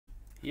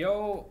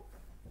Yo,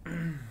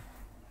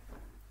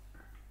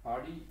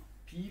 Party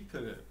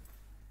People.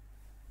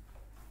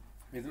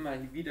 Wir sind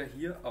mal wieder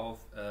hier auf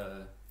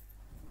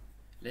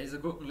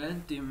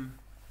Lasergurkenland, dem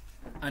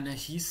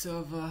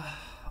Anarchie-Server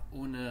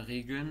ohne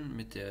Regeln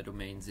mit der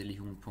Domain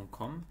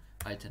sillyhuhn.com.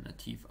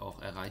 Alternativ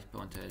auch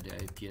erreichbar unter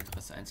der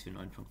IP-Adresse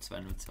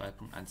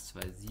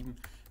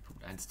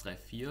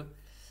 149.202.127.134.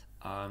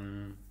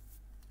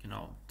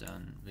 Genau,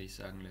 dann würde ich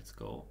sagen, let's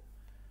go.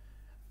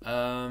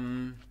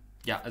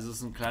 Ja, also es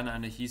ist ein kleiner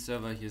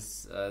Anarchie-Server, hier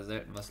ist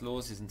selten was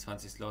los, hier sind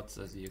 20 Slots,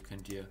 also hier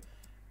könnt ihr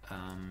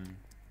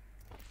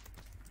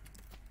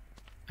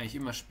eigentlich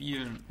immer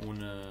spielen,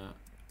 ohne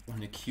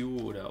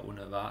Queue oder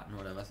ohne Warten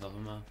oder was auch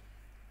immer.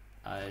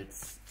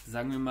 Als,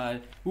 sagen wir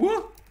mal,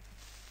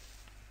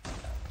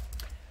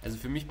 also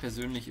für mich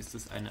persönlich ist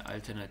es eine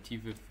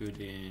Alternative für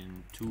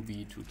den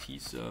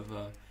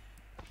 2B2T-Server.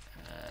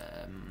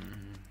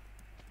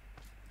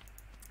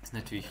 Ist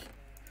natürlich,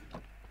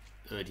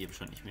 die habe ich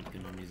schon nicht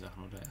mitgenommen, die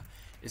Sachen, oder ja.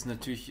 Ist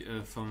natürlich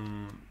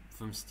vom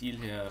Stil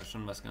her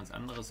schon was ganz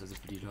anderes, also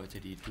für die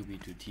Leute, die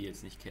 2B2T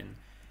jetzt nicht kennen.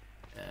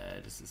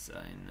 Das ist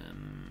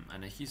ein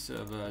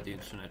Anarchie-Server, den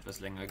es schon etwas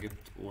länger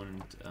gibt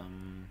und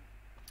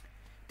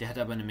der hat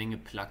aber eine Menge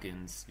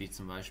Plugins, wie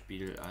zum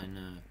Beispiel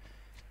eine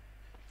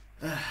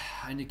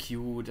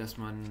Queue, dass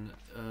man,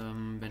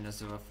 wenn der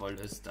Server voll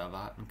ist, da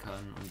warten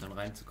kann, um dann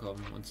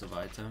reinzukommen und so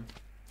weiter.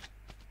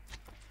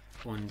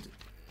 Und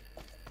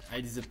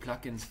all diese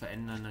Plugins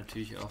verändern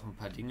natürlich auch ein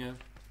paar Dinge.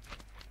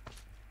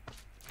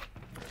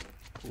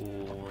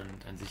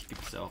 Und an sich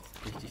gibt es auch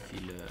richtig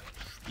viele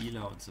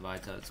Spieler und so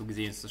weiter. So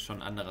gesehen ist das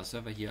schon ein anderer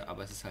Server hier,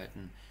 aber es ist halt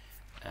ein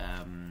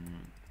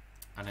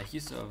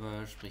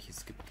Anarchie-Server, sprich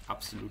es gibt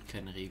absolut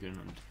keine Regeln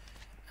und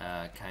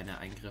keine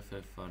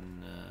Eingriffe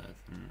von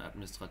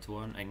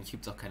Administratoren. Eigentlich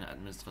gibt es auch keine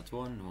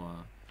Administratoren,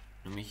 nur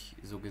mich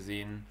so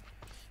gesehen,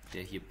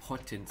 der hier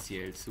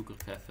potenziell Zugriff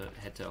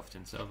hätte auf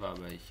den Server,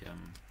 aber ich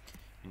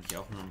bin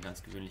hier auch nur ein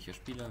ganz gewöhnlicher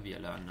Spieler, wie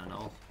alle anderen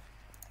auch.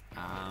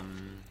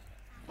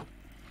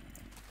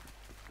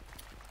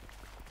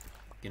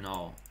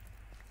 Genau.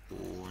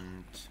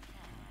 Und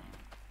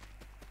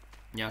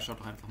ja,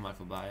 schaut doch einfach mal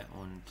vorbei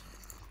und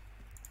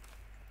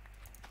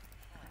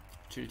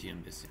chillt hier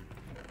ein bisschen.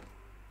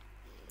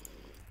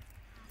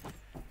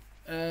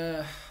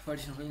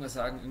 Wollte ich noch irgendwas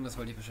sagen? Irgendwas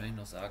wollte ich wahrscheinlich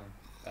noch sagen.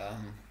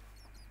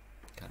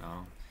 Keine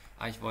Ahnung.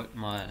 Ich wollte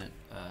mal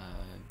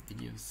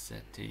Video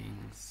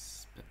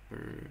Settings,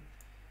 Pepper,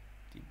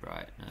 die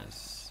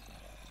Brightness,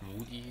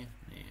 Moody,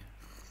 nee.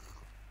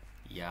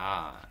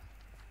 Ja,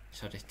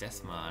 schaut euch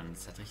das mal an.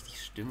 Es hat richtig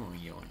Stimmung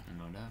hier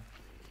unten, oder?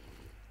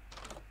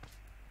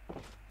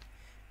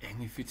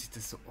 Irgendwie fühlt sich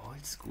das so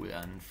oldschool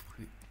an.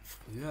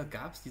 Früher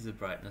gab es diese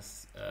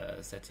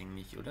Brightness-Setting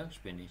nicht, oder?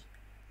 Spinnig.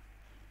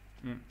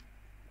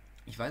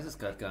 Ich weiß es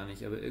gerade gar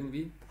nicht, aber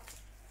irgendwie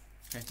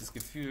habe ich das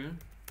Gefühl,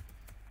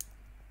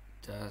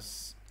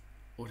 dass...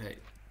 Oder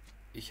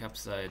ich habe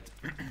seit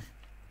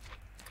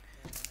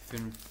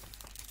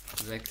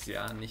 5-6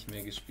 Jahren nicht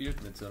mehr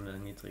gespielt mit so einer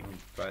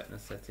niedrigen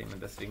Brightness-Setting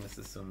und deswegen ist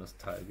es so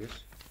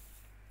nostalgisch.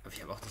 Aber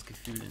ich habe auch das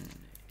Gefühl,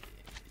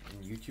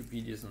 in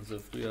YouTube-Videos und so,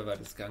 früher war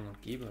das gang und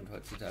gäbe und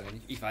heutzutage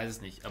nicht. Ich weiß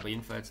es nicht, aber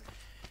jedenfalls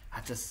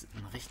hat das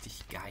einen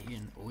richtig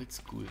geilen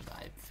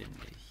Oldschool-Vibe,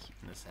 finde ich.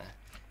 Und das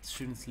ist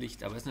schönes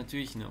Licht, aber ist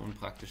natürlich eine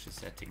unpraktische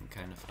Setting,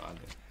 keine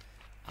Frage.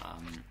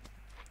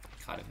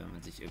 Gerade wenn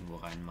man sich irgendwo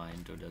rein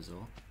meint oder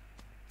so.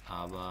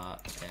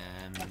 Aber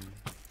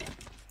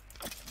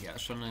ja,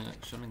 schon eine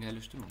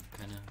geile Stimmung,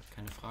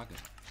 keine Frage.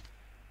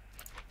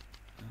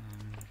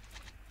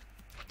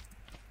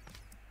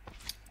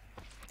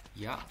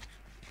 Ja.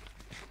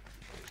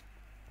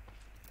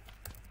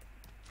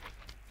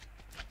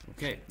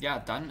 Okay, ja,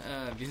 dann,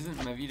 wir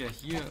sind mal wieder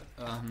hier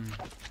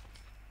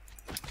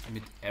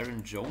mit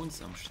Aaron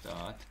Jones am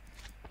Start,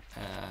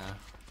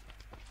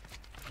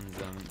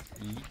 unserem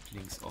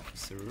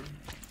Lieblingsofficer,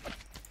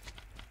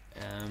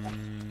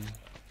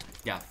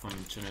 ja,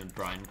 vom Channel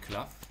Brian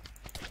Cluff,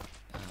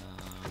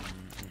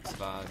 und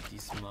zwar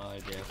diesmal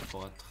der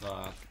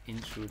Vortrag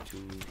Intro to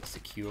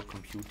Secure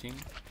Computing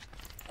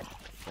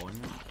von,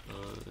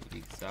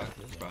 wie gesagt,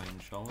 Brian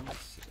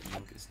Jones.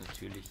 Link ist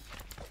natürlich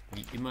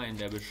wie immer in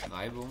der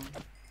Beschreibung.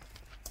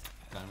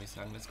 Dann würde ich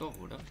sagen, let's go,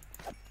 oder?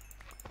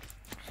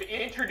 To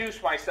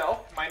introduce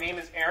myself, my name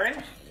is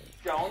Aaron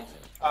Jones.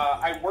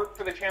 I work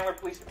for the Chandler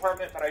Police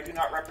Department, but I do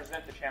not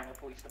represent the Chandler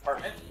Police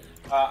Department.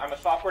 I'm a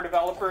software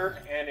developer,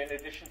 and in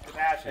addition to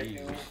that, I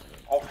do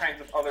all kinds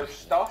of other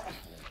stuff.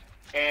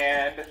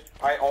 And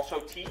I also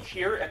teach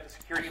here at the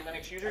Security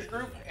Linux Users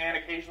Group, and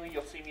occasionally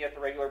you'll see me at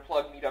the regular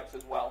plug meetups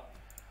as well.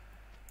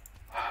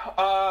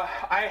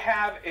 I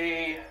have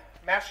a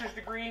master's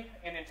degree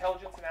in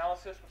intelligence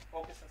analysis with a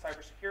focus in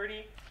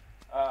cybersecurity.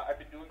 I've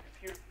been doing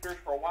computers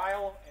for a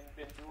while and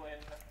been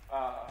doing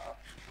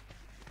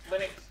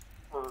Linux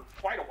for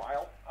quite a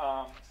while,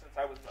 since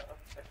I was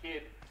a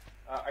kid.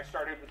 I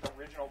started with the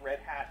original Red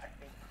Hat, I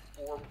think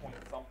 4 point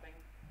something.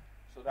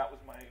 So that was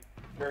my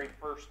very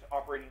first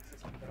operating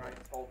system that I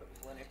installed that was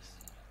Linux.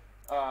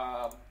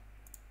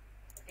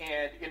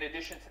 And in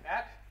addition to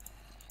that,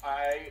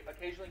 I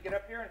occasionally get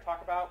up here and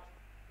talk about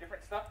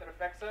different stuff that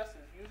affects us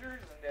as users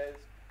and as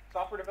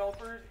software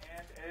developers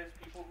and as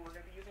people who are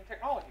going to be using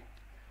technology.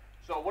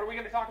 So what are we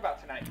going to talk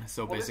about tonight?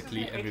 So well,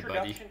 basically this is an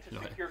everybody. introduction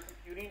to secure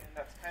computing, and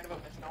that's kind of a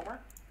misnomer,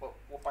 but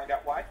we'll find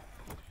out why.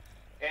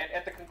 And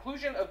at the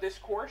conclusion of this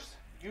course,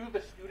 you,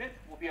 the student,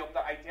 will be able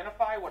to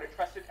identify what a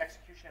trusted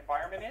execution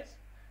environment is.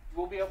 You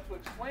will be able to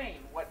explain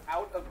what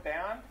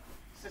out-of-band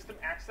system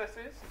access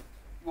is.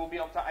 You will be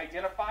able to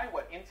identify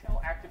what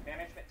Intel Active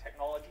Management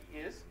technology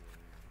is.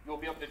 You will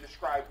be able to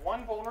describe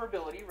one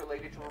vulnerability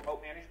related to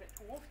remote management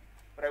tools,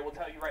 but I will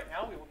tell you right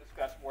now, we will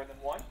discuss more than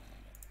one.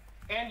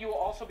 And you will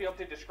also be able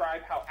to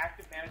describe how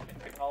active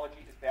management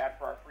technology is bad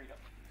for our freedom.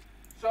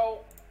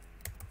 So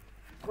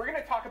we're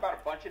going to talk about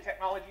a bunch of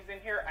technologies in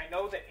here. I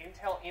know that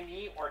Intel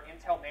ME or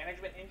Intel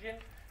Management Engine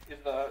is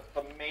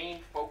the main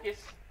focus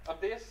of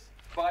this,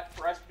 but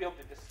for us to be able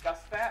to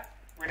discuss that,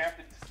 we're going to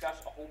have to discuss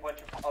a whole bunch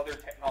of other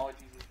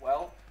technologies as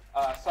well.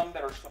 Some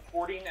that are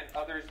supporting and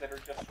others that are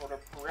just sort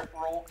of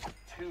peripheral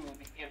to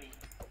the ME.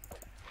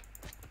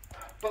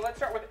 But let's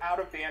start with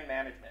out-of-band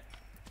management.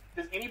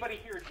 Does anybody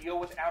here deal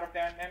with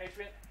out-of-band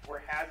management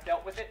or has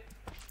dealt with it?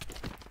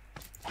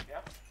 Yeah?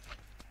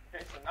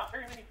 Okay, so not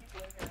very many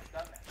people in here have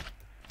done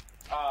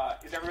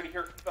that. Is everybody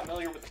here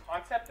familiar with the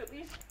concept at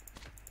least?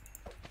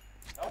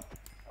 No?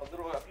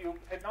 A few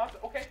head nods?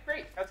 Okay,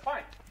 great, that's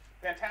fine.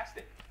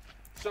 Fantastic.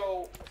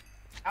 So,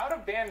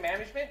 out-of-band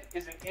management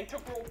is an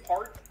integral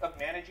part of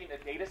managing a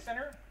data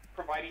center,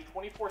 providing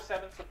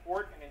 24/7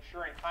 support and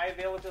ensuring high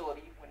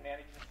availability when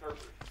managing servers.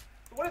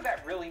 So what does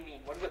that really mean?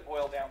 What does it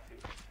boil down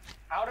to?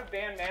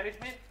 Out-of-band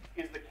management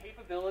is the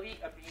capability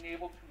of being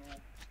able to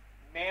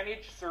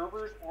manage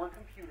servers or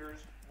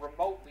computers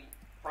remotely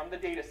from the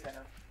data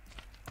center,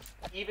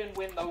 even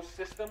when those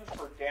systems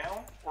are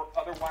down or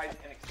otherwise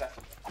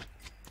inaccessible.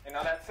 And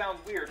now that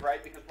sounds weird,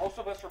 right? Because most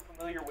of us are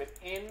familiar with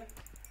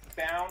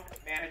inbound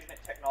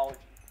management technology.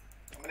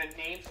 I'm going to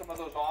name some of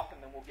those off,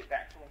 and then we'll get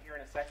back to them here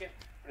in a second.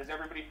 But is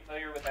everybody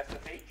familiar with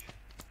SSH?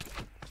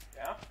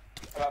 Yeah?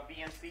 About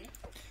BNC?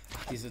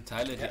 Diese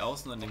Teile, die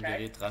außen an dem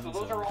Gerät dran so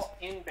those sind, are all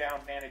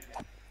inbound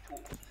management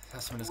tools.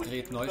 dass man das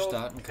Gerät neu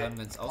starten kann,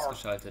 wenn es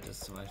ausgeschaltet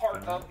ist zum Beispiel.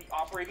 Part of the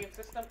operating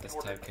system in Das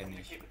order Teil to kenne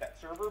ich. communicate with that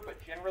server,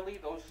 but generally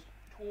those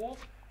tools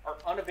are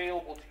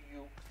unavailable to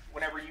you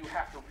whenever you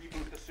have to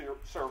reboot the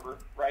server,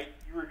 right?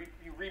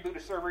 You reboot a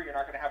server, you're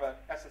not going to have a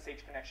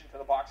SSH connection to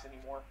the box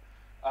anymore.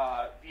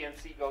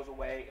 VNC goes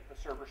away if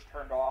the server's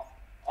turned off.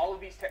 All of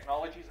these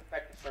technologies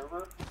affect the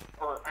server,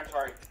 or I'm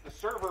sorry, the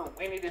server,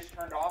 when it is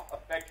turned off,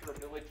 affect your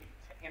ability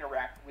to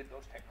interact with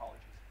those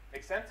technologies.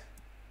 Make sense?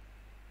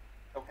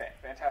 Okay,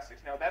 fantastic.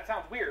 Now that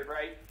sounds weird,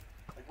 right?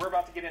 Like we're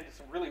about to get into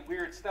some really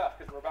weird stuff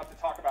because we're about to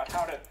talk about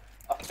how to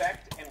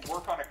affect and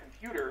work on a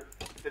computer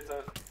that's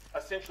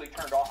essentially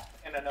turned off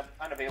and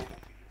unavailable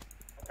to you,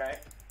 okay?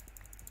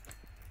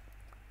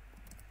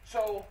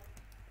 So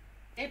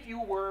if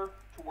you were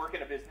to work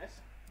in a business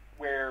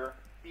where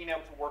being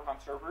able to work on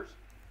servers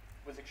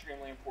was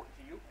extremely important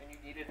to you, and you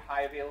needed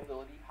high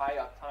availability, high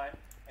uptime,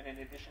 and in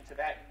addition to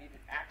that, you needed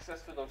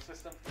access to those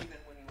systems even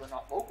when you were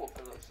not local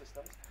to those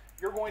systems,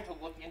 you're going to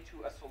look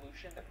into a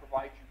solution that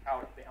provides you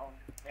out-of-bound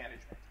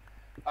management.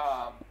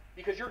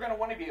 Because you're going to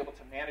want to be able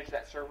to manage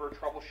that server,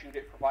 troubleshoot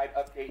it, provide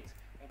updates,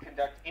 and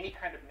conduct any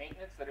kind of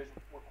maintenance that is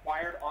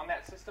required on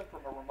that system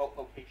from a remote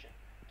location.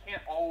 You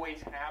can't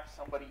always have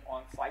somebody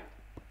on site,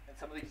 and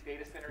some of these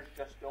data centers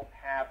just don't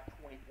have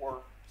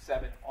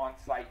 24/7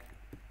 on-site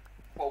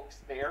folks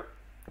there,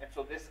 and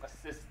so this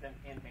assists them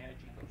in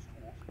managing those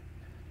tools.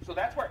 So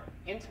that's where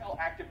Intel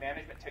Active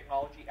Management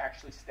technology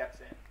actually steps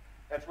in.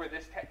 That's where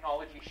this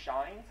technology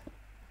shines,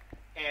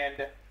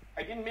 and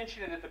I didn't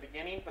mention it at the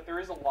beginning, but there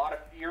is a lot of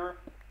fear,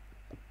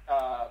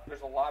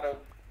 there's a lot of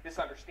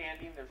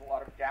misunderstanding, there's a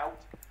lot of doubt,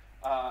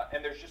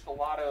 and there's just a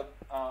lot of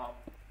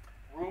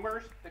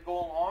rumors that go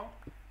along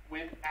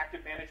with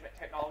active management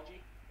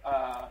technology,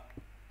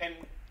 and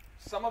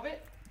some of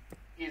it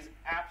is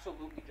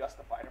absolutely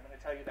justified. I'm going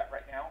to tell you that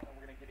right now, and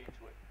we're going to get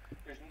into it.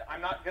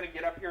 I'm not going to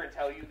get up here and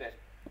tell you that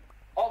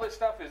all this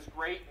stuff is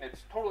great and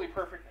it's totally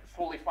perfect and it's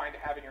totally fine to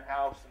have in your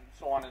house and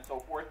so on and so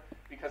forth,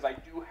 because I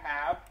do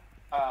have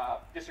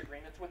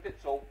disagreements with it.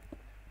 So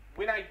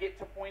when I get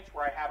to points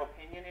where I have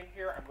opinion in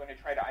here, I'm going to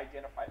try to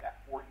identify that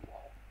for you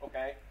all,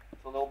 okay?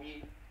 So there'll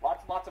be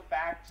lots and lots of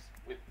facts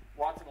with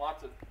lots and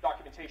lots of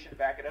documentation to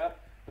back it up,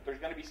 but there's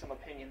going to be some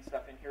opinion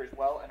stuff in here as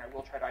well, and I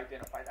will try to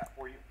identify that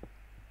for you.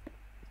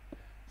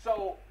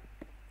 So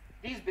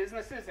these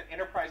businesses and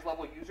enterprise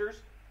level users,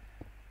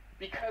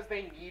 because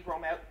they need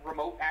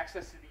remote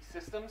access to these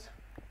systems,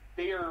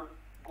 they are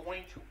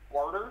going to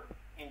barter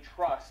in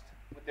trust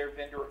with their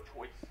vendor of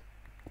choice.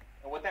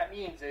 And what that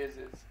means is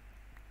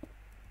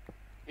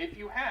if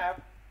you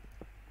have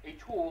a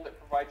tool that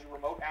provides you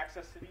remote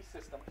access to these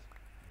systems,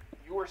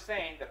 you are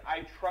saying that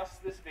I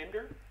trust this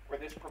vendor or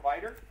this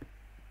provider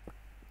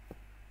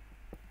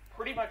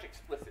pretty much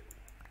explicitly.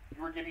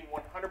 You are giving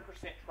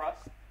 100%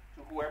 trust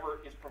to whoever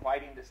is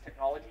providing this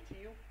technology to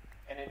you,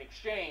 and in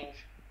exchange,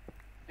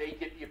 they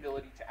get the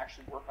ability to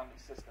actually work on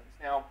these systems.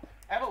 Now,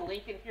 I have a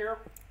link in here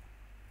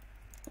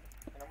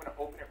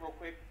real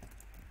quick.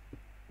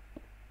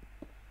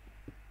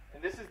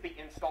 And this is the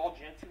install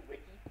Gentoo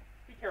wiki.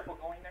 Be careful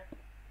going there.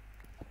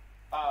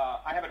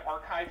 I have an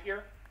archive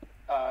here,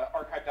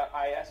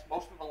 archive.is.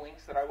 Most of the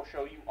links that I will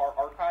show you are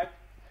archived.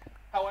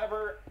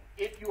 However,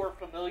 if you are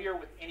familiar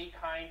with any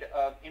kind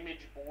of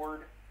image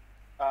board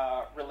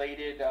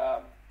related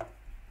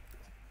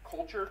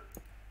culture,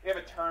 they have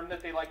a term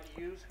that they like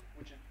to use,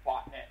 which is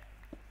botnet.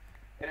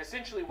 And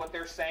essentially what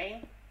they're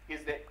saying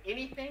is that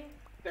anything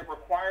that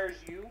requires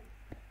you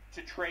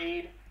to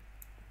trade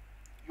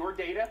your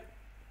data,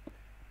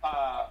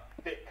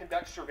 that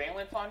conducts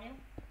surveillance on you,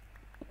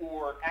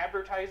 or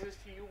advertises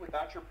to you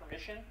without your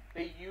permission,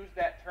 they use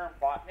that term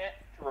botnet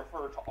to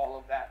refer to all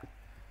of that.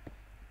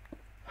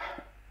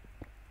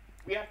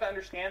 We have to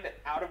understand that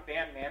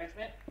out-of-band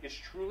management is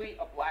truly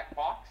a black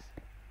box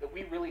that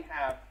we really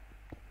have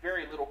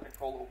very little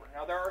control over.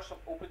 Now, there are some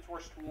open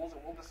source tools,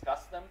 and we'll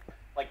discuss them,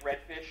 like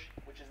Redfish,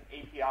 which is an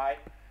API.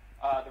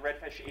 The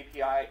Redfish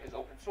API is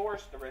open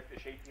source. The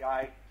Redfish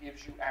API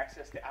gives you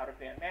access to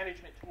out-of-band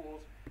management tools,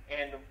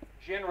 and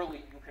generally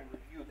you can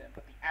review them.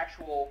 But the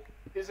actual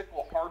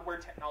physical hardware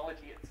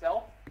technology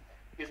itself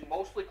is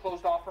mostly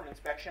closed off from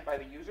inspection by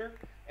the user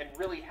and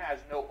really has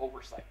no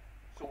oversight.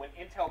 So when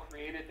Intel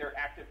created their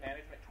active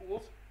management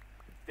tools,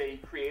 they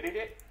created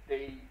it,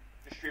 they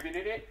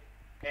distributed it,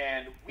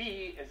 and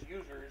we as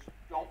users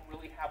don't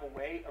really have a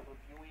way of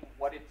reviewing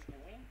what it's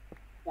doing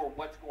or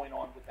what's going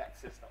on with that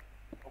system.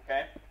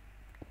 Okay?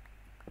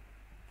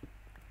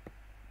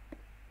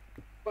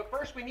 But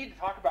first we need to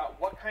talk about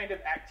what kind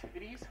of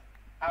activities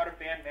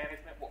out-of-band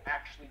management will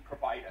actually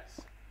provide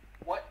us.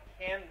 What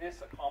can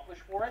this accomplish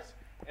for us,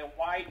 and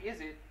why is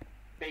it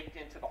baked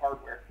into the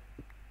hardware?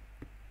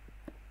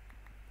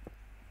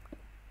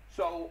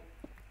 So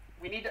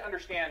we need to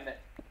understand that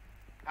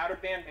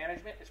out-of-band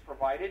management is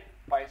provided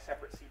by a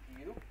separate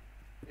CPU.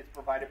 It's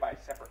provided by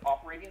a separate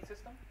operating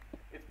system.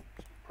 It's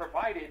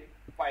provided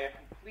by a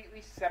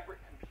completely separate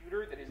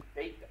computer that is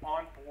baked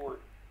on board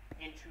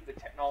into the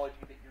technology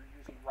that you're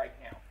using right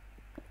now.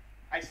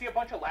 I see a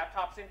bunch of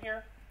laptops in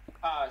here.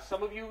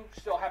 Some of you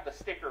still have the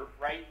sticker,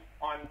 right,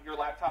 on your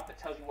laptop that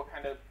tells you what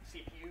kind of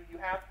CPU you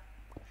have.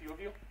 A few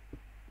of you?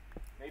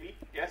 Maybe?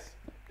 Yes?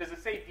 Does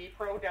it say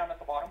vPro down at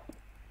the bottom?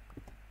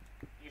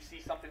 Do you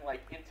see something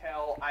like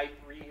Intel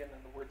i3 and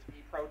then the words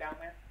vPro down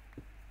there?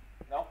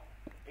 No?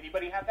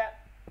 Anybody have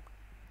that?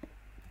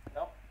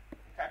 No?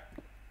 Okay.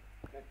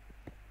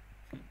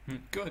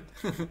 Good.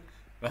 Good.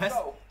 Was?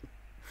 So,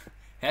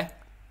 Hä?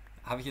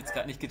 Habe ich jetzt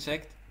gerade nicht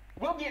gecheckt?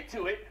 we'll get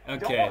to it. Okay.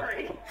 Don't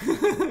worry.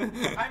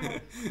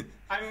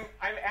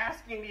 I'm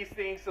asking these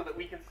things so that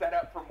we can set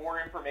up for more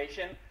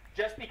information.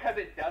 Just because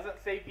it doesn't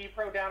say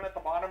vPro down at the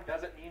bottom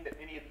doesn't mean that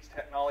any of these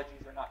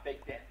technologies are not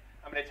baked in.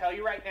 I'm going to tell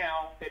you right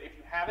now that if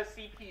you have a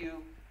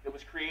CPU that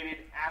was created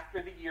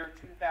after the year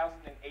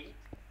 2008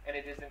 and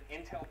it is an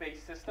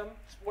Intel-based system,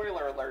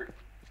 spoiler alert,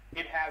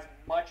 it has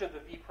much of the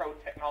vPro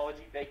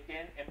technology baked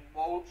in, and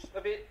most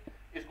of it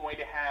is going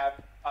to have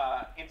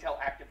Intel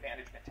Active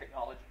Management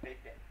technology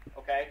baked in.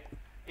 Okay?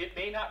 It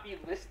may not be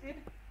listed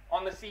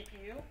on the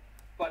CPU,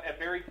 but a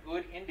very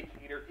good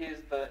indicator is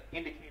the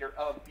indicator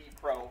of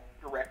vPro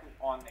directly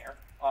on there,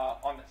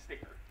 on the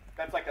sticker.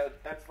 That's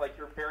like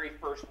your very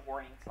first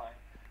warning sign.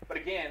 But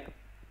again,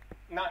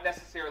 not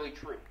necessarily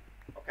true.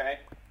 Okay?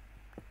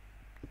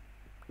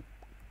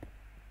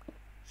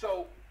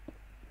 So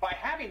by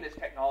having this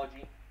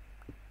technology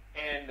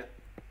and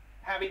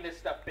having this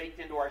stuff baked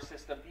into our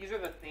system, these are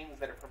the things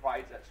that it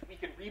provides us. We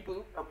can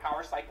reboot or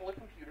power cycle a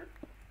computer.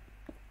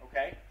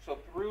 Okay? So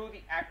through the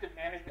active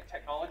management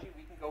technology,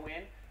 we can go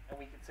in and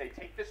we can say,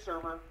 take this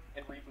server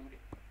and reboot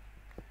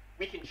it.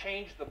 We can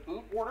change the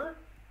boot order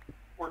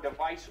or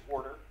device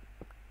order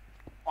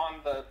on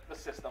the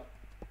system.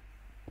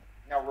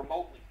 Now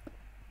remotely.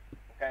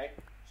 Okay?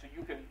 So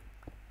you can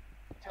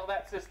tell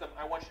that system,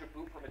 I want you to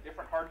boot from a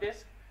different hard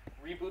disk,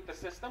 reboot the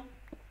system,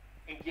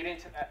 and get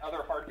into that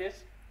other hard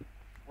disk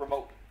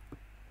remotely.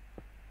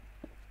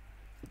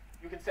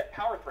 You can set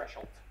power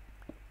thresholds.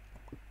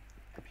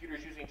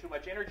 Computer's using too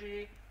much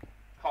energy,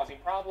 causing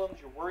problems,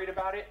 you're worried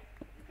about it,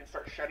 you can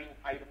start shutting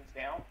items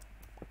down,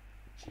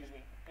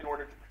 in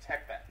order to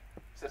protect that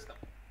system.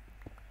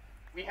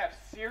 We have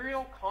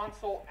serial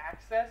console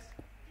access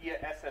via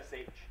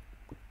SSH.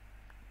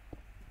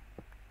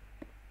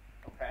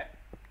 Okay?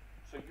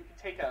 So you can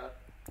take a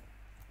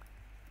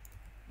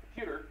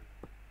computer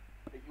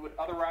that you would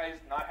otherwise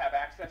not have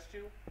access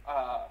to.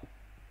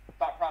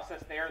 Thought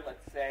process there,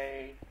 let's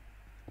say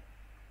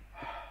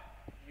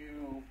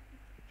you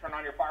turn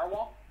on your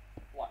firewall,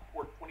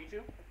 port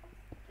 22,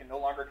 can no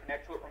longer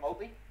connect to it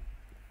remotely.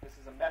 This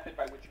is a method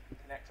by which you can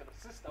connect to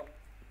the system,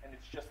 and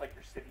it's just like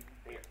you're sitting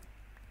there.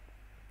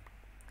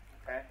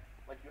 Okay?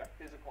 Like you have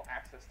physical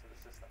access to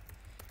the system.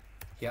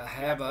 Ja,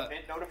 aber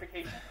Event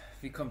notification.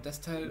 wie kommt das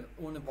Teil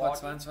ohne Port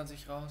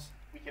 22 raus?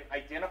 We can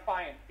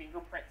identify and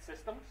fingerprint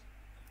systems.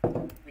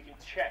 We can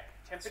check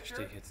Das temperature,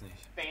 verstehe ich jetzt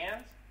nicht.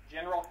 fans,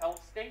 general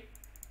health state,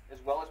 as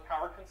well as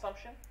power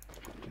consumption.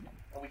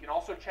 And we can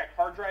also check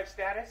hard drive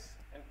status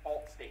and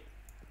fault state.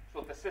 So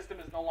if the system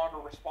is no longer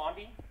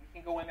responding, we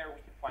can go in there,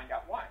 we can find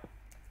out why.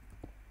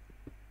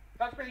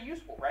 That's pretty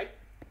useful, right?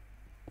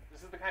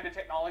 This is the kind of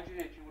technology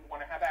that you would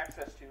want to have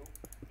access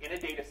to in a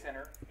data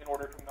center in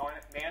order to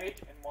manage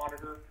and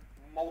monitor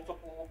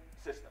multiple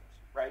systems,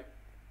 right?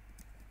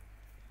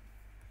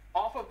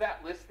 Off of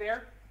that list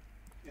there,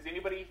 is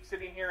anybody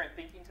sitting here and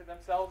thinking to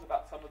themselves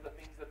about some of the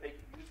things that they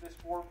could use this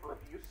for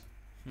abuse?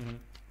 Mm-hmm.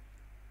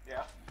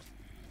 Yeah?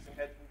 Some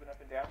heads moving up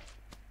and down.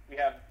 We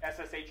have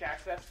SSH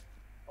access,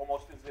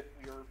 almost as if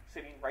we were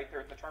sitting right there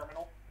at the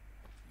terminal.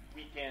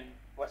 We can,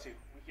 bless you,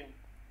 we can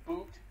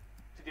boot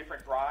to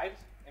different drives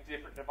and to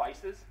different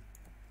devices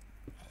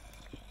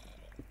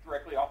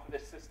directly off of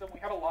this system. We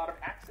have a lot of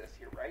access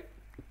here, right?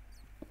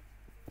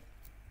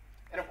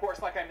 And of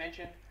course, like I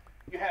mentioned,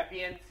 you have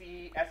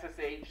VNC,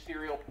 SSH,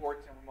 serial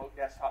ports, and remote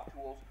desktop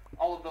tools,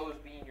 all of those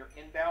being your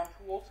inbound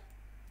tools,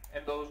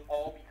 and those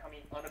all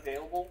becoming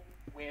unavailable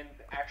when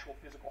the actual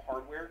physical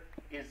hardware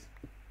is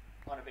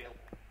unavailable.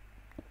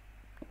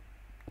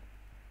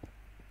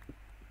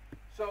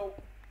 So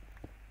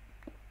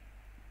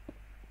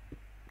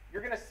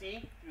you're going to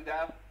see through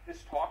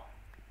this talk,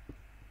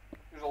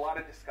 there's a lot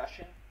of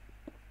discussion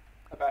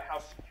about how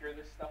secure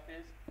this stuff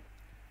is.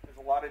 There's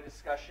a lot of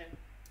discussion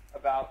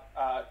about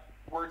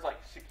words like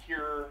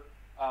secure,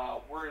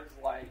 words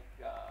like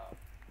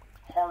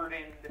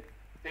hardened.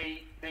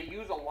 They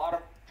use a lot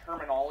of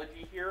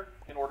terminology here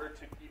in order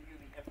to give you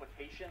the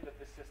implication that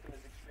the system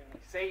is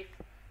extremely safe,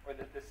 or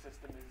that this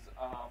system is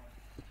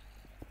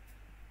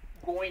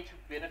going to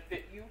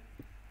benefit you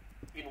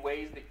in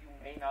ways that you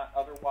may not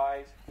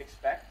otherwise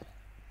expect.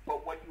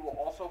 But what you will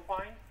also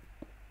find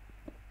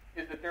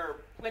is that there are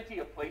plenty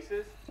of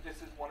places, this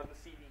is one of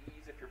the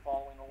CVEs if you're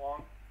following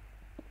along,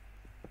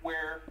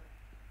 where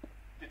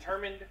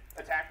determined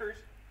attackers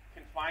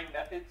can find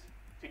methods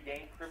to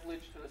gain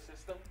privilege to the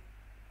system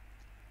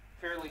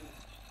fairly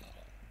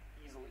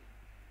easily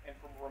and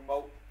from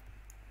remote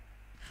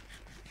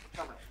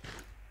terminals.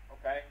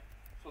 Okay?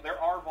 So there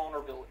are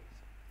vulnerabilities.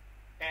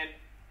 And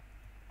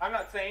I'm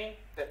not saying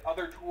that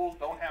other tools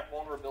don't have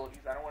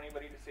vulnerabilities. I don't want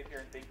anybody to sit here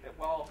and think that,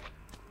 well,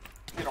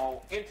 you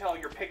know, Intel,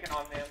 you're picking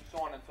on them, so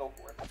on and so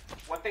forth.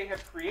 What they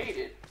have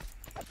created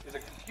is a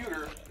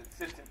computer that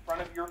sits in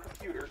front of your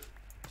computer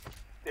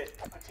that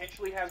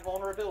potentially has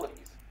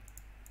vulnerabilities,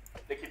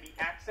 that can be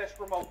accessed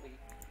remotely,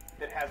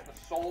 that has the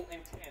sole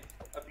intent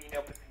of being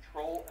able to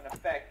control and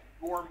affect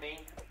your main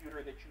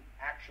computer that you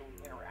actually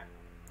interact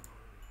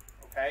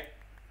with. Okay?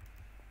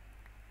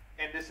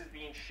 And this is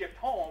being shipped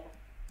home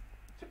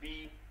to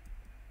be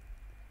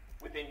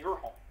within your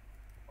home.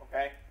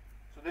 Okay?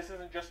 So this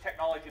isn't just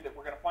technology that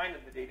we're going to find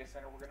in the data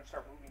center. We're going to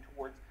start moving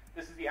towards,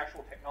 this is the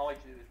actual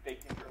technology that's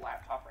baked into your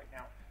laptop right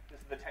now. This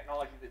is the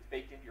technology that's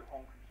baked into your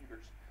home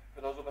computers.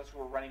 For those of us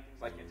who are running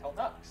things like Intel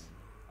NUCs,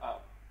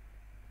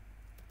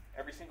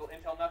 every single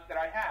Intel NUC that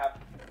I have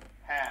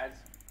has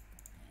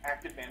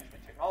active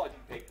management technology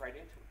baked right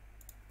into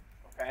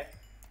it. Okay?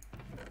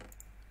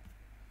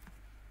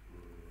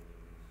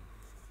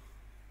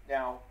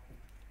 Now,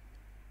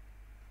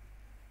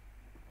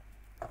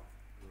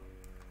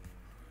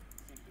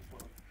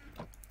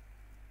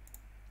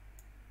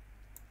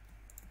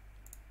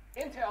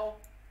 Intel,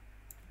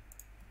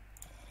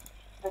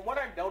 from what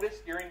I've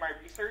noticed during my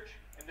research,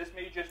 and this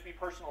may just be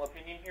personal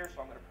opinion here, so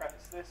I'm going to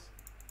preface this,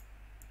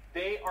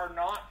 they are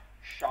not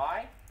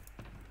shy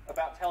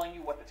about telling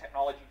you what the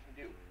technology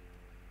can do.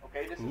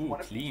 Okay, this is one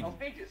of Intel's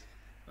pages.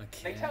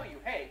 Okay. They tell you,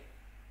 hey,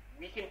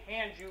 we can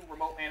hand you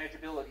remote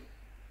manageability.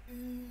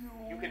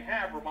 You can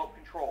have remote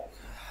control.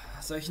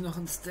 Soll ich noch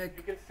ein Stack?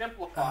 You can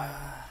simplify.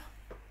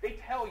 They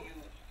tell you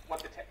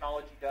what the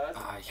technology does.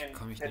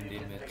 Komm ich nehme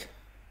den mit.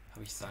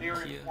 Habe ich Sand They're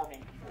hier? informing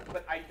people,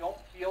 but I don't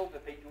feel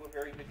that they do a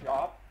very good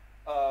job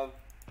of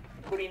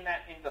putting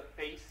that in the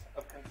face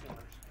of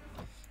consumers.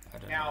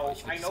 Now,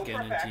 I know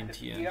for a fact that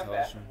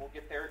DFS, and we'll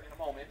get there in a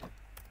moment,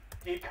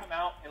 did come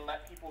out and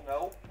let people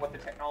know what the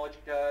technology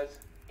does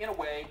in a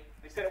way.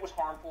 They said it was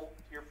harmful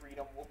to your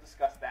freedom. We'll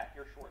discuss that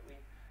here shortly.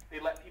 They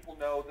let people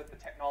know that the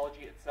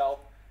technology itself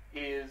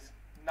is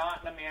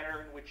not in a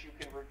manner in which you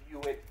can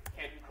review it,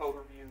 can't do code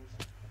reviews,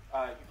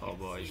 you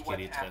can't see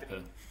what's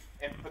happening.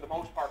 And for the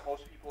most part,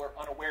 most people are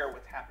unaware of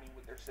what's happening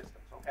with their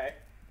systems, okay?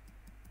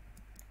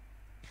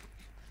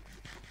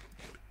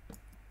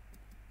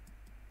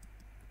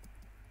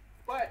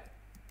 But,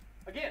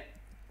 again,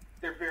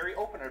 they're very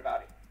open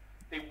about it.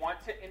 They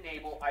want to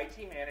enable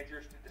IT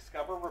managers to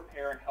discover,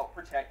 repair, and help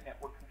protect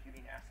network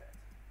computing assets.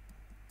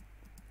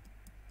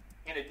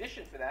 In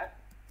addition to that,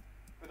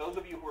 for those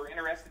of you who are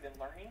interested in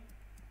learning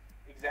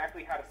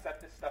exactly how to set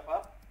this stuff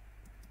up,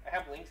 I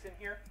have links in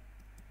here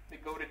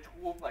that go to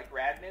tools like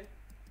Radmin,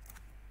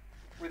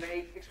 where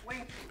they explain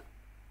to you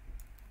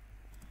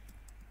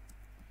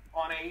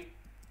on a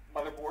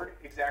motherboard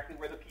exactly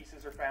where the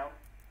pieces are found.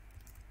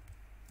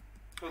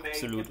 So they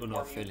Absolut inform you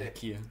unauffällig that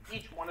hier.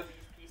 each one of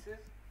these pieces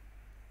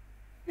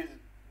is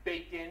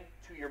baked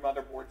into your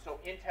motherboard. So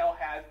Intel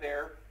has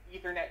their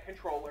Ethernet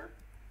controller,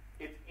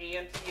 its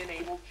ANC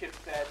enabled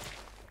chipset,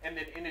 and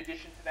then in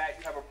addition to that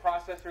you have a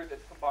processor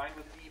that's combined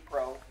with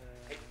vPro,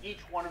 and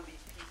each one of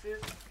these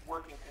pieces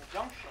work in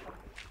conjunction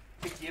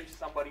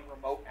anybody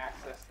remote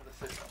access to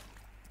the system.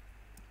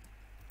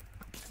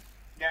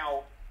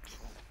 Now,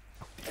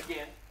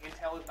 again,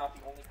 Intel is not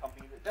the only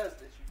company that does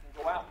this. You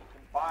can go out, you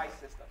can buy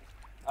systems.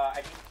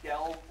 I think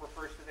Dell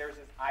refers to theirs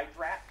as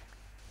iDRAC,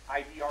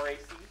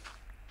 I-D-R-A-C.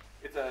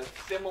 It's a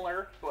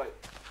similar but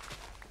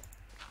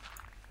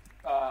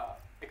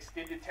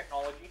extended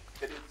technology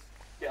that is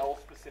Dell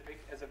specific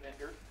as a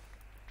vendor,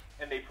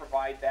 and they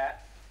provide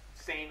that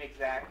same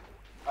exact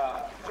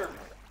service.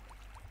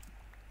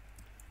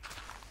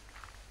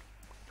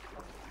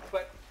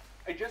 But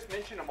I just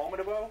mentioned a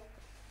moment ago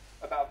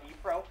about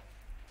vPro,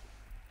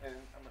 and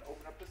I'm going to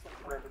open up this link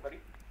for everybody.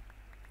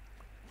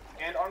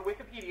 And on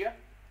Wikipedia,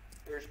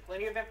 there's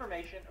plenty of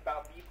information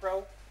about vPro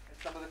and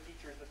some of the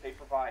features that they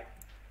provide.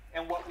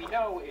 And what we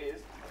know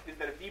is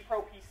that a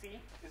vPro PC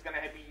is going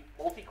to be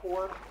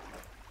multi-core,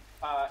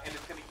 and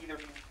it's going to either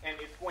be, and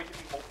it's going to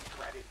be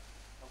multi-threaded.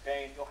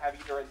 Okay, and you'll have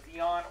either a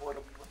Xeon or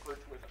it'll be referred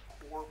to as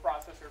a core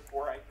processor,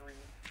 Core i3,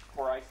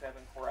 Core i7,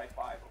 Core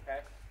i5. Okay,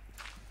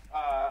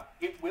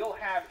 it will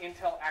have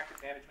Intel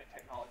active management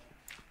technology.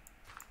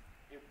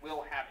 It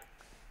will have it.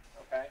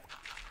 Okay,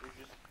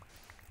 you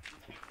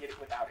can't get it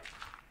without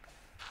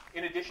it.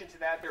 In addition to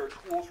that, there are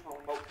tools for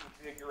remote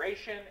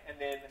configuration, and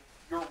then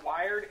your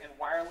wired and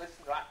wireless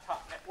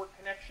laptop network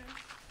connections.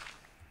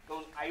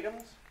 Those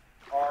items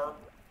are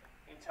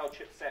Intel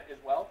chipset as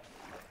well,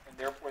 and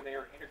therefore they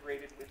are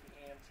integrated with the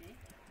AMT,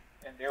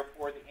 and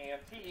therefore the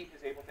AMT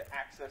is able to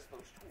access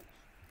those tools.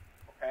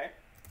 Okay?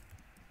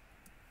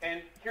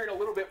 And here in a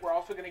little bit, we're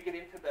also going to get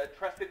into the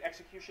trusted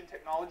execution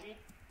technology.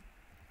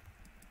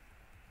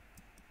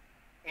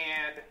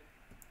 And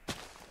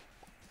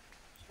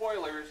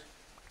spoilers,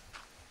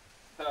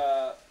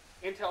 the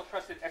Intel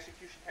trusted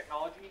execution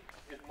technology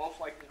is most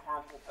likely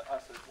harmful to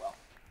us as well.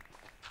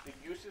 The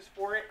uses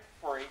for it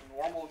for a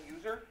normal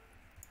user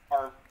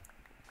are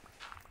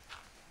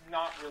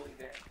not really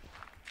there.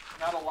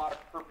 Not a lot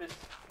of purpose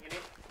in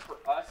it for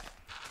us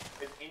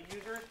as end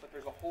users, but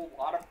there's a whole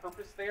lot of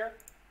purpose there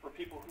for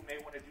people who may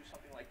want to do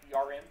something like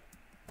DRM,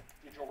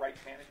 digital rights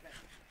management,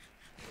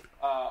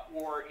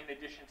 or in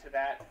addition to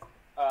that,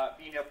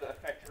 being able to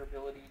affect your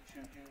ability to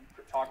do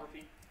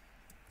cryptography.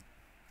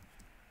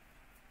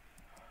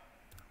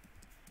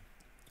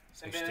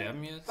 And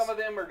then some of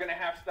them are going to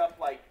have stuff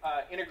like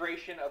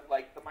integration of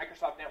like the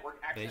Microsoft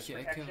Network Access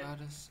Protection,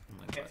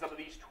 and some of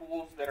these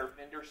tools that are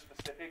vendor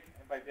specific,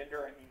 and by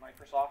vendor I mean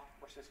Microsoft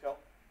or Cisco.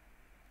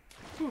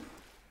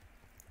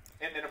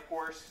 And then of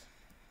course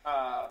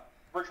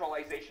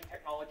virtualization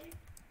technology.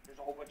 There's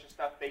a whole bunch of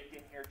stuff baked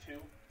in here too,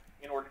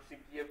 in order to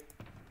give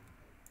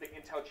the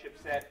Intel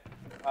chipset.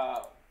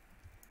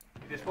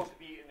 It is supposed to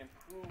be an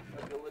improved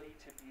ability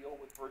to deal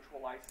with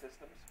virtualized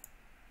systems,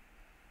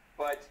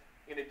 but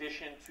in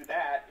addition to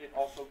that, it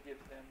also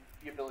gives them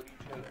the ability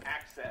to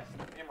access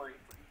the memory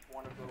for each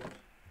one of those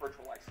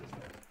virtualized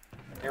systems.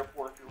 And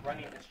therefore, if you're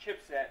running this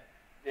chipset,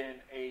 then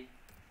a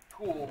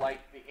tool like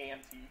the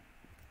AMT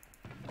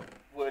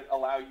would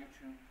allow you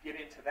to get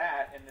into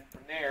that, and then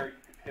from there,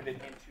 you could pivot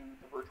into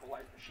the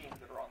virtualized machines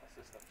that are on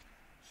the system.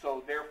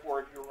 So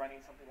therefore, if you're running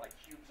something like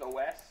Cube's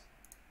OS,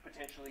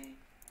 potentially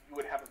you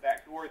would have a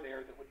backdoor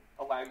there that would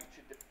allow you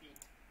to defeat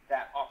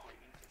that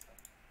operating system.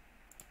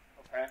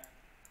 Okay?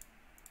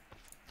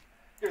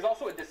 There's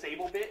also a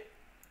disable bit.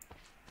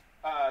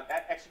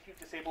 That execute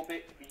disable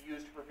bit can be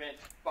used to prevent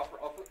buffer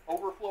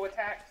overflow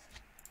attacks,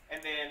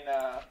 and then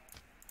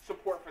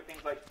support for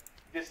things like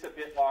Vista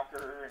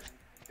BitLocker and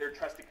their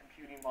trusted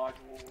computing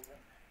modules. And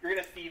you're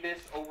going to see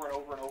this over and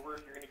over and over.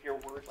 You're going to hear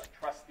words like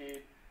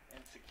trusted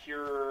and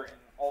secure and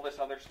all this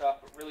other stuff,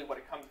 but really what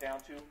it comes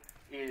down to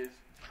is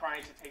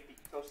trying to take the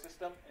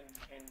ecosystem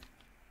and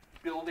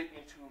build it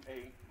into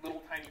a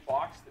little tiny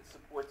box that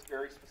supports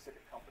very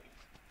specific companies.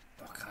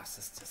 Oh krass,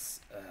 ist das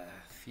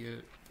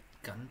viel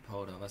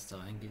Gunpowder, was da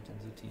reingeht in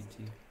so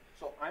TNT.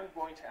 So I'm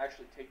going to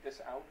actually take this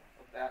out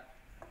of that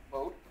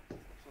mode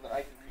so that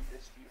I can read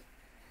this to you.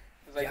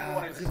 Because I do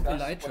want to discuss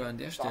what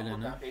the Software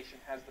Foundation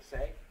has to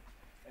say.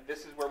 And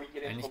this is where we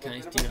get into Eigentlich kann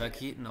ich die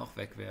Raketen auch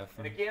wegwerfen.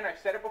 And again, I've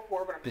said it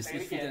before, but I'm going to say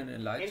it again.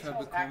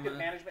 Intel's active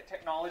management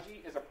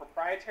technology is a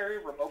proprietary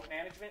remote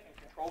management and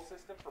control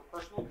system for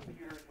personal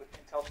computers with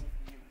Intel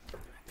CPUs.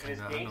 It is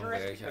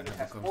dangerous because it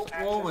has full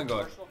access to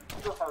personal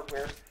computer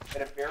hardware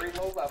at a very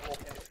low level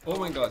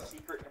and it's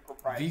secret and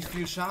proprietary. Wie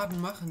viel Schaden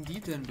machen die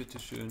denn,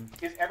 bitteschön?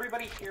 Is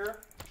everybody here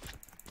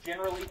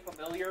generally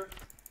familiar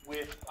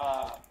with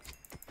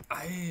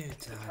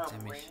Alter, hat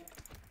er mich.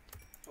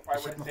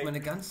 Ich hab noch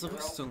meine ganze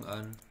Rüstung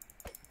an.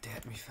 Der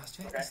hat mich fast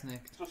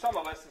weggesnackt. So some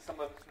of us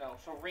know.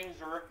 So Ring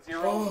 0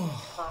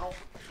 kernel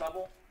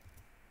level.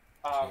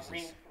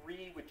 Ring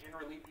 3 would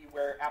generally be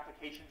where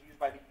applications used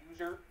by the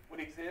user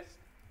would exist.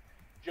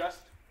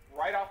 Just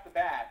right off the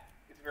bat,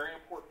 it's very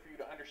important for you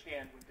to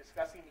understand when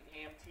discussing the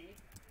AMT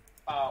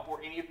or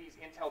any of these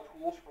Intel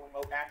tools for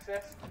remote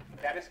access,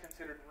 that is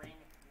considered ring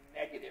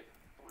 -3.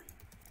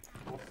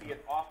 We'll see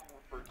it often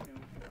referred to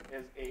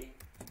as a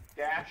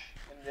dash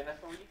and then a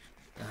 3.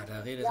 Ja,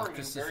 da redet auch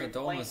Christopher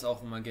Downes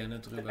auch immer gerne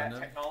drüber, that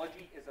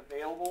technology is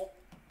available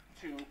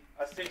to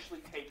essentially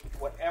take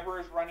whatever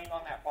is running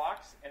on that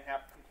box and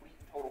have complete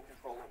and total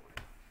control over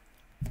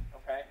it.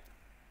 Okay?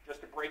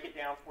 Just to break it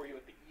down for you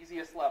at the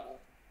easiest level,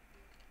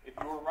 if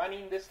you're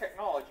running this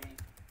technology,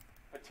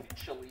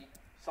 potentially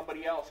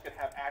somebody else could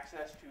have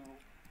access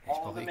to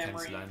all of the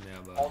memory,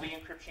 all the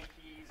encryption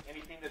keys,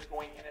 anything that's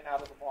going in and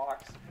out of the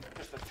box,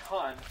 just a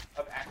ton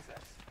of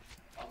access.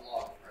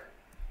 Unlocked, right?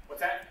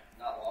 What's that?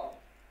 Not logged.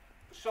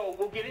 So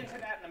we'll get into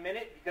that in a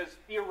minute, because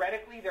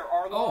theoretically there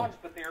are logs,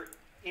 but they're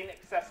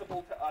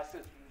inaccessible to us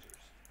as users.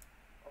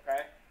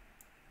 Okay?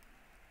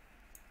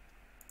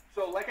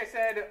 So like I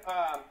said,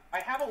 I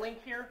have a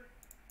link here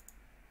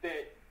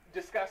that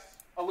discuss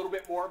a little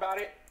bit more about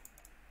it,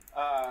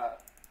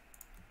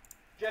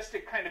 just to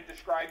kind of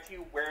describe to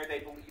you where they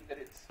believe that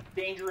it's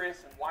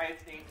dangerous and why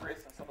it's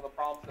dangerous and some of the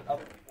problems that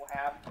other people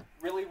have.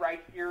 Really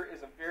right here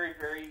is a very,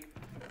 very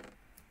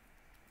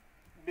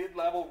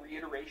mid-level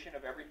reiteration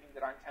of everything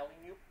that I'm telling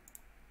you.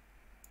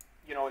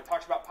 You know, it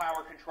talks about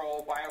power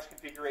control, BIOS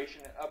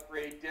configuration and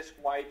upgrade, disk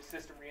wipe,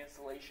 system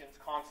reinstallations,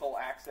 console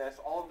access,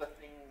 all of the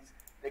things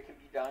that can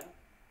be done.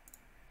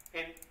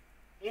 And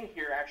in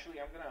here,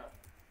 actually, I'm going to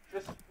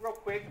just real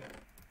quick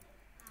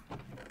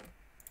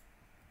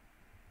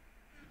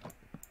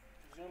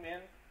zoom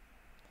in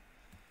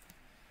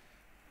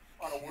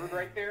on a word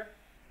right there,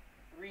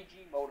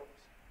 3G modems.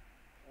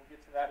 We'll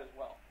get to that as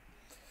well.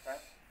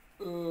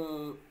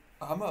 Okay?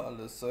 Haben wir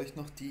alles? Soll ich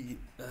noch die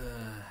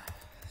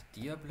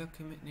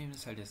Dia-Blöcke mitnehmen? Das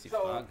ist halt jetzt die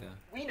So, Frage.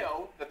 we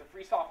know that the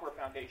Free Software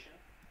Foundation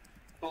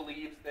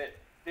believes that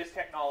this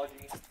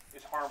technology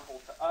is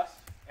harmful to us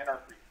and our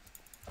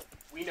freedoms.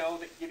 We know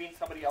that giving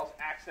somebody else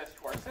access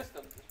to our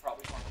systems is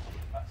probably harmful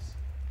to us,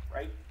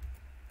 right?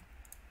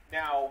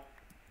 Now,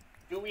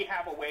 do we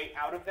have a way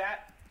out of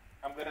that?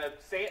 I'm going to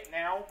say it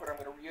now, but I'm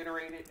going to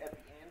reiterate it at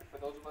the end for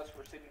those of us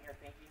who are sitting here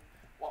thinking,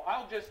 well,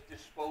 I'll just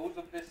dispose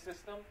of this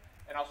system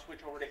and I'll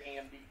switch over to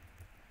AMD.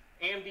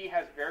 AMD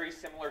has very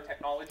similar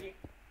technology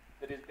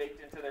that is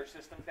baked into their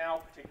systems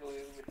now,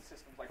 particularly with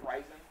systems like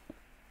Ryzen.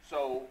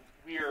 So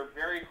we are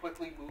very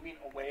quickly moving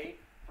away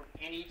from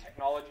any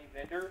technology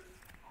vendor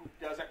who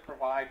doesn't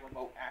provide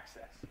remote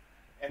access.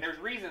 And there's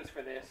reasons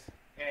for this,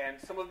 and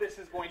some of this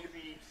is going to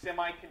be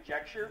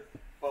semi-conjecture,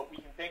 but we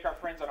can thank our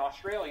friends in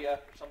Australia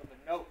for some of the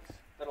notes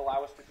that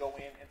allow us to go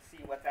in and see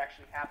what's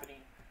actually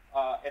happening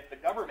at the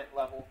government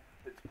level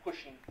that's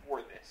pushing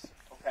for this,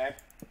 okay?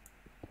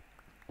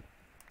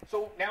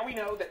 So now we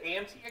know that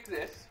AMT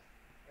exists,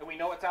 and we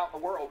know it's out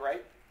in the world,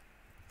 right?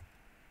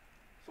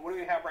 So what do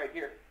we have right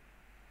here?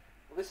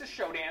 Well, this is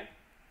Shodan.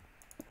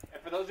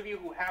 And for those of you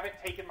who haven't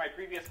taken my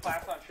previous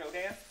class on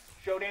Shodan,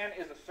 Shodan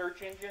is a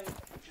search engine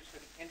which is for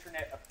the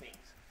Internet of Things.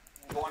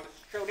 You can go onto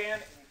Shodan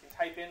and you can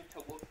type in to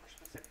look for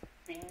specific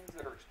things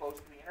that are exposed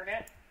to the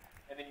Internet,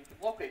 and then you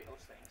can locate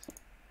those things.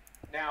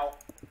 Now,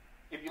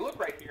 if you look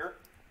right here,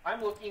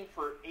 I'm looking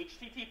for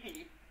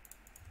HTTP,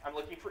 I'm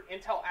looking for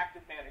Intel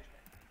Active Management.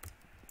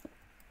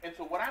 And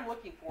so what I'm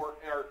looking for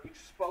are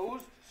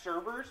exposed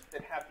servers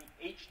that have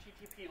the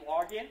HTTP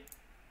login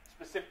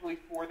specifically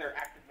for their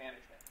active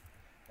management.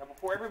 Now,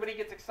 before everybody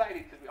gets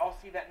excited, because we all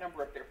see that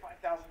number up there,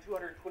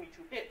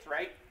 5,222 hits,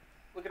 right?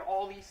 Look at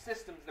all these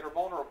systems that are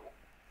vulnerable.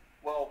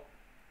 Well,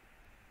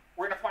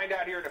 we're going to find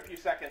out here in a few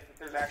seconds that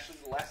there's actually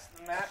less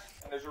than that,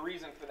 and there's a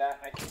reason for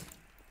that. And I think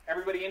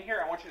everybody in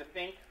here, I want you to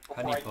think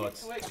before I get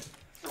to it,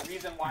 the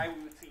reason why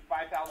we would see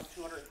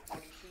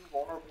 5,222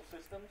 vulnerable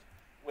systems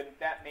when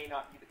that may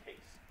not be the case.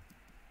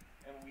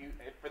 And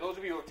for those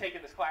of you who have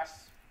taken this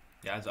class,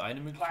 Ja, also eine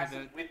Möglichkeit classes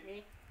wäre, with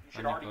me, you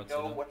should already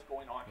know what's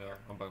going on ja, here.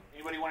 aber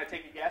Anybody want to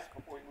take a guess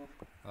before we move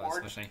das ist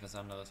forward? wahrscheinlich was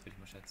anderes, würde ich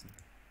mal schätzen.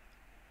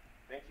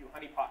 Thank you,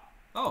 honeypot.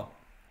 Oh,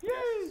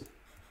 Yes.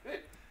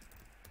 Good.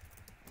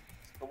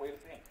 That's the way to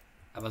think.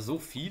 aber so So we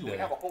viele.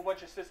 have a whole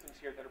bunch of systems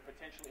here that are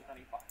potentially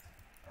honeypots.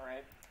 All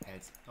right.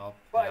 Als ob.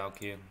 But Ja,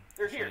 okay.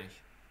 they're here.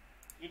 Wahrscheinlich.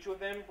 Each of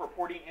them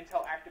reporting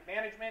Intel Active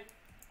Management.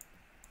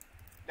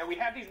 Now we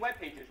have these web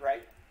pages,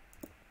 right?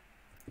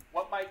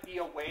 What might be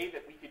a way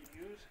that we could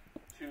use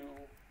to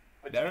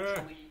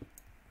potentially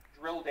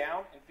drill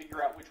down and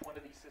figure out which one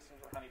of these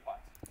systems are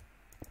honeypots?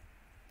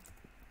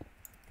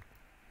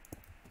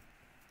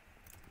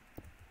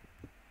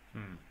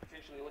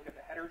 Potentially look at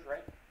the headers,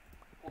 right?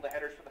 Pull the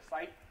headers for the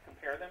site,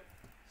 compare them,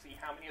 see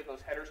how many of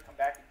those headers come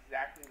back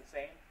exactly the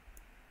same.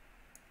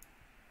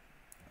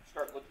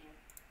 Start looking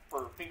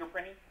for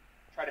fingerprinting,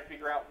 try to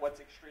figure out what's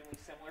extremely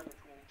similar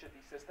between each of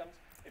these systems.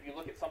 If you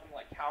look at something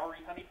like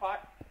Cowrie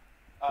Honeypot,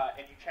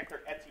 and you check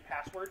their Etsy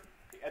password,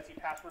 the Etsy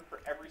password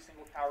for every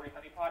single Cowrie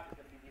Honeypot is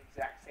going to be the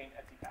exact same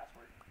Etsy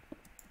password.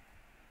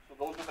 So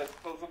those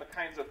are the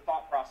kinds of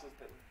thought processes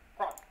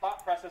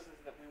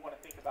that we want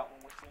to think about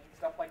when we're seeing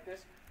stuff like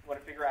this. We want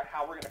to figure out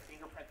how we're going to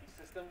fingerprint these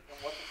systems and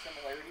what the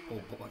similarity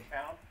would be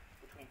found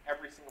between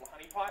every single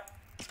honeypot,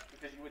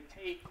 because you would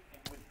take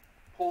and you would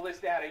pull this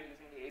data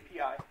using the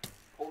API,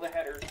 pull the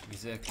headers.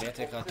 Wieso erklärt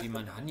er gerade, wie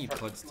man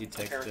Honeypots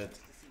detectet?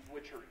 To see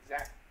which are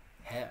exact.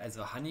 Hä,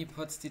 also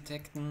Honeypots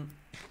detekten?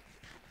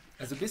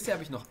 Also bisher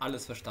habe ich noch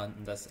alles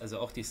verstanden, dass, also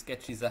auch die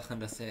sketchy Sachen,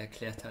 dass er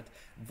erklärt hat,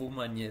 wo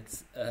man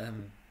jetzt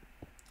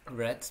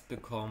Reds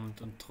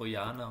bekommt und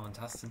Trojaner und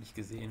hast du nicht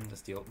gesehen,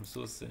 dass die Open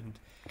Source sind.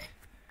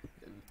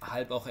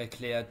 Halb auch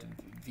erklärt,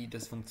 wie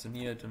das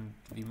funktioniert und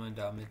wie man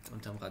damit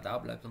unterm Radar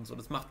bleibt und so.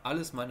 Das macht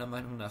alles meiner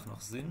Meinung nach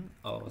noch Sinn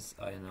aus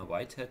einer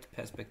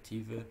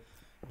Whitehead-Perspektive,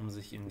 um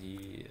sich in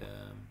die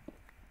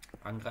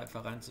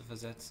Angreifer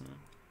reinzuversetzen.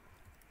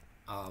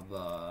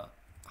 Aber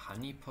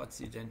Honeypots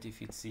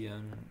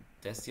identifizieren,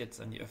 das jetzt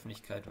an die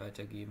Öffentlichkeit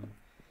weitergeben,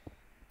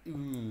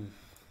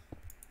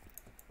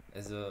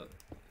 also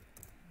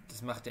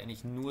das macht ja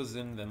eigentlich nur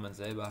Sinn, wenn man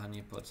selber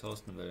Honeypots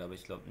hosten will, aber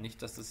ich glaube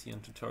nicht, dass das hier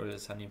ein Tutorial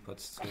ist,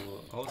 Honeypots zu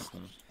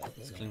hosten.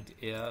 Das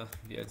klingt eher,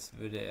 wie als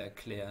würde er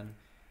erklären,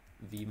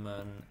 wie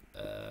man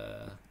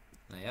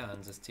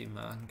ein System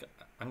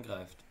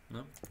angreift.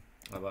 Ne?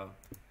 Aber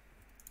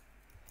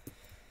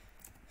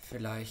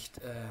vielleicht,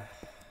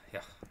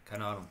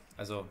 keine Ahnung.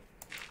 Also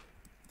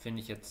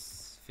finde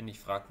ich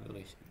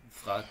fragwürdig,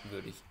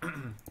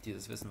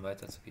 dieses Wissen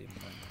weiterzugeben,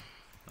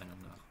 meiner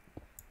Meinung nach.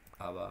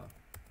 Aber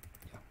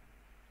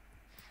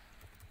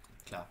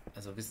klar,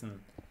 also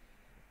Wissen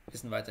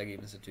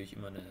weitergeben ist natürlich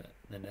immer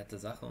eine nette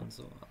Sache und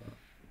so,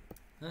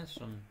 aber ist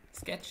schon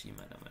sketchy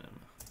meiner Meinung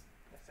nach.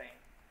 The same.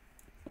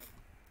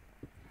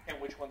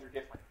 And which ones are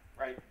different,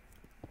 right?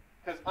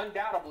 Because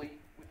undoubtedly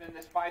within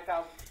this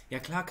 5000. Ja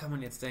klar kann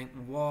man jetzt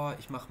denken, wow,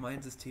 ich mache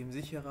mein System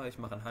sicherer, ich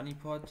mache einen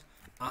Honeypot,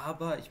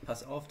 aber ich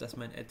passe auf, dass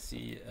mein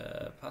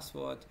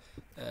Etsy-Passwort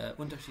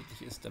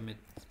unterschiedlich ist, damit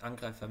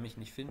Angreifer mich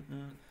nicht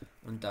finden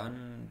und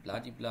dann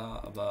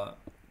bladibla, aber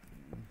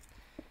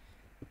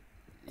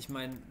ich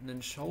meine,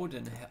 ein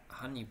Show-den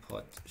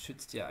Honeypot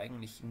schützt ja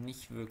eigentlich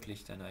nicht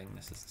wirklich dein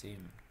eigenes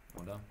System,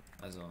 oder?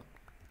 Also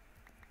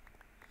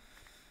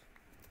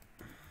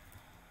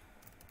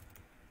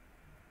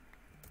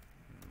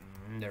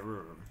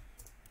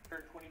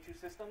 122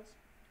 systems,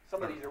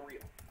 some of these are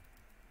real,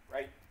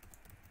 right?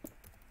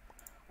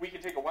 We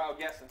can take a wild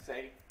guess and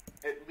say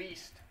at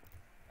least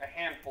a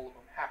handful of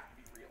them have to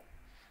be real.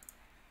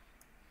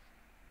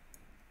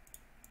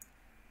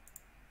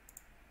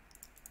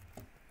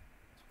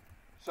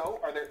 So,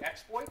 are there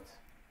exploits?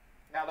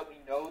 Now that we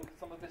know that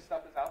some of this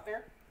stuff is out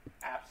there?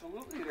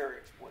 Absolutely there are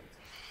exploits.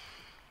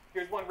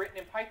 Here's one written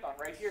in Python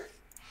right here.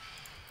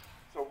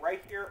 So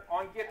right here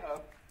on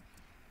GitHub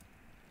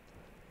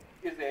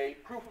is a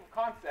proof of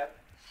concept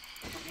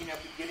for being able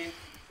to get into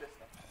these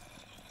systems.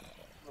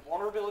 The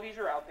vulnerabilities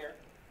are out there.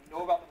 We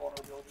know about the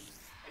vulnerabilities.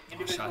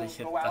 And individuals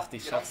go out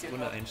and get on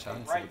GitHub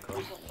and write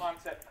proof of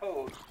concept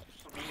code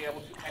for being able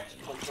to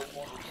exploit those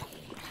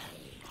vulnerabilities.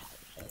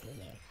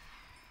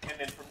 And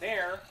then from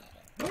there,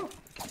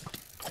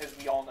 as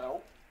we all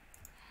know,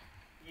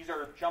 these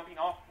are jumping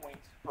off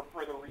points for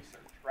further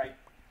research, right?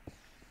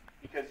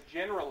 Because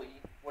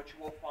generally, what you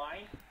will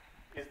find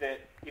is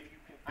that if you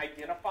can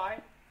identify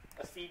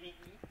a CVE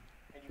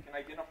and you can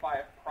identify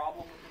a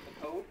problem within the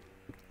code,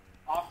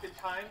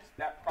 oftentimes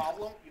that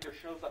problem either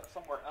shows up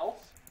somewhere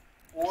else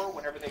or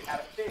whenever they add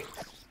a fix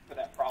for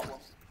that problem,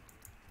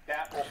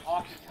 that will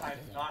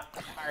oftentimes not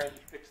entirely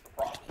fix the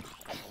problem,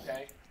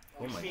 okay?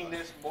 We've seen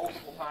this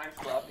multiple times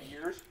throughout the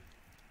years.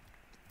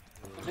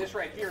 So this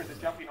right here is a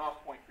jumping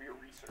off point for your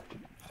research.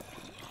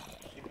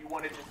 If you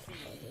wanted to see,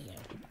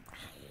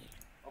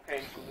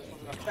 okay, so this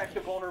was an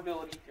effective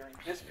vulnerability during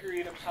this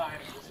period of time,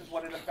 this is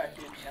what it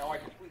affected, now I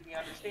completely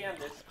understand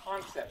this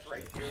concept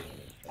right here.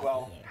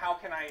 Well, how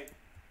can I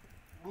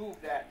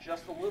move that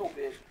just a little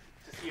bit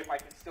to see if I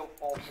can still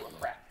fall through a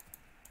crack?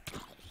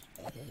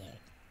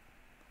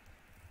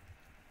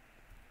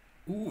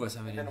 Was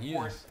haben wir denn of hier?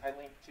 course, I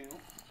linked to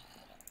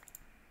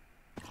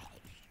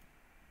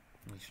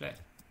Nicht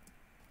schlecht.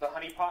 the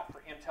honeypot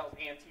for Intel's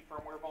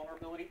anti-firmware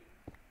vulnerability.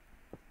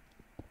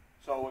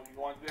 So if you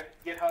go on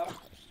GitHub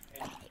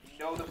and you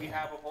know that we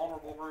have a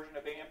vulnerable version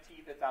of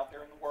AMT that's out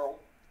there in the world,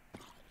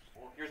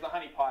 well, here's the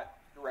honeypot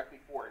directly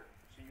for it.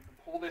 So you can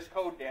pull this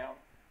code down,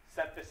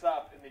 set this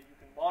up, and then you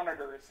can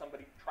monitor as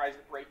somebody tries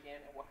to break in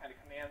and what kind of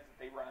commands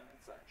that they run and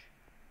such.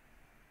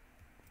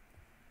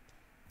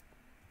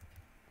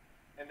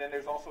 And then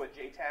there's also a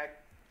JTAG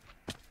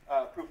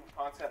proof of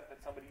concept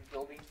that somebody's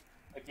building.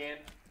 Again,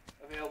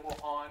 available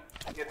on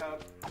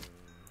GitHub.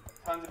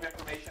 Tons of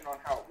information on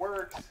how it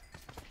works.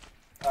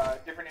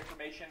 Different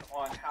information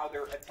on how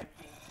they're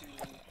attempting to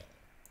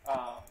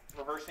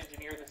reverse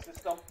engineer the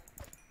system.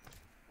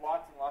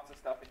 Lots and lots of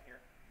stuff in here.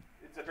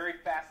 It's a very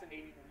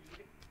fascinating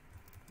read,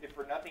 if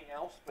for nothing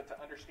else, but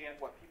to understand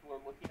what people are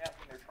looking at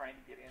when they're trying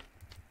to get in.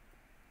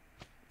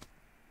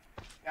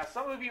 Now,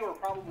 some of you are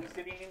probably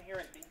sitting in here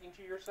and thinking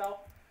to yourself,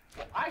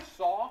 well, I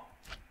saw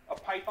a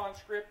Python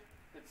script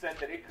that said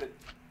that it could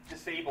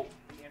disable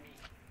the ME.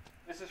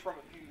 This is from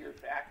a few years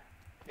back.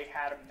 They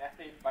had a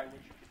method by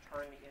which you could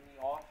turn the ME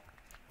off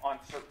on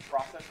certain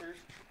processors.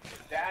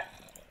 That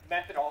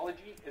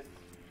methodology is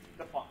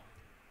defunct.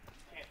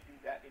 You can't do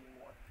that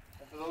anymore.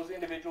 And for those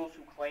individuals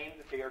who claim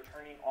that they are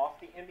turning off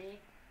the ME,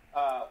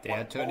 they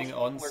are turning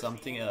on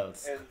something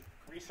else. As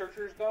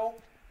researchers go,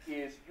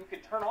 is you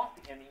can turn off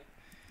the ME,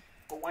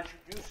 but once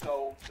you do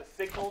so, the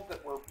signals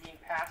that were being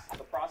passed to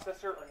the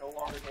processor are no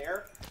longer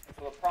there, and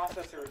so the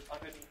processor is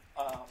under the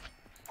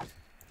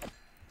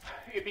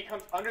it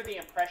becomes under the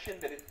impression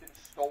that it's been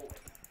stolen.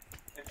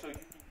 And so you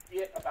can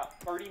get about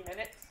 30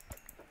 minutes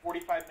to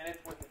 45 minutes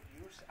worth of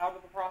use out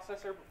of the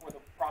processor before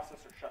the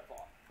processor shuts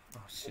off. Oh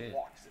shit. It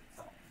locks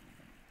itself.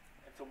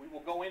 And so we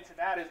will go into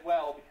that as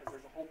well because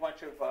there's a whole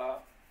bunch of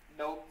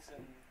notes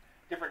and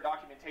different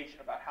documentation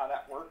about how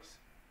that works.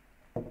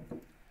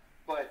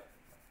 But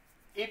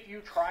if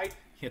you tried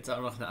Jetzt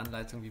auch noch eine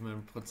Anleitung, wie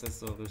man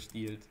Prozessore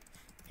stiehlt.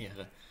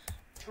 Ehre.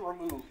 to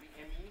remove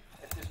the ME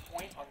at this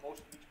point on most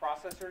of these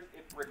processors,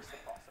 it bricks the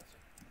processor.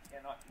 You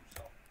cannot do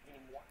so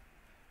anymore.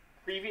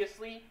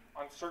 Previously,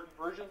 on certain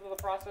versions of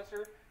the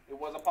processor, it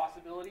was a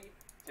possibility.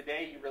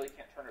 Today, you really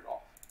can't turn it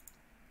off.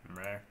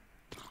 Meh.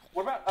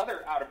 What about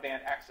other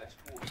out-of-band access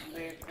tools? Do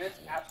they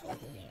exist?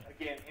 Absolutely.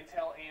 Again,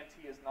 Intel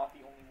AMT is not the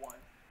only one.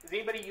 Is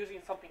anybody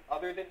using something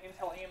other than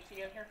Intel AMT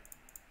in here?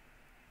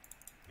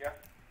 Yeah?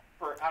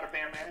 For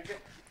out-of-band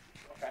management?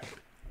 Okay.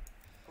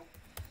 Cool.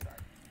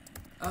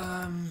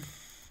 Sorry.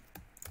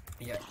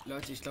 Ja,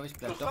 Leute, ich glaube, ich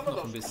bleib doch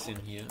noch ein bisschen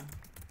hier.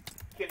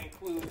 Can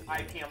include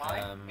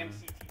IPMI,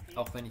 MCTP,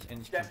 Auch wenn ich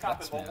endlich keinen desktop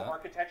Platz and mobile mehr habe.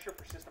 architecture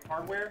for system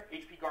hardware,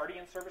 HP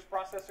Guardian service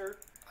processor,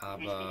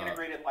 HP Aber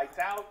integrated lights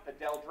out, the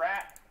Dell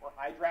DRAC or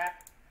iDRAC,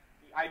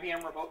 the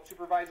IBM remote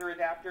supervisor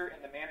adapter,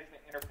 and the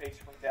management interface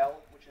from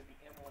Dell, which is the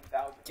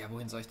M1000. ja,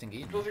 wohin soll ich denn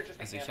gehen? Those are just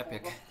a Also ich habe ja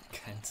handful of them.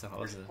 kein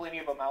There's Zuhause. plenty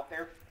of them out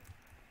there.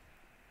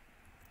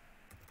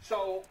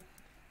 So,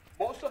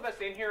 most of us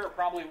in here are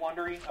probably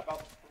wondering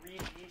about the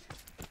 3G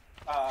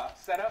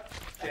setup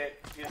that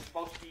is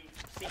supposed to be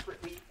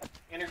secretly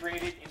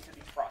integrated into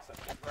these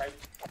processors, right?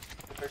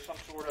 That there's some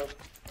sort of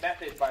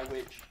method by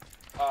which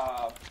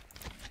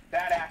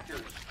bad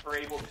actors are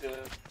able to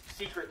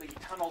secretly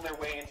tunnel their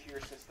way into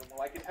your system.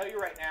 Well, I can tell you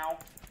right now,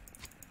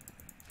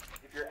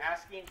 if you're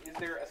asking, is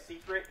there a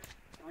secret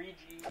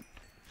 3G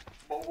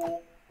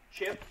mobile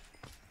chip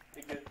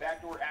that gives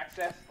backdoor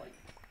access, like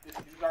this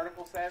news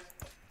article says?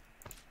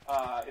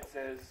 It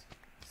says,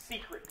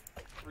 secret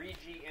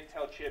 3G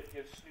Intel chip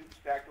gives Snoop's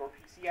backdoor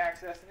PC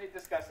access, and it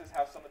discusses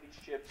how some of these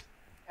chips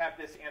have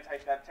this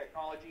anti-theft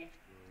technology.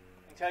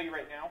 I can tell you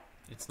right now,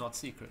 It's not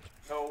secret.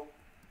 no,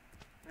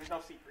 there's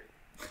no secret.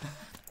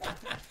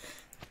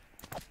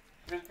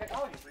 There's a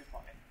technology brief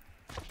on it.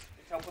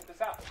 Intel put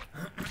this out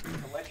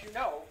to let you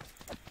know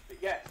that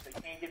yes, they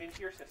can get into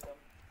your system.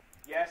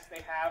 Yes,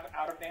 they have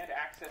out-of-band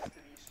access to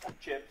these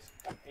chips,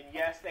 and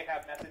yes, they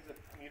have methods of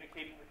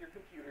communicating with your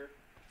computer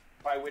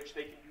by which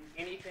they can do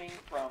anything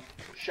from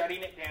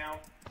shutting it down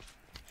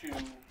to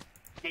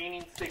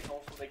gaining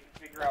signals so they can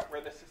figure out where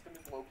the system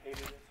is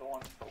located and so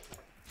on and so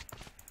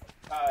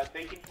forth.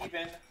 They can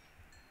even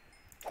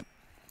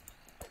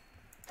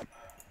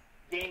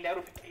gain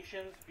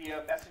notifications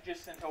via messages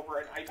sent over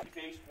an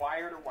IP-based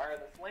wired or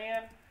wireless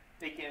LAN.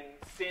 They can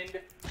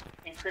send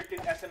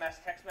encrypted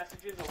SMS text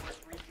messages over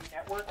a 3G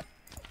network.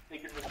 They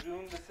can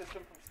resume the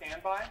system from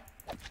standby.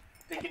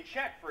 They can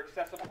check for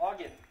excessive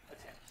login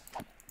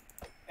attempts.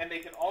 And they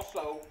can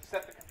also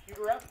set the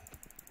computer up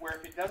where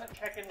if it doesn't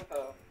check in with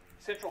a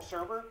central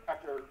server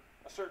after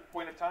a certain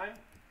point of time,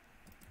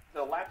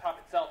 the laptop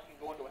itself can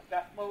go into a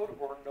theft mode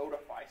or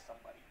notify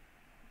somebody.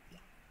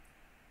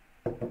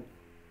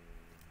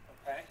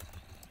 Okay?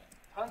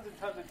 Tons and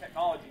tons of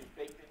technology is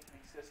baked into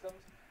these systems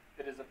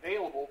that is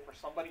available for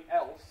somebody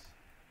else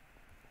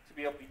to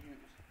be able to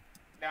use.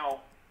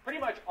 Now, pretty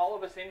much all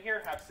of us in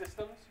here have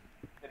systems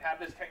that have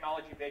this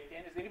technology baked in.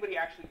 Is anybody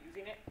actually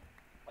using it,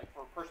 like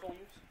for personal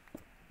use?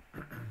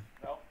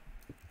 No?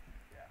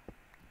 Yeah.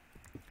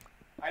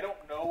 I don't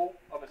know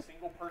of a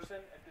single person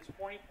at this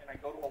point, and I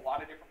go to a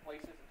lot of different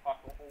places and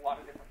talk to a whole lot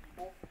of different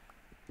people.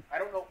 I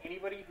don't know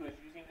anybody who is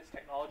using this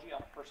technology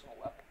on a personal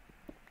level.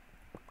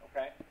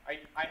 Okay?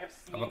 I have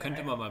seen. Aber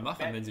könnte man mal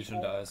machen, wenn sie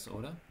schon da ist,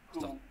 oder?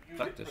 Ist doch who use it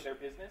praktisch. for their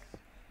business,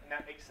 and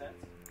that makes sense.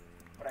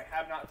 But I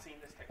have not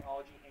seen this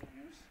technology in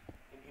use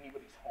in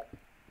anybody's home.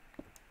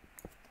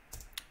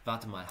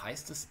 Warte mal,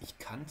 heißt es, ich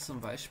kann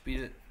zum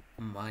Beispiel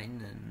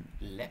meinen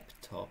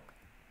Laptop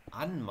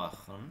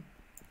anmachen,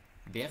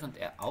 während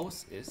er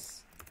aus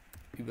ist,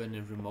 über eine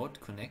Remote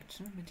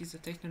Connection mit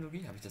dieser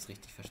Technologie? Habe ich das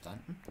richtig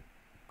verstanden?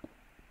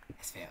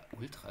 Es wäre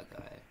ultra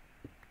geil.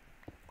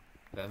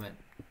 Weil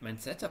mein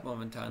Setup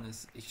momentan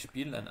ist, ich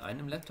spiele an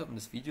einem Laptop und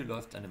das Video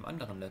läuft an einem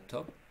anderen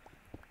Laptop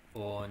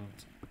und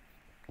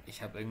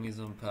ich habe irgendwie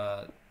so ein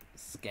paar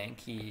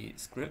skanky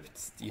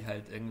Scripts, die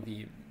halt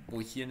irgendwie,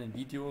 wo ich hier ein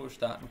Video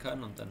starten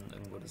kann und dann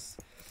irgendwo das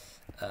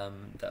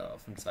da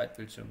auf dem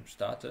Zweitbildschirm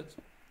startet,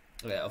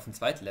 oder auf dem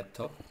zweiten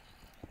Laptop.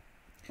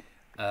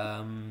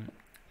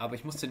 Aber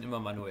ich muss den immer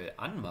manuell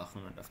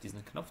anmachen und auf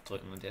diesen Knopf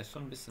drücken und der ist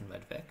schon ein bisschen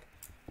weit weg.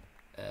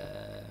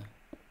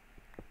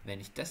 Wenn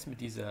ich das mit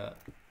dieser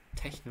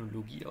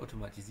Technologie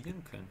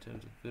automatisieren könnte,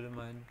 das würde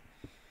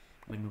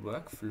mein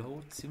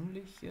Workflow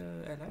ziemlich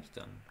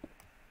erleichtern.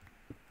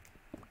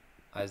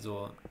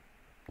 Also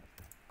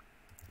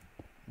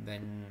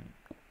wenn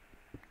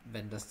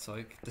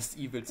das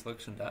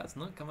Evil-Zeug schon da ist,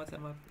 ne, kann man es ja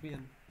mal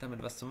probieren,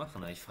 damit was zu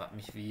machen. Aber ich frage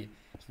mich, wie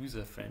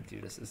user-friendly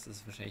das ist. Das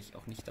ist wahrscheinlich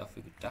auch nicht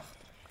dafür gedacht,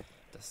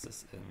 dass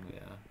das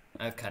irgendwer...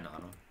 keine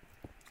Ahnung.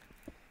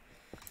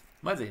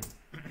 Mal sehen.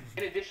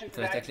 In addition to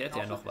Vielleicht that, you erklärt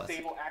can er noch also was.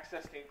 disable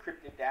access to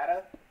encrypted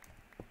data.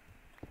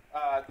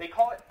 They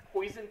call it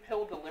poison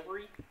pill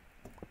delivery,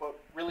 but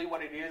really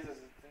what it is it's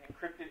an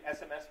encrypted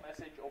SMS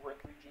message over a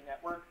 3G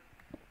network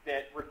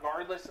that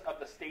regardless of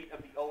the state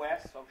of the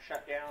OS, so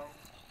shut down,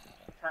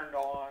 turned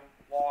on,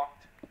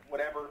 locked,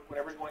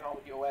 whatever's going on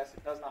with the OS,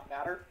 it does not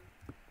matter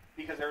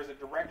because there is a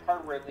direct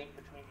hardware link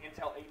between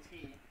Intel AT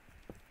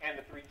and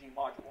the 3G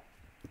module.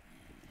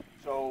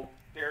 So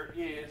there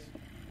is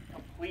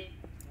complete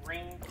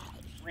ring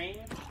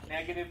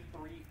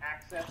 -3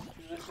 access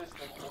to the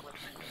system over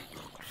 3G.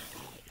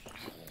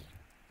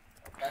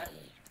 Okay?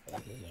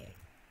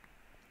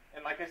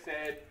 And like I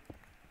said,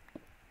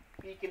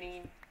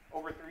 beaconing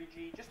over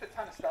 3G, just a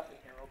ton of stuff in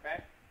here,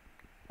 okay?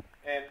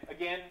 And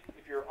again,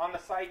 if you're on the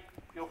site,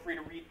 feel free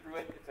to read through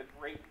it. It's a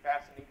great,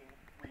 fascinating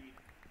read.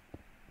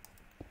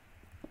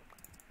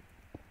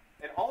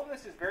 And all of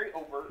this is very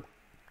overt,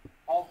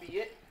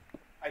 albeit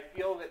I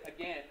feel that,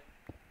 again,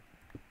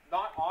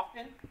 not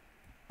often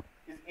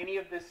is any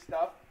of this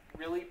stuff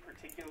really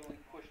particularly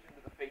pushed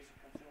into the face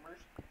of consumers.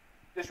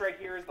 This right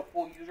here is the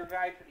full user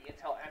guide for the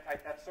Intel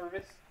Anti-Theft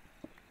Service.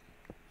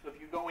 So if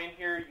you go in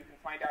here, you can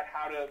find out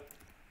how to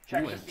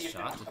check to see if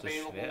it's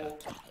available,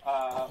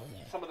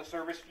 some of the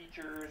service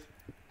features,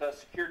 the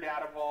secure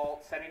data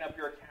vault, setting up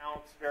your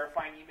accounts,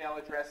 verifying email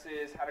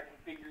addresses, how to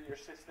configure your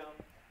system,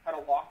 how to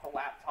lock the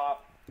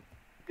laptop.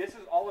 This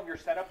is all of your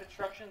setup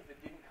instructions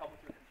that didn't come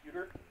with your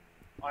computer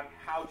on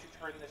how to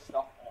turn this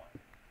stuff on.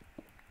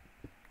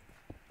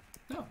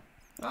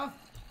 Ja.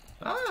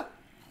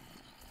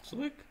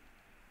 Zurück.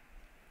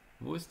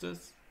 Wo ist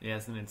das? Ja,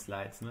 es sind in den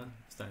Slides, ne?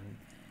 Ist dann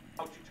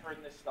How to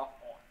turn this stuff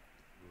on.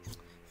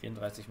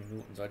 34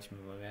 Minuten, sollte ich mir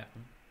mal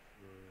merken.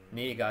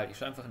 Nee, egal, ich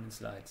schaue einfach in den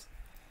Slides.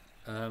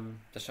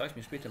 Das schaue ich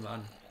mir später mal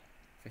an.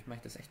 Vielleicht mache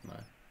ich das echt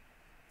mal.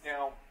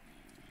 Now,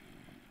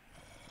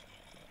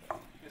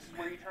 this is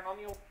where you turn on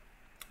the...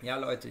 Ja,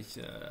 Leute, ich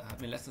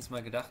habe mir letztens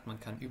mal gedacht, man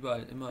kann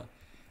überall immer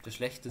das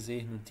Schlechte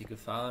sehen und die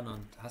Gefahren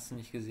und hast du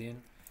nicht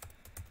gesehen.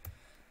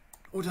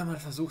 Oder man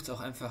versucht es auch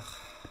einfach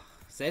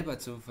selber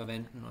zu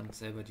verwenden und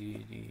selber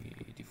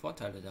die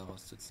Vorteile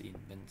daraus zu ziehen,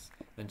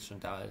 wenn es schon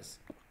da ist.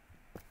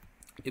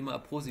 Immer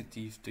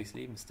positiv durchs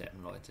Leben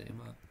steppen, Leute.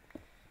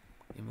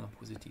 Immer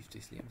positiv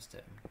durchs Leben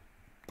steppen.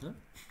 Ne?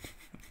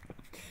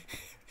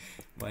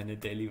 Meine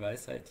Daily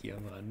Weisheit hier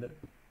am Rande.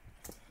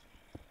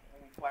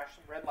 And we flash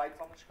some red lights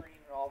on the screen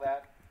and all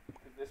that,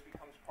 because this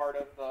becomes part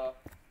of the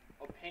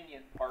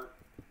opinion part.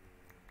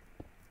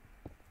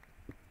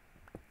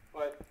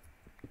 But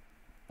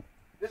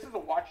this is a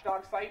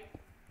watchdog site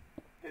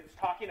that's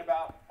talking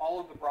about all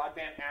of the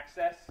broadband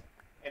access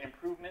and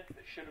improvements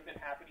that should have been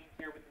happening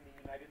here within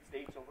the United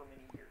States over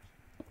many years.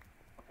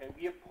 Okay,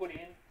 we have put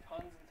in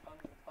tons and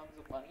tons and tons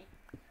of money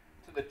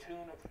to the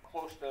tune of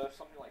close to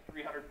something like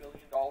 $300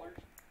 billion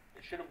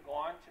that should have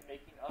gone to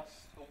making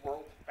us the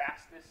world's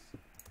fastest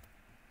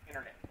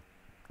internet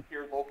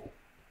here local,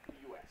 the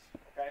U.S.,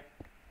 okay?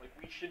 Like,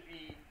 we should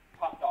be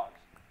top dogs.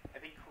 I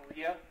think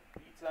Korea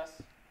beats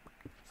us,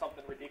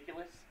 something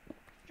ridiculous.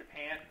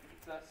 Japan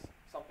beats us,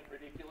 something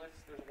ridiculous.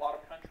 There's a lot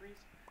of countries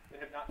that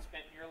have not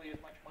spent nearly as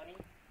much money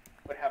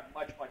but have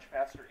much, much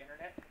faster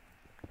internet.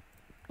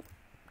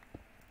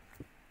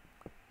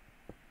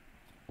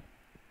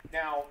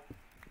 Now,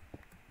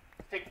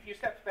 let's take a few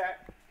steps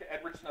back to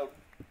Edward Snowden.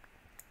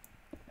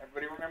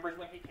 Everybody remembers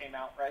when he came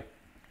out, right?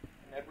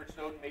 And Edward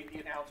Snowden made the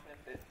announcement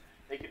that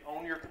they could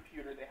own your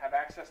computer, they have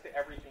access to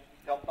everything.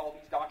 He dumped all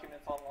these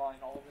documents online,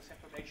 all of this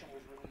information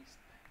was released.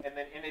 And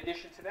then in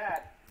addition to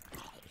that,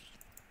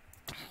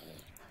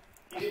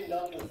 he didn't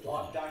dump the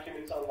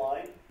documents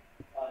online.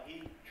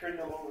 He turned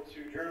them over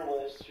to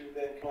journalists who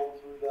then comb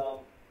through them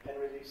and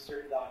release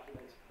certain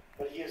documents.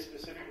 But he has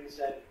specifically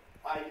said,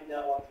 I did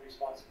not want the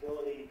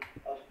responsibility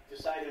of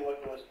deciding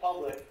what goes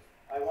public.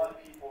 I want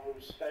people who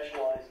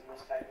specialize in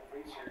this type of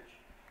research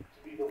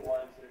to be the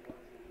ones that are going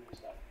to do this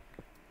stuff.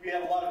 We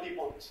have a lot of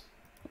people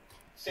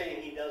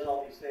saying he does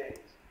all these things.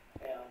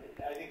 And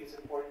I think it's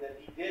important that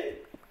he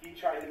did. He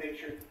tried to make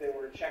sure that there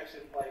were checks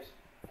in place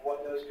for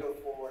what does go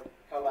forward,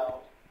 come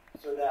out,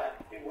 so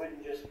that it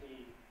wouldn't just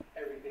be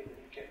everything that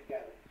he kept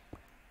together.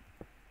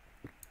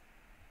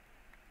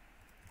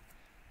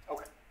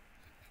 okay.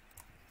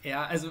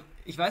 Ja, also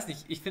ich weiß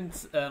nicht, ich finde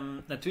es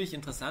natürlich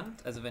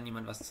interessant, also wenn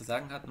jemand was zu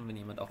sagen hat und wenn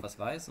jemand auch was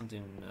weiß und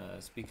den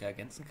Speaker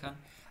ergänzen kann,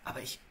 aber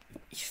ich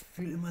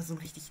fühle immer so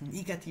einen richtig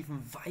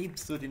negativen Vibe,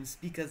 so dem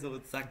Speaker so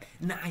zu sagen,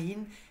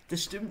 nein,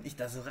 das stimmt nicht,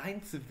 da so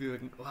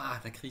reinzuwürgen,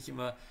 da kriege ich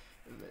immer,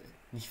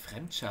 nicht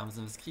Fremdscham,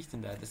 sondern was kriege ich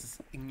denn da? Das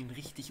ist irgendwie ein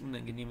richtig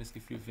unangenehmes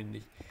Gefühl, finde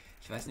ich.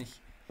 Ich weiß nicht,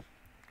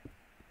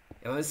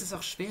 ja, aber es ist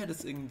auch schwer,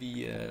 das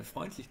irgendwie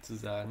freundlich zu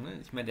sagen, ne?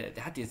 Ich meine,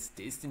 der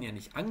ist den ja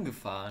nicht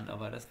angefahren,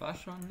 aber das war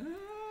schon,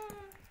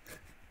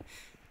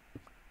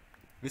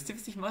 Wisst ihr,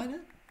 was ich meine?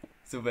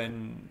 So,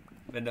 wenn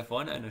da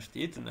vorne einer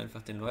steht und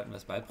einfach den Leuten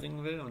was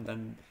beibringen will und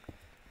dann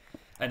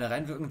einer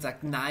reinwirkt und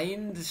sagt,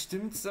 nein, das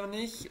stimmt so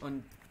nicht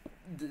und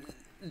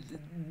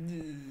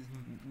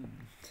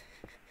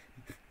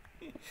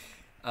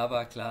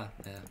aber klar,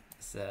 ja,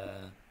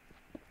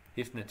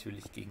 hilft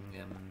natürlich gegen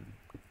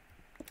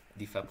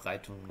die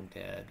Verbreitung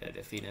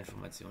der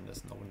Fehlinformation,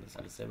 dass Nolan das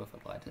alles selber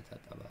verbreitet hat,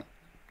 aber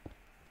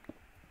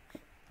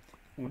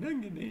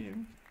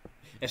unangenehm.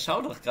 Er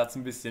schaut doch gerade so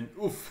ein bisschen,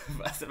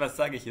 was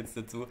sage ich jetzt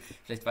dazu?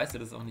 Vielleicht weiß er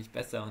das auch nicht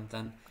besser und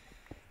dann,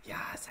 ja,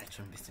 ist halt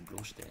schon ein bisschen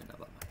bloßstellen,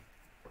 aber mal.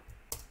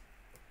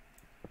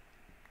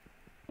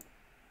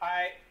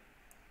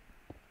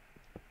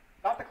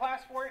 Not the class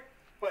for it,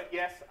 but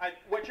yes,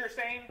 what you're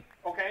saying,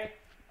 okay,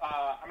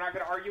 I'm not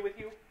going to argue with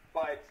you,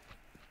 but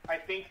I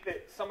think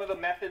that some of the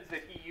methods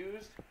that he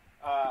used,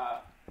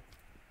 I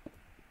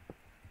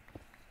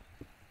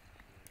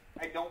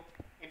don't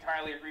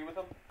entirely agree with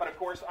them. But of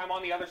course, I'm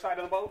on the other side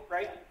of the boat,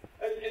 right?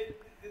 But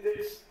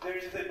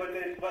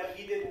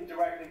he didn't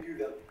directly do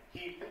them.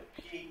 He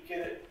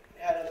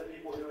had other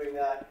people doing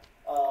that,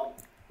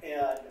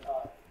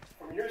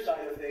 from your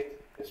side of things,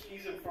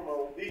 he's from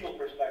a legal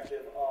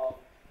perspective of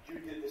you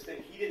did this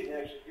thing. He didn't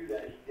actually do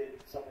that. He did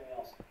something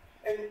else.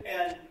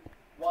 And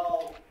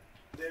while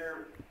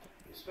there,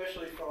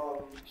 especially from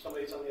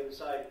somebody that's on the other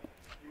side,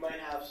 you might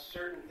have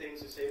certain things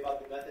to say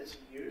about the methods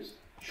he used.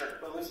 Sure.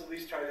 But let's at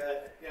least try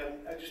to,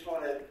 I just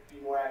want to be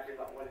more accurate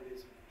about what it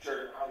is.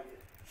 Sure. How he did.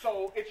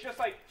 So it's just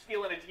like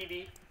stealing a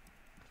TV.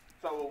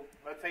 So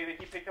let's say that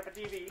he picked up a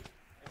TV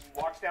and he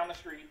walks down the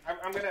street.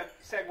 I'm going to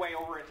segue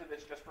over into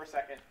this just for a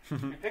second.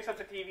 He picks up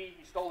the TV.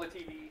 He stole the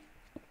TV.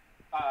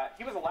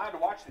 He was allowed to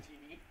watch the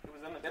TV. It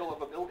was in the middle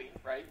of a building,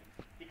 right?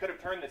 He could have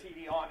turned the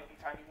TV on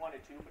anytime he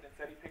wanted to, but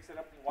instead he picks it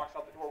up and he walks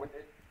out the door with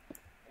it.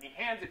 And he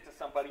hands it to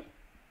somebody.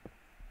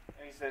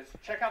 And he says,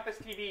 check out this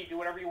TV. Do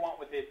whatever you want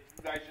with it.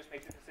 You guys just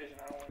make the decision.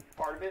 I don't want to be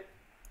part of it.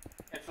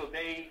 And so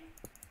they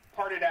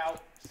part it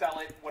out, sell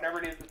it,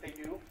 whatever it is that they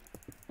do.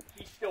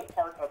 He's still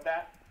part of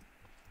that.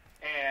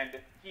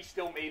 And he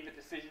still made the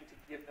decision to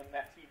give them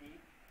that TV.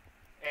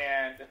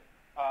 And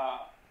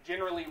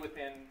generally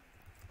within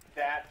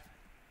that,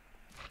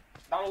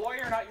 not a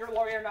lawyer, not your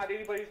lawyer, not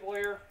anybody's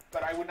lawyer,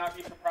 but I would not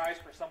be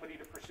surprised for somebody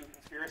to pursue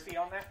conspiracy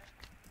on that,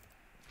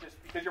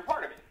 just because you're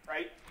part of it,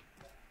 right?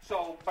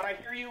 So, but I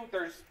hear you,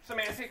 there's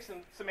semantics,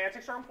 and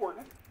semantics are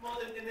important. Well,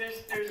 and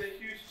there's a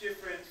huge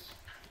difference.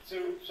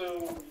 So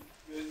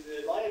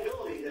the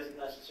liability doesn't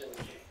necessarily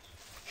change.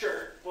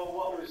 Sure. Well,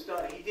 what was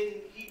done, he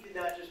did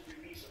not just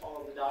release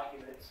all of the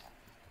documents,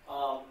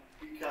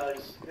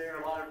 because there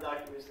are a lot of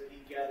documents that he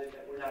gathered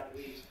that were not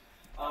released,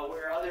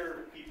 where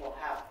other people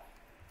have.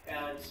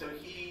 And so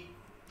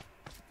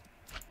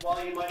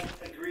while you might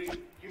agree,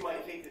 you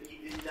might think that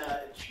he did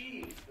not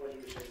achieve what he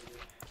was trying to do,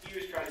 he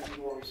was trying to be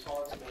more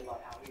responsible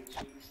about how he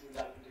achieved the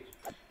documentation.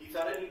 He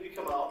thought it needed to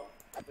come out,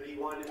 but he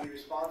wanted to be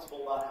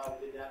responsible about how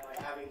he did that by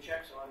having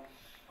checks on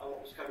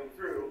what was coming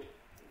through,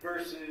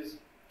 versus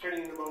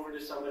turning them over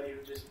to somebody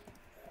who just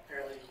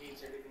apparently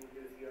hates everything to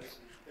do with the U.S.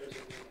 and throws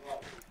everything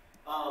wrong.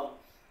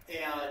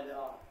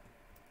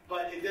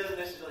 But it doesn't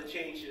necessarily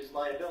change his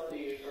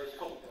liability or his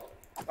culpability.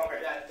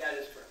 Okay. That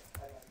is correct.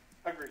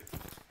 Agreed.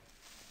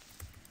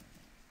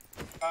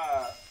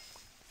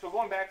 So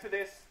going back to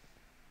this,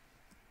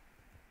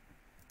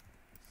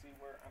 let's see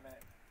where I'm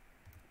at.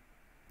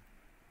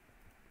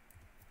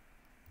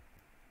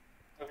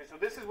 Okay, so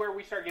this is where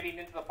we start getting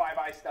into the Five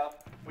Eyes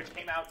stuff, which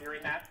came out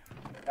during that.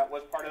 That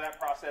was part of that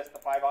process. The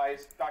Five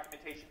Eyes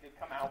documentation did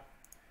come out.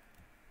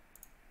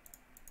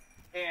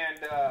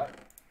 And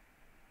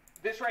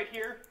this right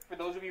here, for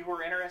those of you who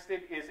are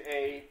interested, is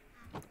a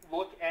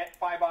look at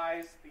Five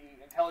Eyes,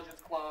 the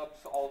intelligence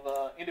clubs, all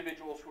the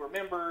individuals who are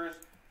members,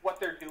 what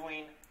they're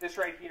doing. This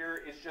right here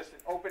is just an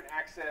open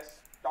access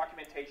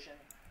documentation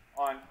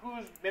on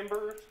who's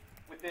members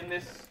within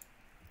this,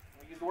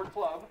 we use the word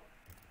club,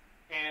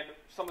 and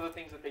some of the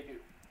things that they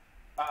do.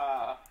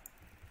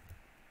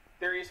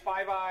 There is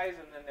Five Eyes,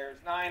 and then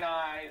there's Nine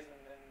Eyes,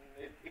 and then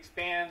it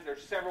expands.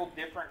 There's several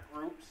different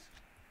groups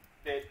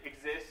that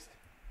exist,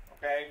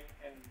 okay?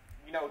 And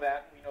we know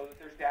that. We know that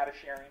there's data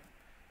sharing.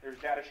 There's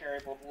data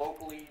sharing both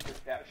locally, there's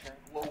data sharing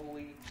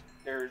globally,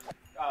 there's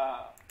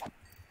a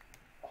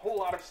whole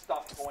lot of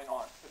stuff going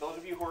on. For those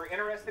of you who are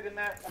interested in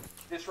that,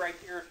 this right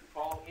here, if you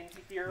follow into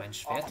here, Mein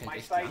Schwert off hält my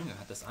echt site, lange,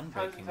 hat das tons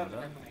Unbreaking, and tons of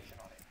oder? information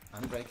on it.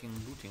 Unbreaking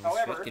und Looting, das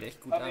However, Schwert geht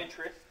echt gut of ab.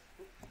 interest,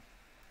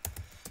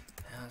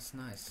 Ja, ist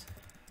nice.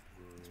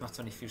 Das macht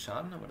zwar nicht viel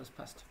Schaden, aber das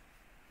passt.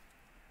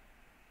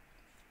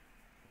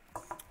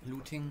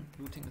 Looting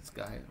ist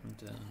geil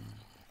und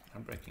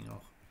Unbreaking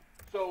auch.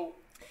 so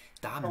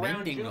Da around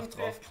Mending June noch 5th,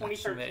 drauf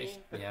klatschen wäre 2013, echt,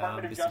 the ja, ein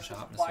Department of bisschen Justice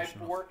Schaden ist applied ja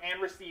schon noch. for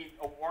and received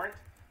a warrant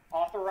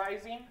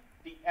authorizing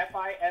the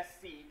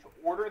FISC to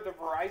order the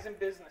Verizon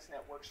Business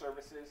Network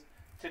services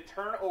to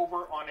turn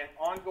over on an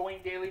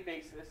ongoing daily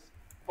basis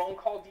phone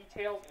call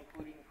details,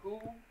 including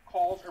who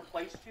calls are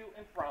placed to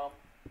and from,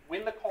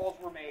 when the calls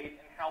were made,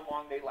 and how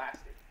long they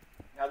lasted.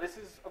 Now this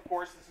is, of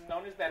course, this is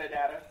known as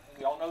metadata, and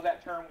we all know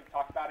that term. We've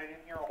talked about it in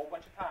here a whole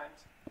bunch of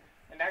times.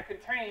 And that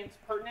contains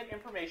pertinent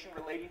information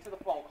relating to the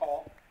phone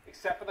call,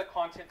 except for the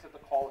content of the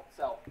call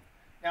itself.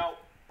 Now,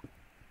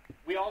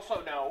 we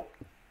also know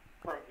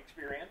from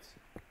experience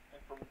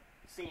and from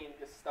seeing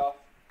this stuff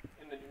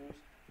in the news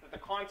that the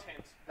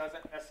content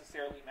doesn't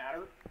necessarily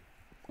matter.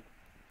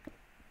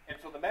 And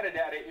so the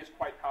metadata is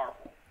quite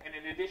powerful. And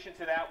in addition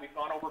to that, we've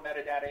gone over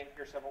metadata in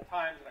here several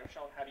times, and I've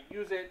shown how to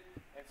use it,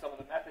 and some of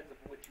the methods of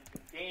which you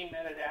can gain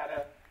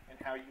metadata, and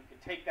how you can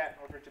take that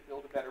in order to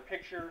build a better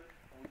picture.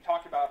 And we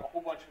talked about a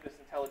whole bunch of this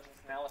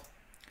intelligence analysis.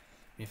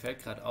 Mir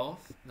fällt gerade auf,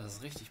 dass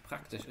es richtig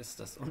praktisch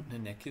ist, dass unten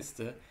in der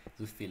Kiste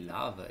so viel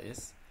Lava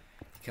ist.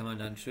 Die kann man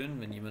dann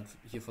schön, wenn jemand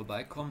hier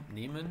vorbeikommt,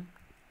 nehmen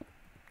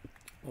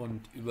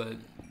und über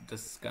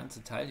das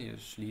ganze Teil hier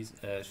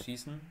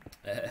schütten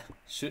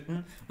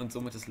und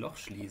somit das Loch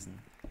schließen.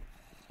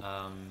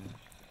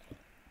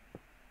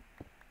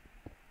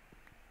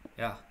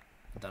 Ja,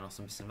 und dann noch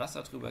so ein bisschen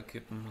Wasser drüber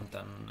kippen und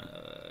dann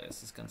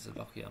ist das ganze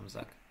Loch hier am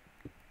Sack.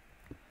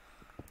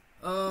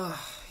 Aber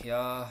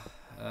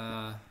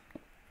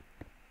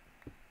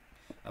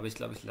ich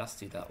glaube, ich lasse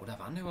die da. Oder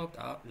waren da überhaupt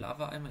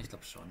Lava-Eimer? Ich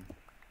glaube schon.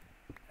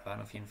 Da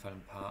waren auf jeden Fall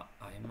ein paar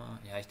Eimer.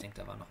 Ja, ich denke,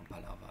 da waren noch ein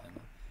paar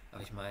Lava-Eimer.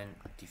 Aber ich meine,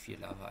 die 4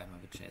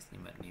 Lava-Eimer wird schon erst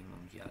niemand nehmen,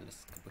 um hier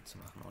alles kaputt zu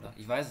machen, oder?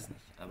 Ich weiß es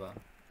nicht, aber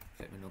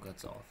fällt mir nur gerade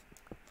so auf.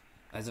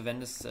 Also wenn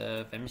mich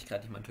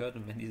gerade jemand hört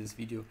und wenn dieses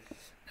Video,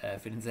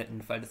 für den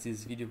seltenen Fall, dass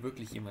dieses Video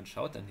wirklich jemand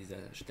schaut an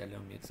dieser Stelle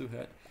und mir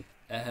zuhört,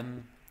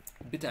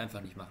 bitte einfach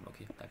nicht machen.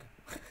 Okay, danke.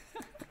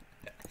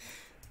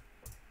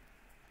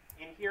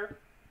 In here.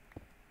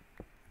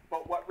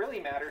 But what really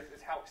matters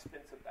is how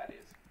expensive that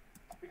is.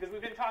 Because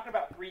we've been talking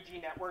about 3G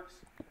networks.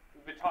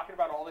 We've been talking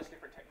about all this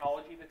different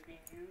technology that's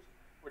being used.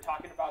 We're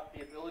talking about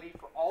the ability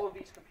for all of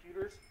these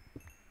computers,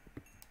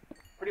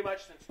 pretty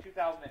much since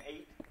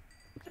 2008,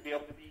 to be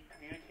able to be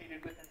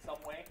communicated with in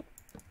some way.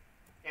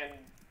 And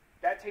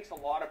that takes a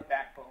lot of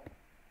backbone,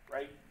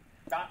 right?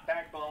 Not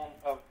backbone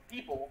of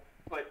people,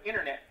 but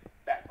internet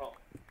backbone.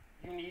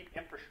 You need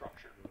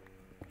infrastructure.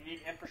 You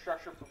need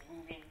infrastructure for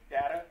moving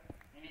data.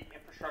 You need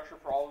infrastructure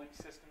for all of these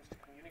systems to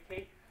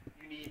communicate.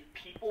 You need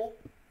people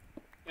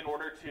in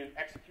order to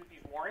execute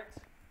these warrants.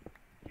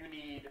 You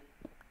need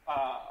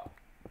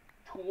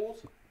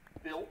tools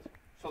built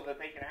so that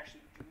they can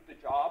actually do the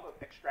job of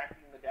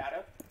extracting the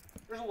data.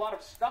 There's a lot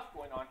of stuff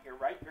going on here,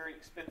 right? Very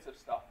expensive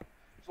stuff.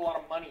 There's a lot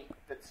of money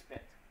that's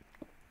spent.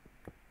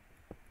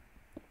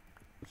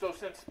 So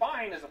since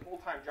spying is a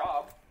full-time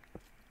job,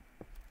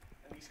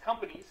 and these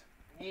companies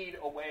need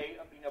a way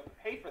of being able to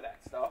pay for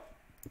that stuff,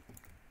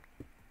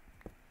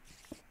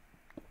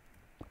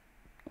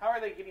 how are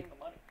they getting the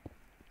money?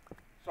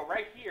 So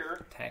right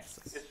here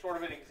Taxes. is sort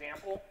of an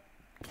example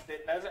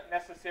that doesn't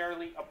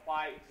necessarily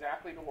apply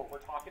exactly to what we're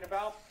talking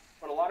about,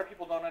 but a lot of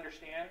people don't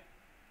understand.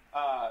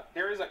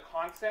 There is a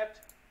concept,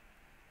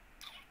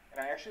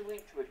 and I actually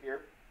linked to it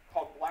here,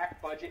 called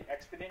black budget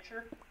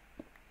expenditure.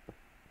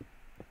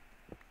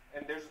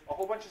 And there's a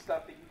whole bunch of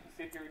stuff that you can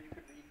sit here and you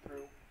could read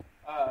through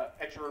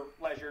at your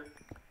leisure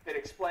that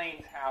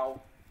explains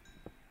how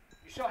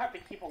you still have to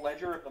keep a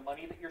ledger of the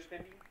money that you're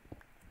spending,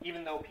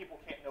 even though people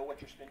can't know what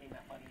you're spending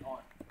that money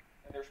on.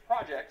 And there's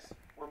projects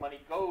where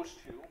money goes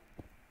to,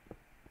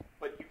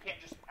 but you can't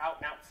just out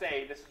and out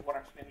say, this is what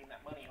I'm spending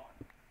that money on.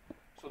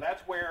 So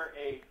that's where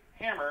a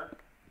hammer,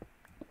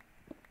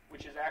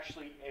 which is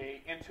actually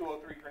a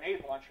M203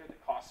 grenade launcher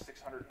that costs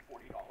 $640,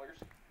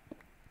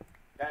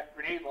 that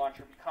grenade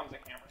launcher becomes a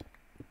hammer.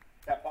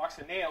 That box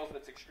of nails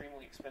that's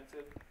extremely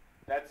expensive,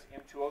 that's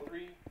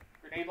M203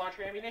 grenade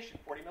launcher ammunition,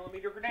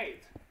 40mm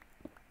grenades.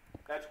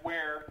 That's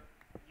where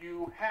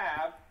you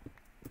have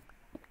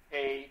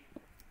a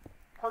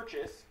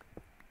purchase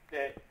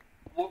that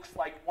looks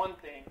like one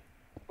thing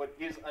but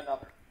is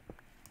another.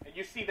 And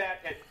you see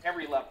that at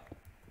every level.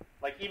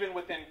 Like even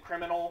within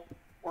criminal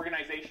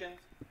organizations,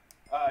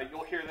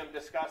 you'll hear them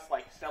discuss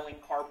like selling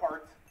car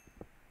parts.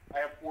 I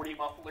have 40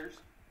 mufflers.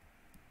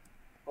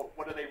 But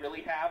what do they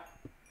really have?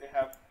 They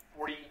have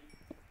 40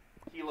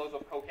 kilos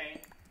of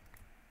cocaine.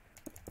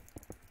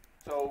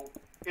 So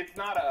it's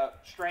not a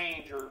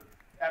strange or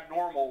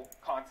abnormal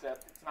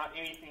concept. It's not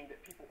anything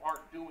that people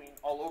aren't doing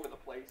all over the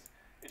place.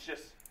 It's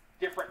just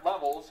different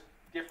levels,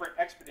 different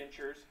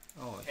expenditures,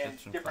 and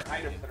different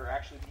items that are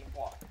actually being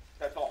bought.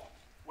 That's all.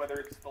 Whether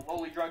it's the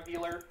lowly drug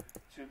dealer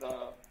to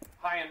the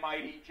high and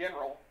mighty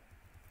general,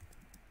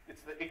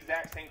 it's the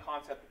exact same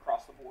concept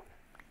across the board.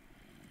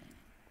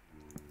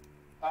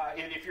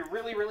 And if you're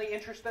really, really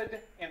interested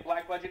in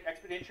black budget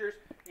expenditures,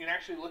 you can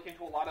actually look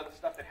into a lot of the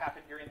stuff that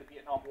happened during the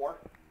Vietnam War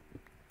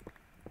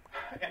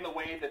and the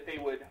way that they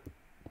would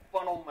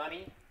funnel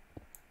money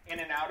in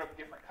and out of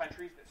different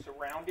countries that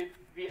surrounded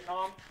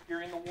Vietnam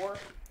during the war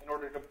in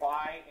order to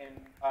buy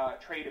and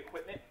trade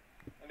equipment.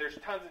 And there's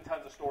tons and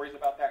tons of stories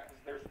about that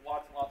because there's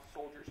lots and lots of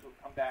soldiers who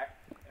have come back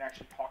and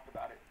actually talked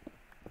about it.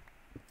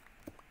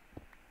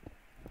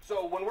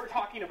 So when we're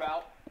talking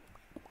about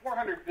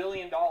 $400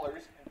 billion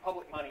in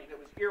public money that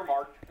was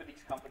earmarked for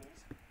these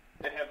companies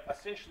that have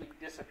essentially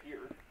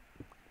disappeared,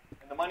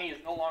 and the money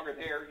is no longer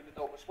there, even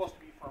though it was supposed to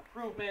be for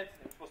improvements,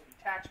 and it was supposed to be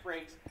tax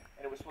breaks,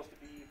 and it was supposed to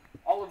be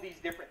all of these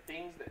different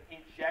things that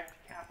inject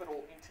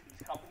capital into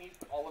these companies,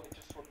 but all of it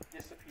just sort of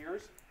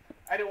disappears.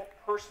 I don't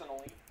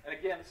personally, and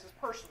again, this is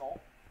personal,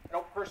 I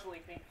don't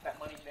personally think that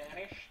money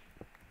vanished.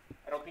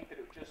 I don't think that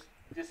it just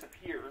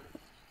disappeared.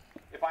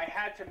 If I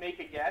had to make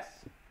a guess,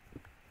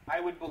 I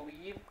would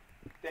believe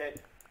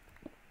that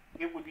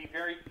it would be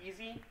very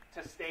easy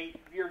to state,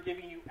 we are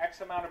giving you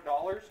X amount of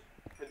dollars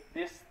for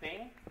this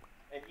thing,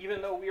 and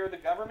even though we are the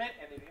government,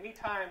 and at any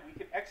time we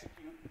can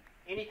execute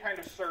any kind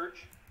of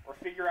search or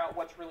figure out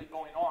what's really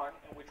going on,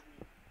 and which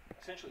we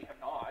essentially have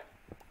not,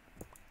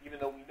 even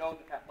though we know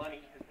that that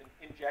money has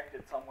been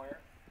injected somewhere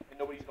and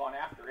nobody's gone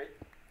after it,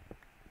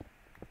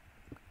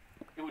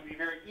 it would be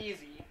very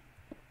easy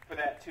for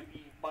that to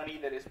be money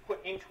that is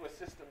put into a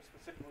system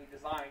specifically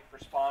designed for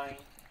spying,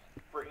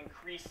 for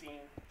increasing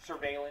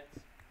surveillance,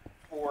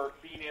 for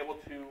being able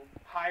to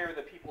hire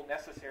the people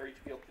necessary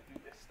to be able to do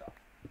this stuff.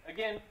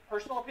 Again,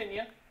 personal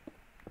opinion,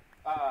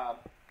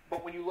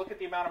 but when you look at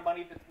the amount of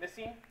money that's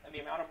missing and the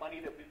amount of money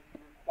that would be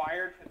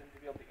required for them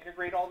to be able to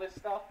integrate all this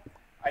stuff,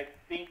 I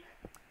think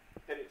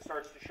that it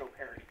starts to show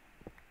parity.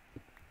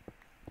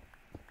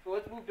 So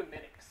let's move to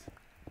Minix.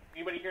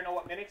 Anybody here know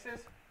what Minix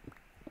is?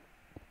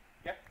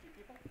 Yeah, a few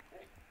people?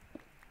 Great.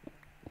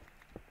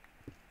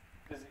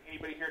 Does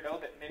anybody here know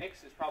that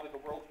Minix is probably the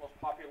world's most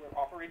popular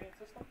operating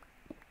system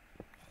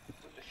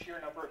with the sheer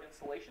number of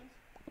installations?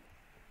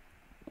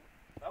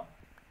 No?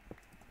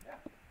 Yeah.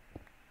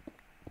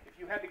 If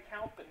you had to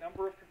count the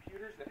number of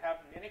computers that have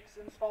Minix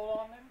installed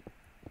on them,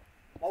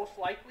 most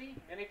likely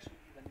Minix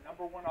would be the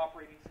 #1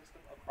 operating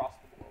system across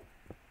the globe.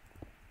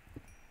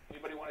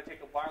 Anybody want to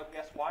take a wild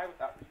guess why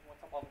without reading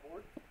what's up on the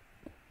board?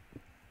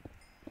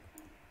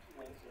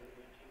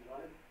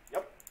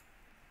 Yep.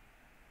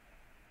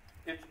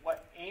 It's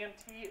what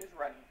AMT is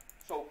running.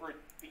 So for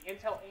the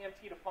Intel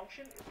AMT to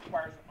function, it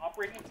requires an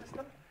operating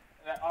system,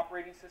 and that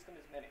operating system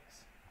is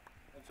Minix.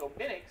 And so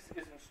Minix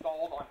is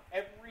installed on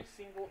every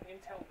single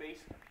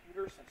Intel-based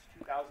computer since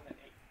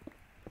 2008.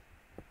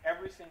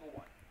 Every single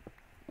one.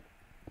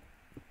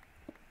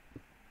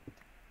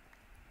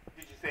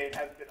 Did you say it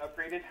hasn't been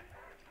upgraded?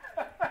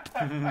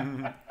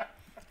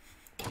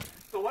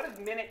 So what does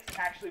Minix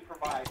actually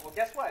provide? Well,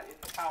 guess what?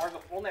 It powers a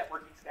full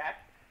networking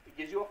stack. It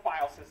gives you a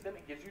file system.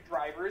 It gives you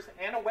drivers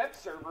and a web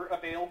server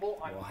available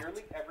on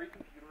nearly every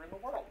computer in the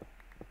world.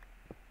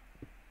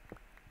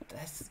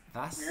 That's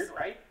weird,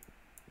 right?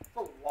 It's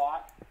a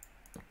lot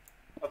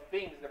of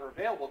things that are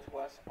available to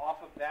us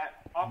off of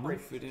that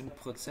operating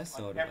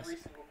system on every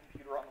single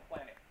computer on the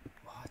planet.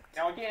 What?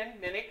 Now again,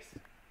 Minix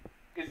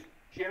is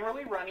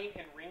generally running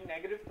in ring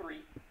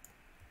 -3,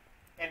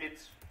 and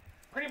it's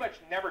pretty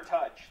much never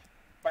touched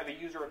by the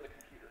user of the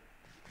computer.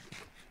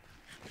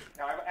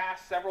 Now I've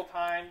asked several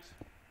times,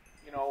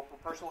 you know, for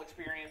personal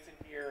experience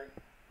in here,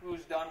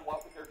 who's done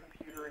what with their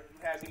computer, and who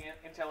has the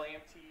Intel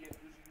AMT, and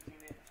who's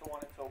using it, and so on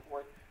and so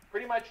forth.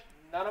 Pretty much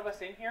none of us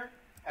in here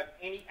have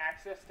any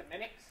access to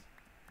Minix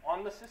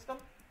on the system,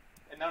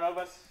 and none of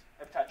us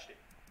have touched it.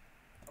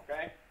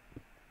 Okay?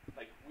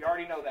 Like, we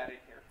already know that in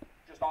here.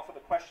 Just off of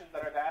the questions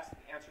that I've asked,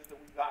 the answers that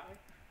we've gotten,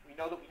 we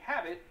know that we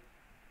have it,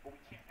 but we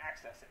can't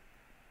access it.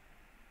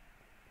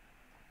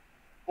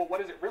 But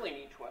what does it really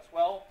mean to us?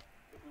 Well,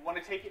 if we want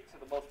to take it to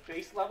the most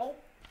base level,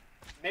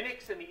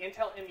 Minix and the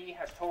Intel ME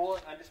has total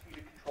and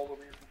undisputed control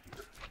over your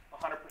computer,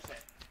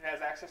 100%. It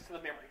has access to the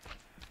memory.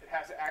 It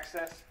has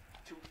access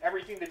to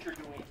everything that you're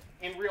doing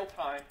in real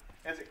time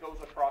as it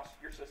goes across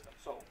your system.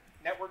 So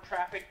network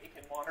traffic, it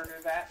can monitor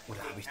that.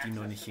 Oder habe ich die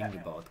noch nicht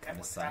hingebaut? Kann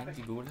es sein,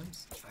 die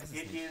Golems? Ich weiß es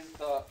nicht. It is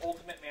the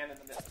ultimate man in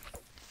the middle.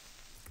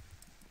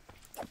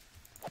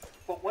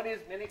 But what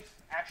is Minix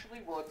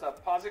actually? Well, it's a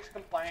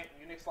POSIX-compliant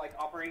Unix-like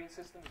operating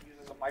system that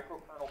uses a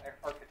microkernel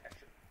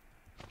architecture.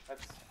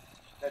 That's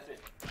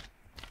it.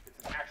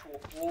 It's an actual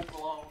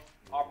full-blown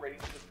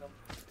operating system.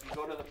 If you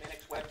go to the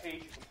Minix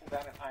webpage, you can pull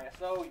down an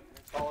ISO, you can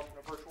install it in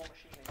a virtual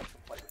machine, and you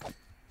can play with it.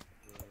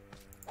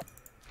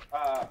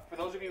 For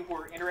those of you who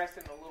are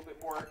interested in a little bit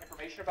more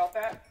information about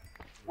that,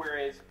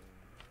 whereas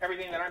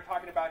everything that I'm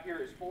talking about here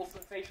is full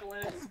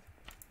sensationalism.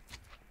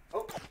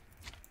 Oh.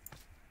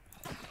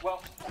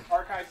 Well,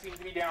 archive seems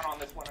to be down on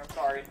this one, I'm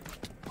sorry.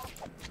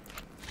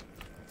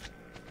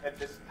 At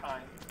this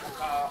time.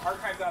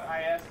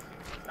 Archive.is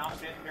has not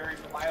been very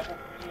reliable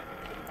for me. If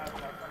anybody has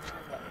my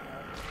questions, let me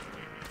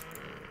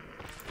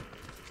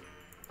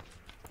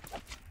know.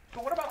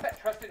 So what about that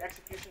trusted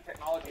execution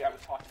technology I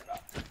was talking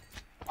about?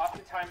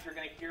 Oftentimes you're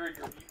going to hear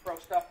your vPro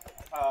stuff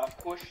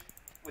pushed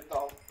with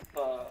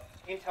the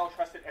Intel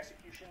trusted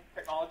execution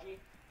technology.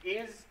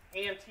 Is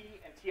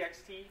AMT and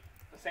TXT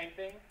the same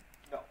thing?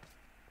 No.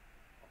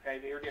 Okay,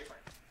 they are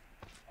different.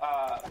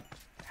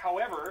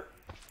 However,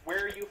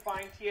 where you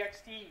find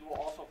TXT, you will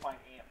also find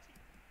AMT.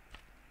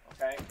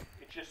 Okay?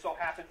 It just so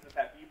happens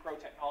that vPro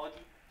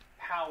technology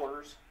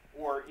powers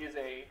or is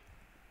a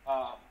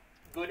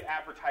good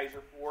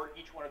advertiser for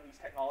each one of these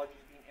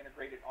technologies being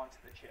integrated onto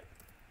the chip.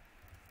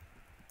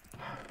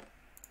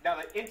 Now,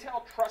 the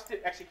Intel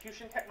Trusted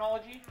Execution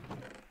Technology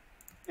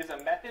is a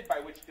method by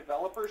which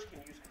developers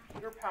can use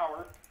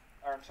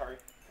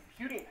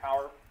computing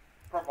power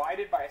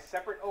provided by a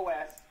separate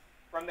OS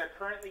from their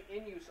currently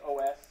in-use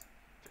OS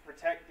to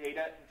protect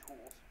data and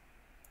tools.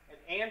 And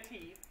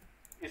AMT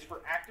is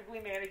for actively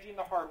managing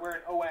the hardware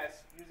and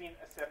OS using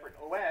a separate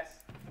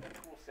OS and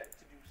tool set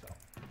to do so.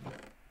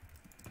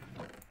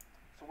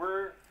 So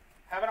we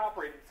have an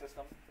operating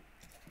system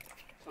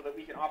so that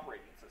we can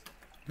operate the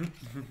system.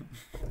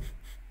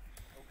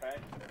 Okay?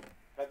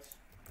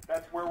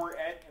 That's where we're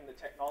at in the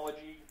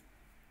technology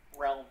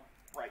realm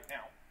right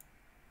now.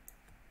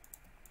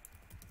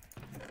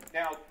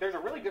 Now, there's a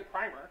really good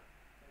primer,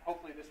 and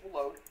hopefully this will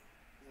load.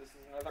 This is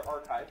another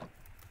archive.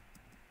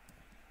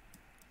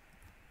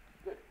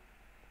 Good.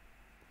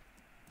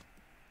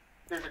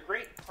 There's a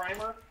great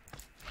primer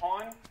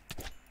on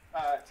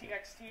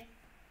TXT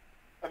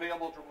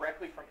available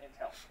directly from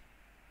Intel,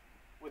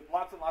 with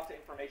lots and lots of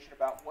information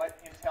about what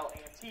Intel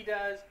AMT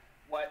does,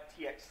 what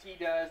TXT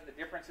does, the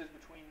differences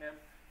between them,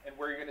 and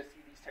where you're going to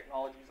see these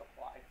technologies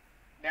applied.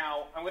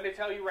 Now, I'm going to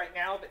tell you right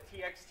now that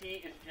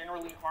TXT is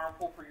generally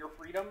harmful for your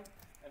freedom,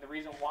 and the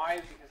reason why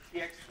is because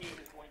TXT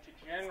is going to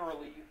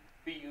generally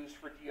be used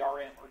for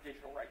DRM, or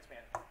digital rights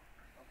management.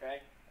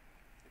 Okay?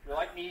 If you're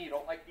like me, you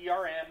don't like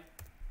DRM,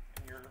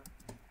 and you're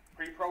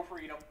pretty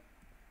pro-freedom,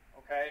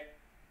 okay?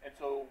 And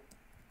so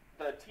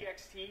the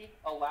TXT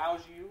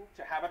allows you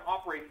to have an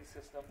operating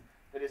system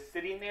that is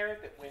sitting there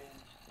that when,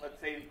 let's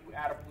say that you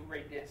add a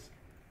Blu-ray disc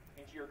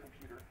into your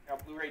computer. Now,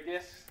 Blu-ray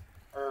discs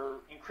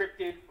are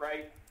encrypted,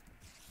 right?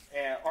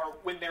 Or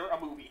when they're a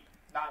movie,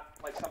 not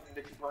like something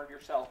that you burned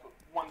yourself, but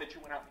one that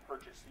you went out and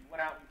purchased. So you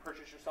went out and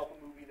purchased yourself a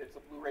movie that's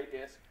a Blu-ray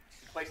disc.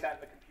 You place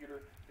that in the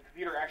computer. The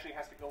computer actually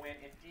has to go in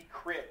and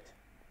decrypt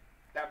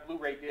that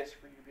Blu-ray disc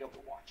for you to be able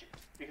to watch it,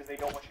 because they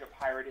don't want you to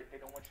pirate it. They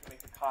don't want you to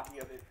make a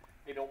copy of it.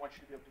 They don't want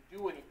you to be able to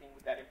do anything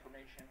with that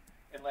information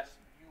unless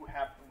you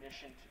have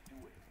permission to do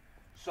it.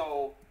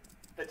 So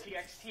the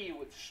TXT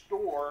would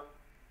store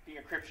the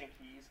encryption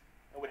keys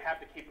and would have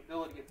the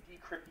capability of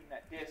decrypting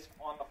that disk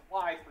on the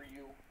fly for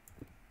you,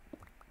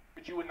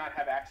 but you would not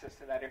have access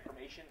to that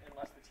information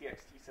unless the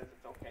TXT says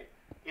it's okay.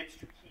 It's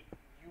to keep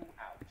you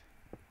out.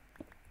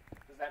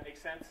 Does that make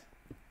sense?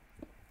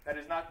 That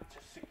is not to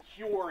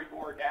secure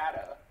your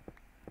data.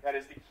 That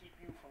is to keep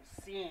you from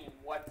seeing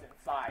what's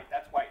inside.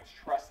 That's why it's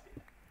trusted.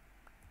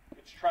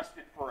 It's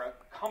trusted for a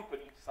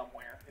company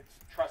somewhere. It's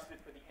trusted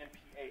for the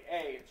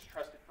MPAA. It's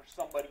trusted for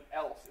somebody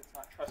else. It's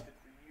not trusted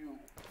for you.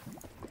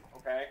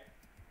 Okay?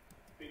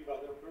 Big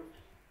Brother approved?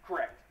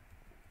 Correct.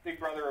 Big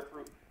Brother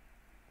approved.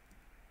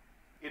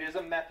 It is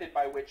a method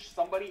by which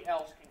somebody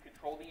else can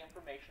control the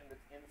information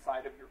that's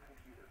inside of your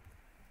computer.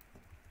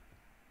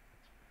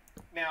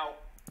 Now,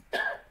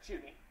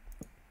 excuse me.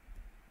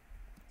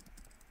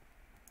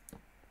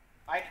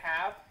 I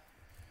have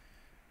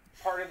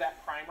part of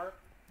that primer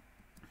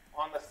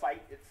on the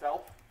site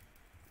itself.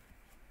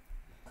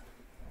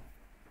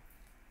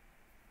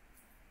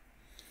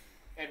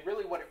 And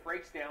really what it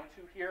breaks down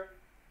to here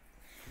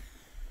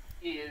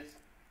is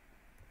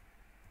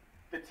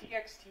the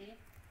TXT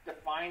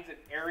defines an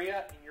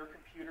area in your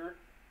computer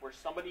where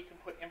somebody can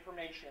put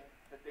information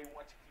that they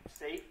want to keep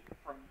safe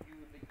from you,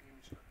 the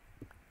user.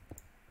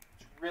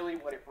 It's really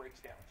what it breaks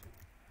down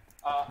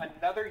to.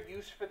 Another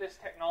use for this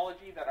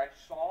technology that I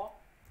saw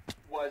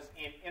was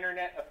in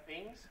Internet of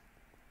Things,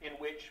 in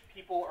which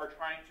people are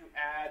trying to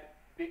add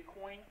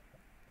Bitcoin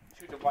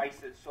to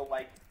devices. So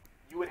like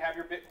you would have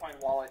your Bitcoin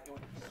wallet, it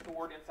would be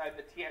stored inside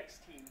the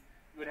TXT.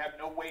 You would have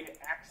no way to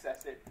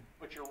access it,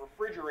 but your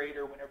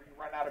refrigerator, whenever you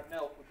run out of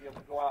milk, would be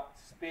able to go out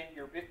and spin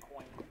your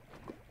Bitcoin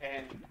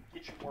and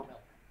get you more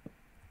milk.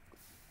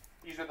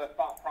 These are the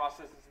thought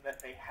processes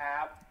that they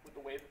have with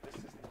the way that this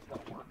system is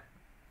going to work.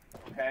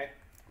 Okay?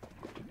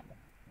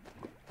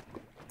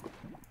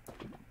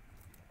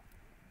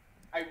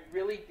 I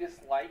really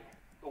dislike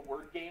the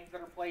word games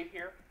that are played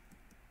here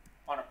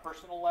on a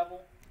personal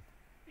level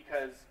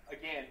because,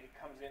 again, it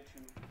comes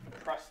into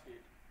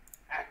trusted,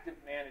 active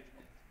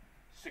management,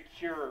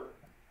 secure,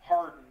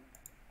 hardened.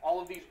 All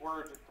of these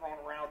words are thrown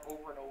around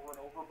over and over and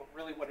over, but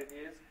really what it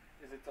is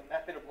it's a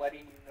method of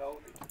letting you know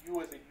that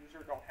you as a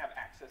user don't have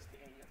access to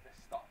any of this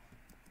stuff.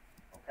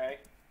 Okay?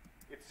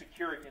 It's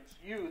secure against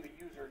you, the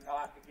user,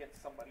 not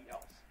against somebody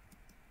else.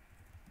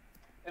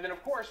 And then,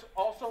 of course,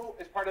 also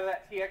as part of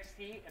that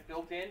TXT and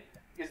built in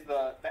is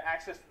the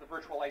access to the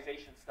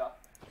virtualization stuff.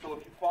 So if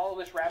you follow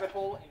this rabbit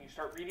hole and you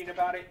start reading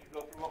about it, you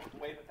go through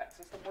the way that that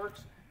system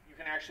works, you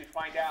can actually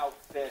find out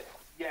that,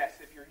 yes,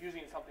 if you're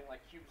using something like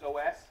Cube's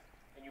OS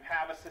and you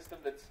have a system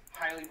that's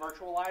highly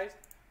virtualized,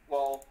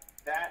 well,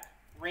 that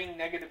Ring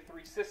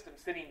 -3 system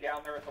sitting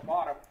down there at the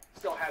bottom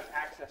still has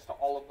access to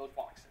all of those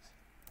boxes.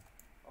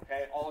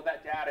 Okay? All of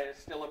that data is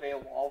still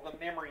available. All the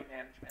memory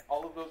management,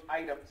 all of those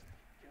items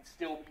can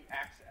still be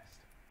accessed.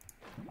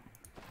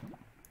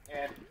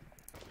 And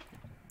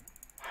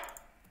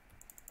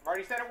I've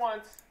already said it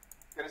once.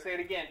 I'm going to say it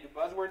again. Do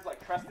buzzwords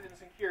like trusted and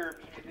secure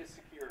mean it is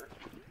secure?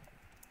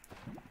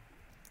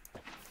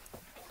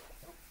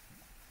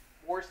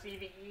 More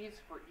CVEs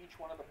for each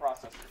one of the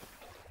processors.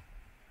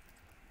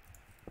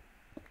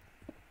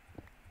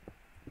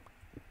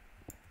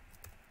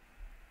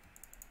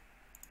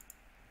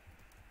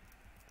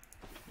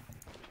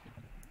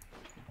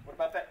 What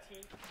about that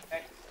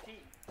TXT?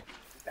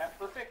 Is that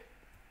perfect?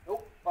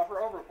 Nope, buffer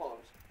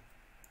overflows.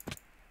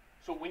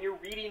 So when you're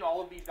reading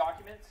all of these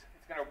documents,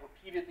 it's going to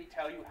repeatedly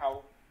tell you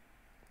how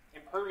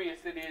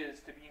impervious it is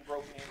to being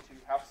broken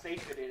into, how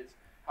safe it is.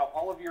 how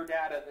all of your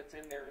data that's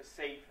in there is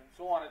safe, and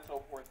so on and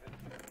so forth, and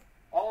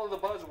all of the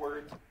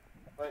buzzwords.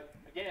 But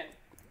again,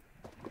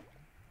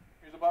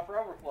 here's a buffer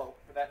overflow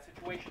for that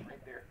situation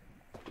right there.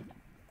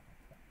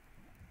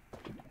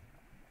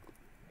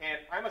 And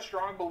I'm a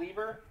strong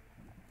believer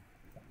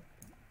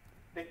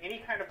that any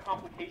kind of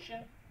complication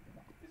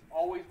is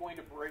always going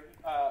to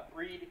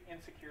breed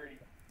insecurity.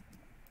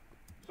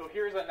 So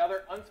here's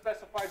another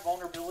unspecified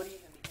vulnerability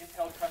in the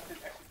Intel Trusted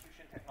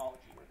Execution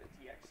Technology, or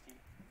the TXT.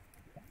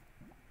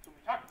 So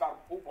we talked about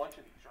a whole bunch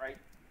of these, right?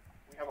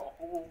 We have a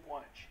whole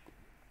bunch.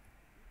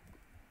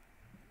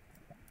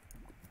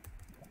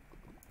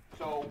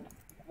 So,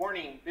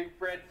 warning, big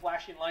red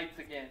flashing lights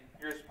again.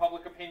 Here's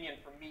public opinion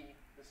from me.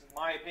 This is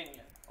my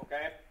opinion,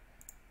 okay?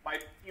 My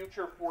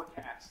future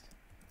forecast.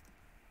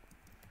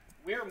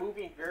 We are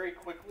moving very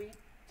quickly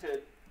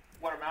to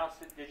what amounts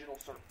to digital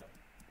serfdom.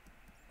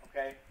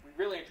 Okay? We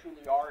really and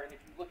truly are. And if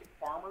you look at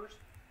farmers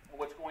and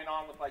what's going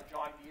on with like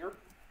John Deere,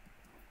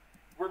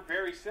 we're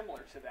very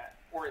similar to that,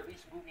 or at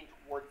least moving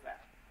towards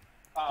that.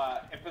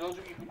 And for those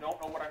of you who don't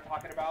know what I'm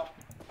talking about,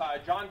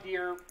 John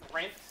Deere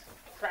rents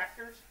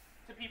tractors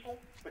to people,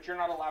 but you're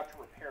not allowed to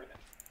repair them.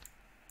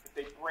 If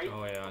they break,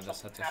 oh ja,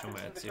 das hat er schon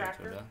mal erzählt,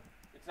 tractor, oder?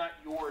 it's not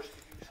yours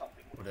to do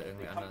something with. Oder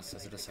irgendwie anders,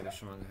 also das habe ich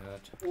schon mal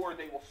gehört. Or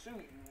they will sue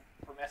you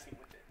for messing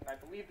with it. And I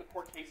believe the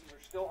court cases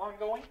are still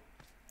ongoing,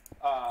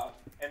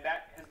 and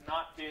that has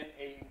not been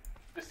a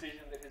decision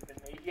that has been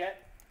made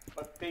yet,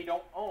 but they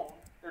don't own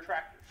their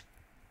tractors.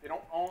 They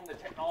don't own the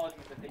technology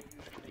that they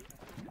use to make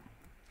them.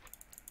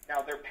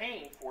 Now, they're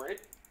paying for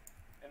it,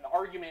 and the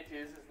argument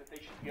is that they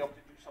should be able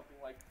to do something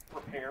like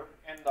repair,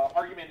 and the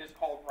argument is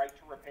called right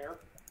to repair,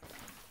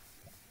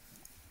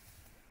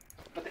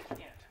 but they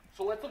can't.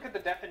 So let's look at the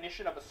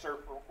definition of a serf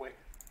real quick.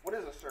 What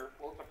is a serf?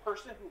 Well, it's a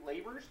person who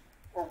labors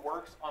or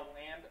works on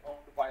land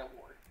owned by a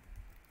lord.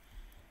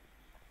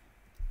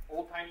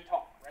 Old-timey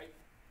talk, right?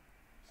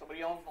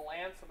 Somebody owns the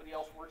land, somebody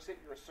else works it,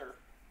 you're a serf.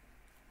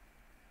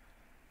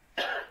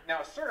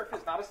 Now, a serf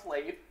is not a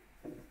slave.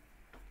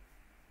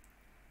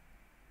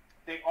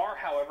 They are,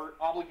 however,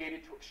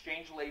 obligated to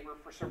exchange labor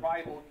for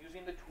survival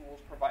using the tools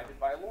provided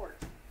by a lord.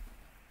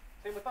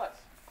 Same with us.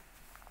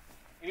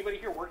 Anybody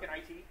here work in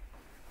IT?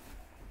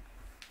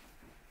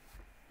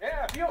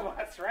 Yeah, a few of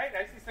us, right?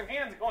 I see some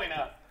hands going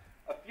up.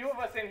 A few of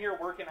us in here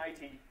work in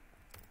IT.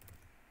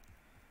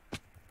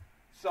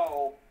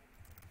 So,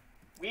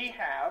 we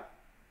have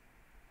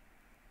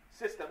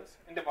systems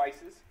and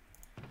devices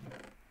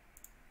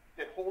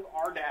that hold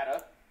our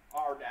data,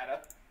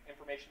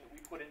 information that we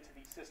put into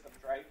these systems,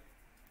 right?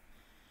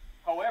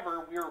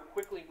 However, we are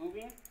quickly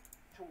moving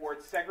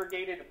towards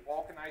segregated and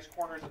balkanized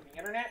corners of the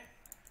internet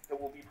that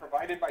will be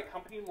provided by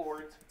company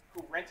lords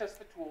who rent us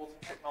the tools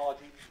and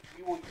technologies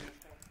we will use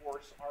to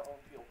enforce our own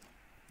fields.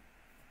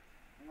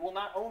 We will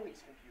not own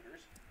these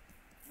computers.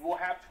 You will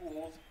have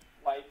tools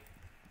like,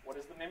 what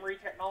is the memory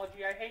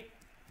technology I hate?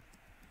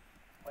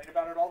 Complain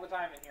about it all the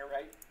time in here,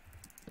 right?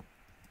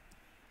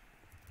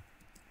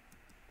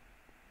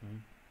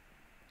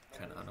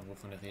 Keine Ahnung,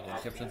 wovon er redet.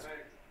 Ich habe schon...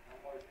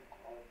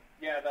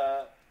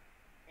 Yeah,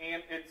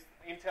 it's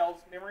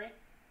Intel's memory.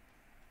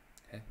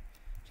 Hä?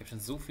 Ich habe schon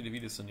so viele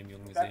Videos von dem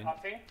Jungen Is that gesehen.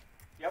 Optane?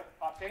 Yep,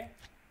 Optane.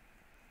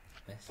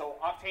 Was? So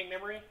Optane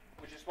memory,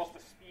 which is supposed to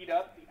speed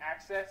up the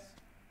access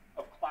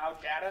of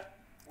cloud data,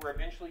 where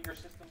eventually your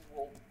systems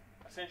will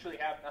essentially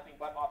have nothing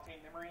but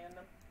Optane memory in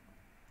them,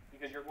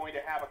 because you're going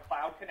to have a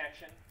cloud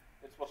connection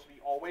that's supposed to be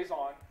always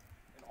on,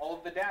 and all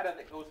of the data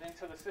that goes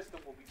into the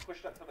system will be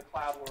pushed up to the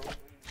cloud where it will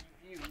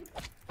be reviewed,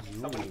 and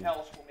somebody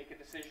else will make a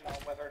decision on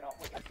whether or not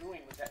what you're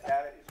doing with that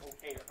data is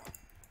okay or not.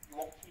 You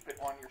won't keep it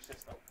on your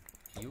system.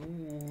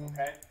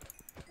 Okay?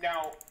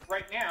 Now,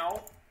 right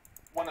now,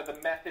 one of the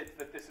methods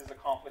that this is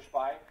accomplished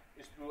by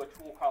is through a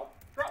tool called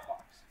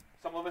Dropbox.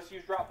 Some of us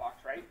use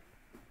Dropbox, right?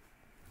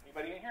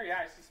 Anybody in here? Yeah,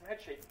 I see some head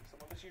shaking. Some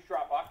of us use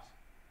Dropbox.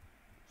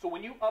 So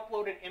when you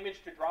upload an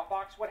image to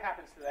Dropbox, what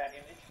happens to that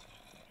image?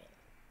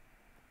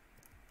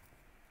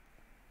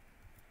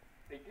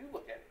 They do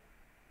look at it.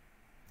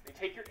 They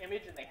take your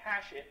image and they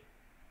hash it,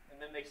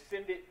 and then they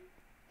send it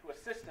to a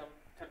system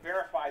to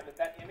verify that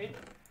that image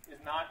is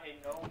not a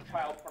known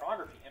child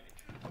pornography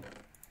image.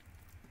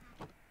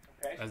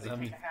 Okay, so Also they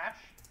haben take die a hash.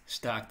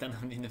 stark, dann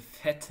haben die eine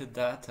fette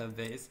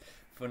Database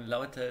von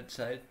lauter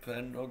Child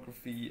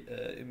Pornography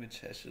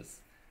Image Hashes.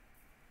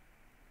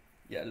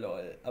 Ja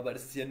lol, aber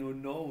das ist ja nur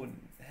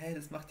known. Hä,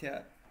 das macht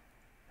ja...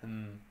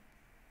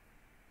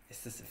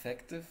 Ist das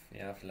effective?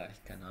 Ja,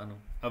 vielleicht, keine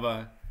Ahnung.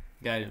 Aber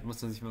geil,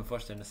 muss man sich mal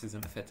vorstellen, dass sie so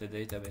eine fette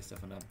Database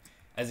davon haben.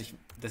 Also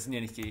das sind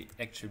ja nicht die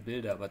actual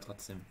Bilder, aber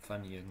trotzdem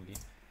funny irgendwie.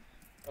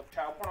 Of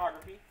child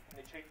pornography, and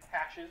they take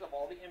hashes of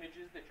all the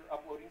images that you're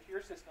uploading to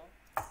your system,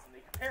 and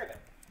they compare them.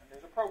 And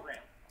there's a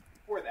program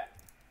for that.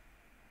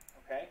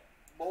 Okay?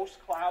 Most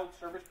cloud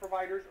service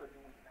providers are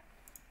doing that.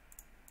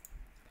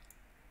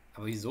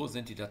 Aber wieso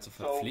sind die dazu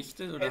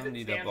verpflichtet So, oder as haben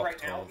it die da stands Bock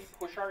right now, drauf? we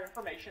push our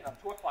information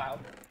up to a cloud,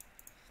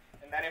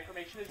 and that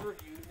information is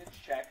reviewed and it's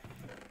checked.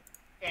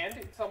 And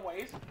in some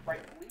ways,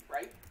 rightfully,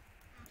 right?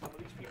 Some of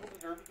these people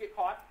deserve to get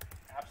caught.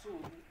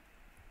 Absolutely.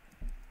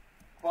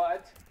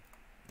 but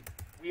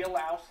we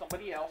allow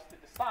somebody else to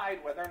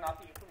decide whether or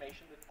not the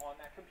information that's on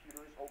that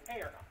computer is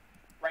okay or not.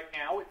 Right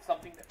now, it's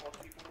something that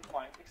most people would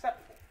find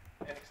acceptable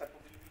and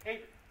acceptable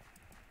behavior.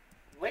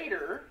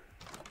 Later,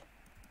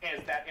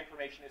 as that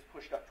information is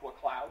pushed up to a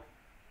cloud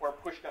or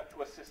pushed up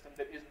to a system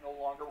that is no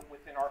longer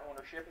within our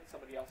ownership and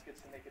somebody else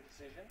gets to make a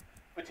decision,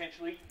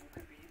 potentially you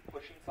could be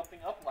pushing something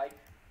up like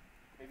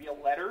maybe a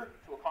letter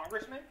to a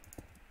congressman,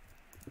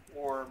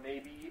 or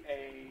maybe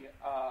a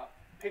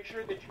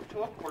picture that you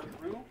took or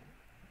drew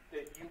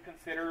that you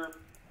consider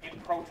in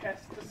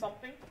protest to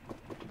something,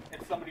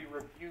 and somebody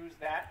reviews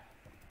that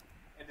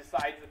and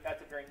decides that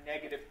that's a very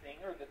negative thing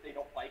or that they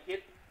don't like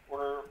it,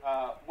 or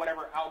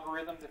whatever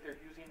algorithm that they're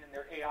using in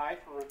their AI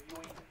for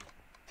reviewing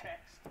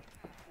text,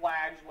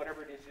 flags,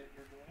 whatever it is that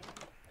you're doing,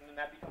 and then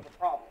that becomes a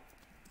problem.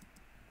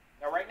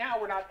 Now, right now,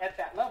 we're not at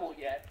that level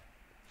yet,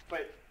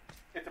 but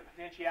it's a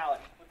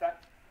potentiality. What's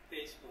that?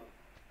 Facebook.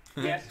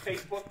 Yes,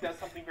 Facebook does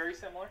something very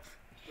similar.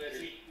 Twitter.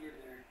 We're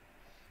there.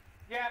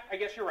 Yeah, I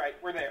guess you're right.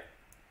 We're there.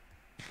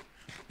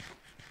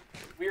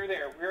 We're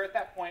there. We're at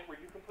that point where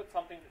you can put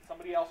something that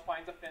somebody else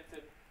finds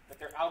offensive, that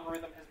their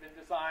algorithm has been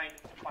designed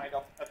to find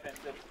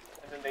offensive,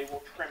 and then they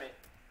will trim it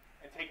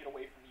and take it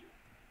away from you.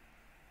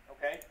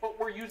 Okay? But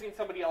we're using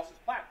somebody else's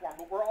platform,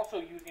 but we're also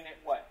using it,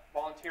 what?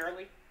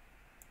 Voluntarily?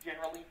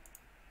 Generally?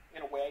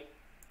 In a way?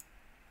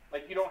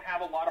 Like, you don't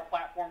have a lot of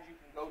platforms you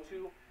can go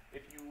to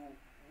if you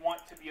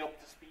want to be able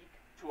to speak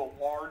to a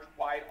large,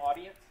 wide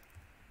audience.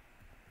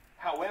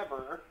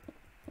 However,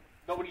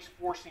 nobody's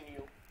forcing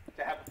you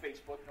to have a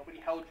Facebook. Nobody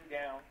held you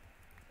down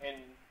and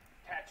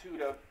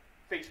tattooed a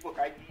Facebook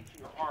ID to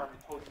your arm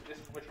and told you this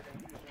is what you're going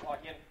to use and log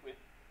in with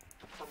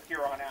from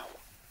here on out.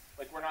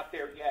 Like, we're not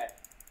there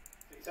yet.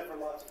 Except for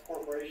lots of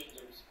corporations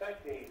are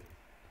respecting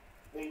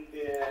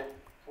LinkedIn,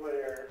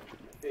 Twitter,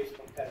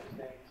 Facebook type of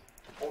things,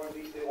 or at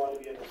least they want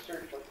to be able to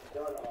search what's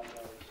done on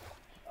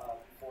those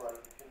before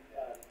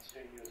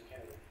considering you as a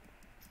candidate.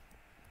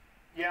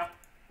 Yeah.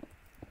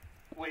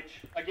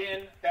 Which,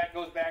 again, that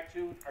goes back to,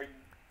 you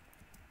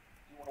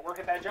want to work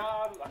at that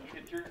job? I mean,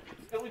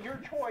 it's still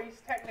your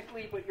choice,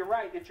 technically, but you're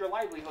right, it's your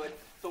livelihood,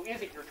 so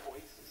is it your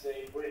choice?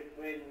 Say,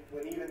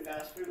 when even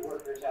fast food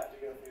workers have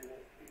to go through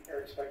are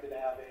expected to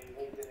have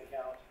a LinkedIn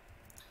account,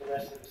 the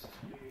rest of us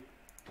do.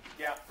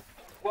 Yeah.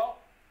 Well,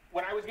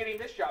 when I was getting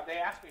this job, they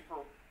asked me for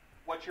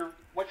what's your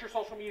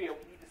social media?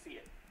 We need to see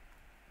it.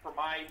 For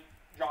my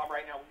job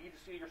right now, we need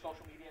to see your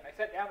social media. And I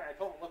sat down and I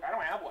told them, look, I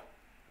don't have one.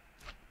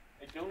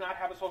 I do not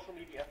have a social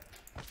media.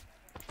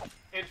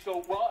 And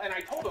so, and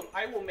I told them,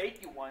 I will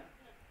make you one,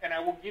 and I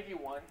will give you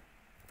one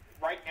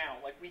right now.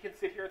 Like, we can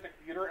sit here at the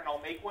computer, and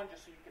I'll make one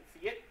just so you can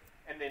see it,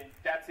 and then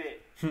that's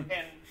it.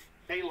 And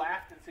they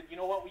laughed and said, you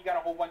know what, we got a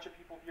whole bunch of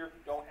people here who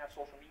don't have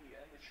social media.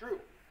 And it's true.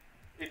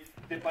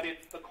 But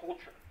it's the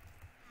culture.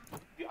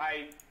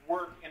 I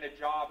work in a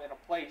job in a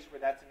place where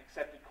that's an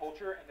accepted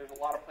culture, and there's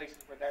a lot of places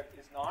where that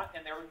is not,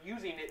 and they're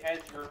using it as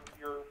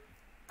your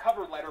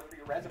cover letter for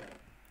your resume,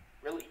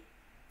 really.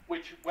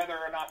 Which, whether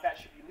or not that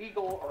should be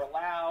legal or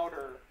allowed,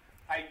 or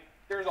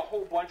there's a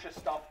whole bunch of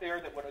stuff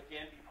there that would,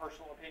 again, be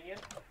personal opinion.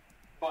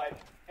 But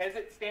as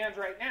it stands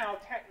right now,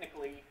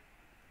 technically,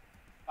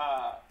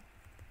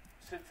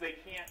 since they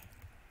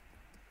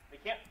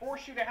can't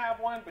force you to have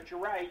one, but you're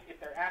right, if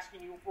they're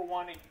asking you for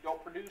one and you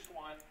don't produce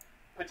one,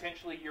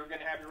 potentially you're going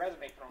to have your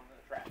resume thrown in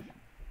the trash.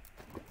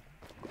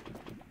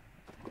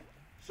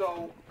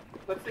 So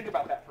let's think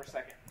about that for a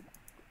second.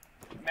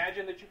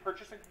 Imagine that you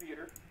purchase a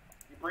computer,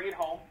 you bring it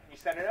home, and you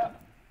set it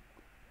up.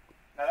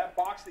 Now that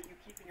box that you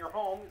keep in your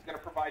home is going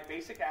to provide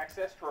basic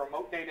access to a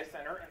remote data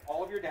center, and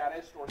all of your data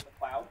is stored in the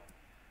cloud.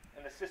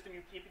 And the system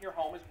you keep in your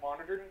home is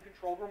monitored and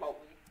controlled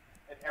remotely,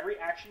 and every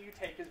action you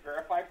take is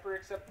verified for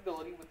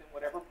acceptability within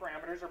whatever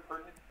parameters are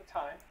pertinent at the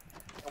time.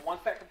 And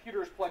once that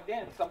computer is plugged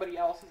in, somebody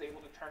else is able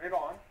to turn it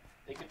on,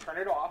 they can turn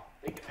it off,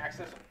 they can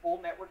access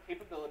full network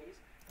capabilities,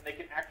 and they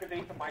can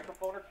activate the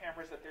microphone or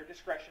cameras at their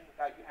discretion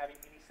without you having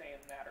any say in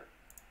the matter.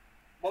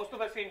 Most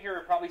of us in here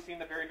have probably seen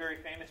the very, very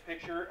famous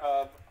picture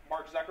of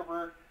Mark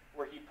Zuckerberg,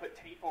 where he put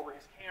tape over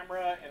his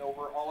camera and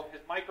over all of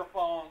his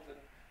microphones, and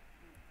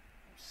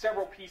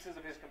several pieces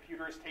of his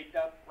computer is taped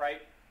up,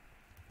 right?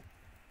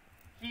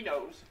 He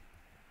knows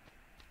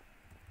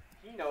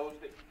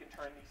that you can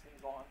turn these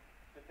things on,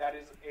 that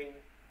is a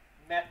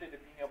method of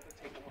being able to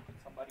take a look at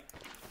somebody.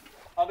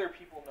 Other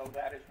people know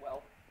that as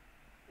well.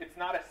 It's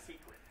not a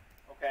secret,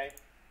 okay?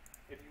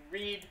 If you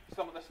read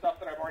some of the stuff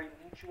that I've already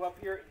linked you up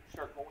here and you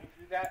start going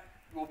through that,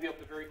 you will be able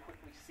to very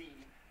quickly see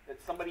that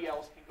somebody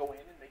else can go in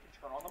and they can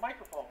turn on the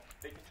microphone,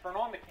 they can turn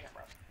on the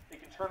camera, they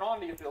can turn on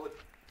the ability,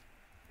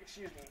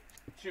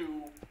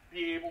 to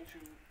be able to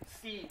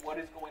see what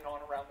is going on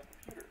around the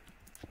computer.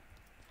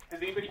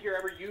 Has anybody here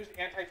ever used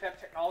anti-theft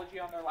technology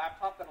on their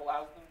laptop that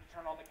allows them to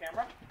turn on the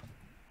camera?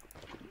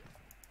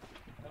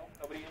 No?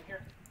 Nobody in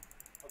here?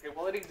 Okay,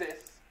 well, it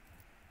exists.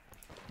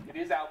 It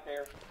is out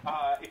there.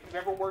 If you've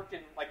ever worked in,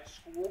 like, a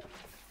school,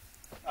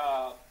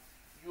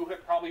 you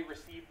have probably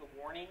received the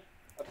warning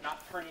of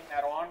not turning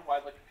that on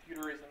while the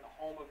computer is in the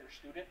home of your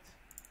students,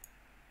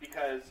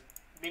 because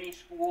Many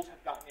schools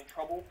have gotten in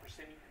trouble for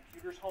sending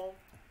computers home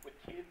with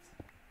kids,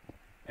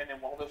 and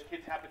then while those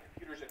kids have the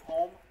computers at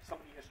home,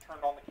 somebody has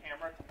turned on the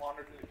camera to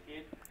monitor the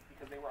kid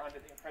because they were under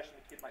the impression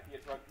the kid might be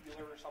a drug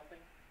dealer or something.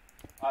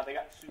 They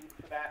got sued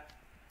for that.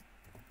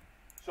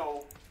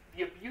 So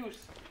the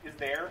abuse is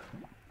there,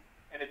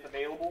 and it's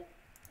available.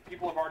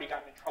 People have already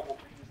gotten in trouble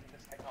for using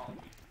this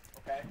technology.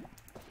 Okay?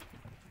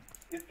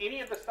 Is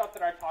any of the stuff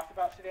that I've talked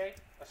about today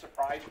a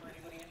surprise for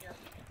anybody in here?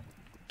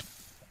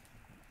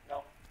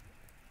 No?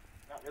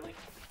 Not really?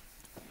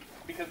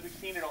 Because we've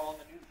seen it all in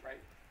the news, right?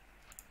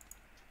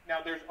 Now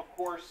there's, of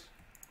course,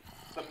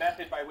 the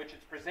method by which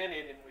it's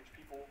presented in which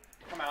people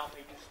come out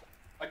and they use,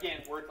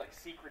 again, words like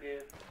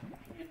secretive,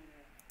 hidden,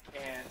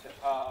 and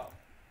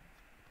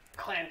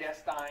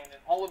clandestine,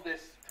 and all of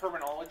this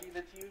terminology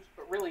that's used,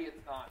 but really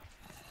it's not.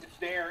 It's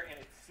there and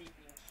it's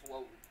seeping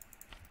slowly.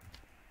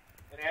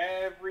 And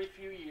every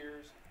few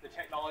years, the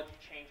technology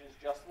changes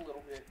just a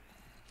little bit,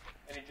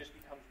 and it just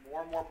becomes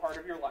more and more part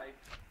of your life,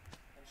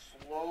 and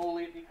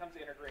slowly it becomes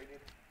integrated,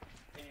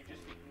 and you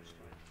just get used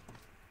to it.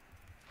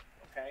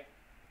 Okay?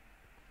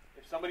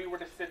 If somebody were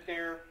to sit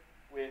there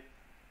with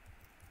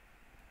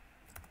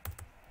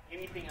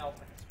anything else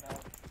like a smell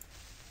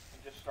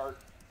and just start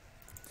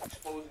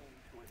exposing you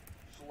to it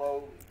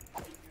slowly,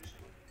 get used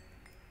to it.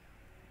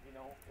 You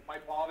know, it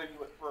might bother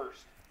you at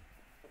first,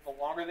 but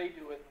the longer they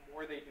do it, the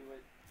more they do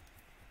it,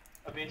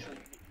 eventually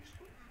you get used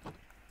to it.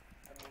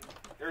 I mean,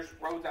 there's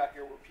roads out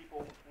here where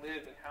people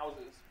live in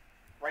houses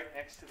right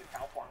next to the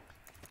cow farms.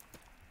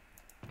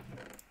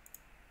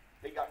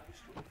 They got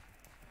used to it.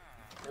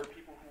 There are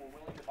people who are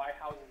willing to buy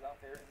houses out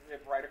there and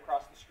live right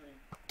across the street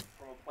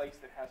from a place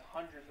that has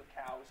hundreds of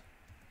cows,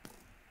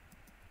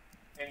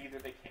 and either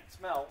they can't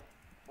smell,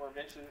 or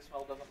eventually the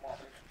smell doesn't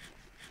bother them.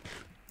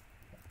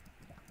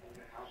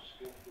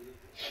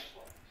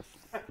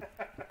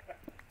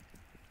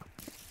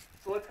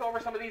 So let's go over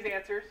some of these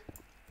answers.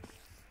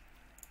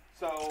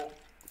 So,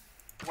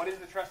 what is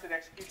the trusted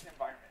execution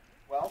environment?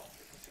 Well,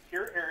 it's a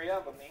secure area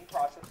of a main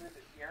processor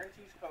that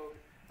guarantees code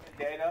and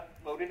data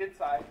loaded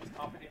inside is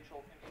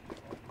confidential and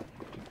integral.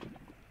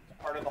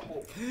 It's part of the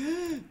whole.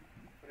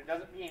 But it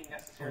doesn't mean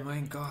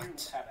necessarily that you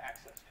have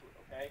access to it,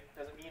 okay? It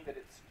doesn't mean that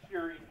it's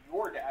securing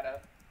your data.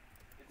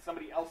 It's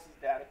somebody else's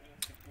data being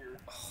secured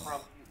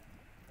from you.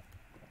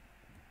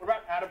 What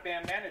about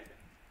out-of-band management?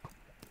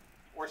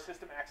 Or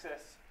system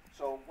access?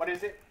 So what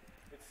is it?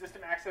 It's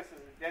system access is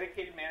a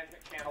dedicated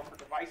management channel for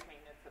device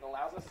maintenance that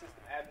allows a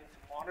system admin to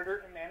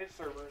monitor and manage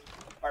servers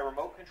by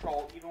remote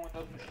control even when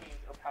those machines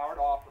are powered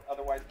off or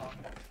otherwise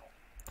non-functional.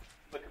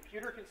 The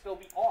computer can still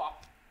be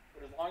off,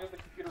 but as long as the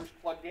computer is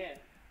plugged in,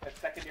 that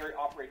secondary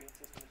operating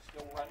system is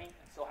still running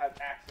and still has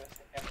access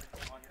to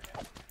everything on your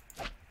network.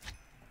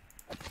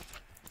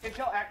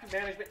 Intel Active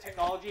Management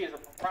Technology is a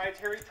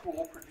proprietary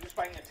tool produced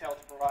by Intel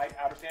to provide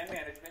out-of-band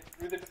management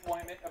through the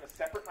deployment of a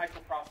separate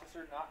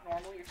microprocessor not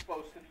normally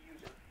exposed to the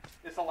user.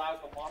 This allows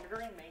the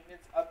monitoring,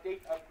 maintenance,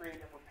 update, upgrade,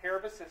 and repair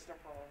of a system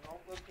from a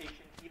remote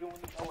location even when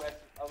the OS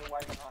is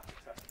otherwise not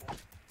accessible.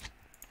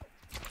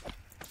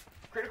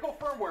 Critical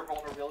firmware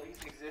vulnerabilities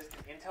exist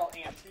in Intel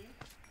AMT,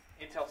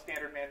 Intel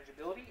Standard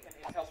Manageability, and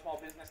Intel Small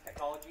Business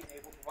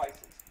Technology-enabled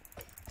devices.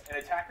 And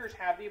attackers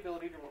have the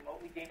ability to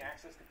remotely gain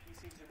access to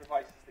PCs or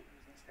devices that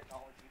use these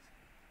technologies.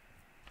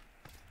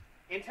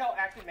 Intel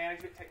Active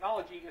Management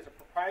Technology is a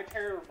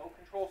proprietary remote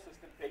control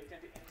system baked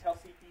into Intel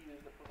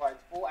CPUs that provides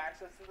full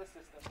access to the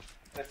system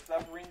at a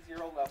sub-ring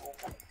zero level,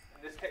 and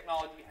this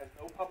technology has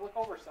no public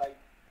oversight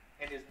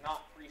and is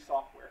not free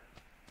software.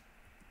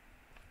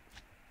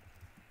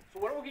 So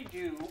what do we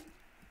do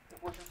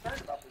if we're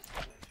concerned about this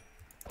situation?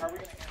 How are we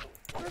going to handle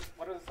it?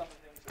 What are some of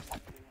the things that we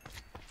can do?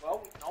 Well,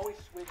 we can always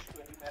switch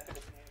to a new method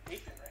of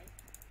communication, right?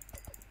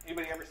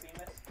 Anybody ever seen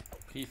this?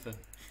 Pizza.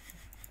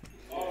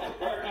 Oh,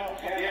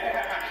 yeah.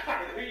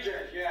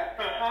 Yeah.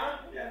 Uh-huh.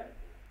 Yeah.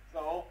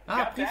 So, we Ah,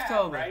 got please that,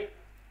 tell me. right?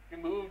 We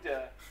moved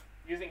to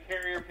using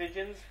carrier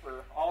pigeons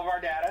for all of our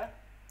data,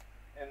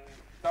 and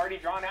it's already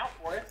drawn out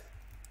for us.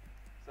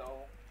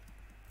 So,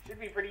 should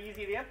be pretty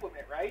easy to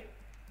implement, right?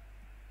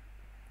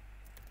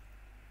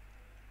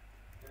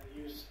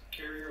 And use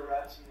carrier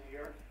rats in New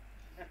York.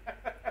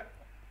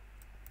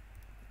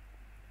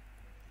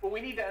 Well, we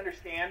need to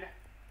understand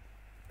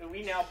that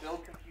we now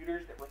build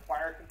computers that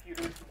require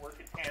computers to work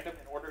in tandem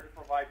in order to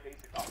provide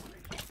basic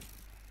operations.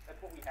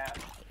 That's what we have.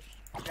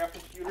 We have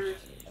computers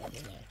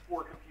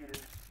for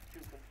computers to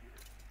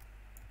computers.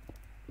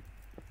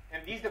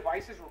 And these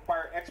devices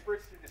require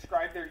experts to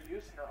describe their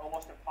use and are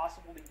almost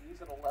impossible to use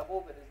at a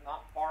level that is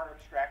not far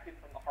abstracted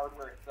from the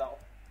hardware itself.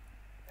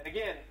 And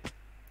again,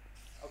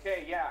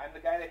 okay, yeah, I'm the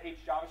guy that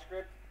hates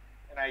JavaScript,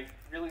 and I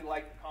really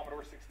like the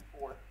Commodore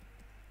 64.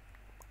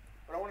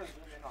 But I want to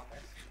zoom in on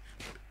this.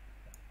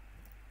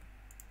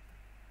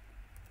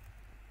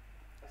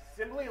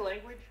 Assembly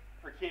language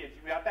for kids.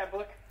 You got that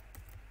book?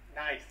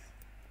 Nice.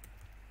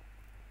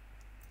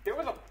 There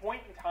was a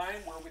point in time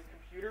where with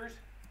computers,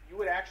 you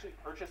would actually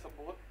purchase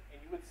a book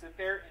and you would sit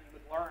there and you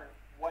would learn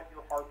what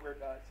your hardware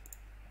does,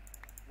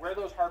 where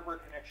those hardware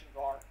connections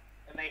are.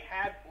 And they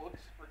had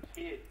books for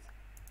kids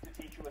to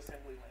teach you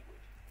assembly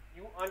language.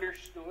 You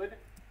understood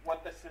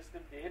what the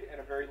system did at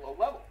a very low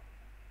level.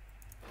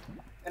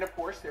 And of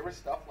course, there was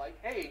stuff like,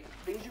 hey,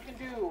 things you can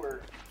do,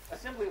 or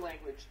assembly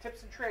language,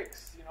 tips and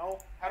tricks, you know,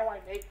 how do I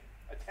make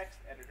a text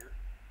editor?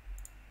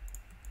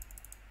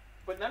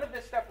 But none of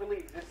this stuff really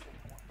exists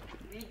anymore.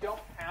 We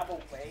don't have a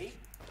way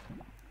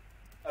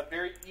of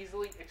very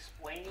easily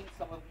explaining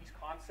some of these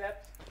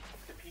concepts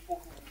to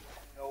people who need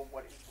to know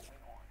what is going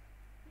on.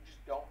 We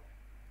just don't.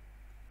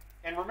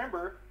 And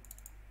remember,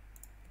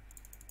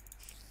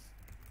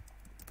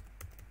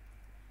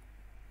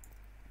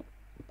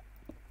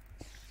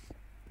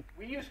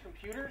 we used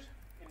computers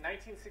in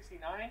 1969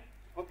 to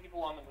put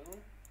people on the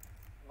moon,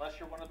 unless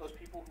you're one of those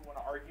people who want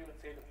to argue and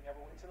say that we never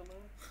went to the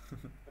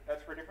moon. But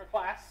that's for a different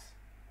class.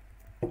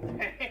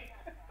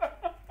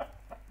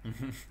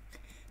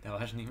 Da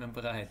war ich nicht mehr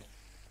bereit.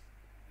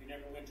 We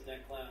never went to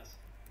that class.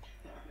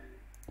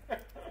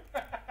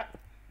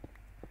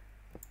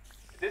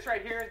 This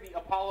right here is the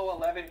Apollo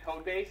 11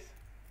 code base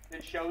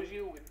that shows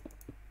you with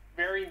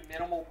very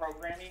minimal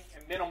programming,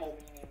 and minimal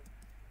meaning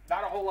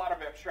not a whole lot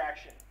of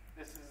abstraction.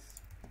 This is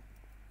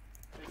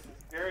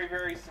very,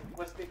 very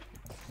simplistic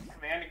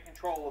command and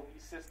control of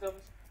these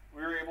systems.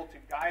 We were able to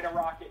guide a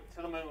rocket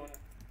to the moon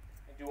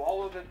and do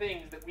all of the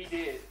things that we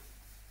did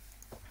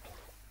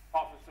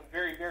off of some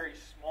very, very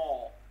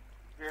small,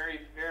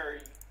 very,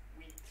 very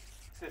weak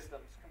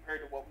systems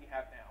compared to what we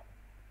have now.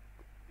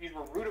 These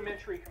were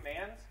rudimentary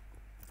commands,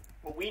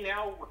 but we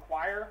now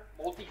require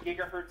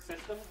multi-gigahertz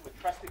systems with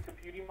trusted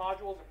computing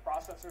modules and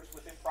processors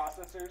within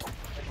processors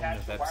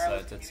attached to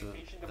wireless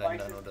communication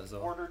devices in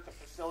order to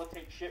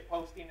facilitate shit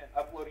posting and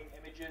uploading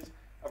images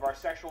of our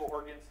sexual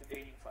organs to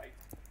dating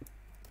sites.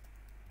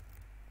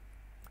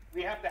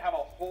 We have to have a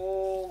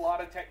whole lot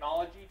of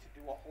technology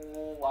to do a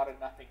whole lot of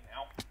nothing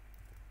now.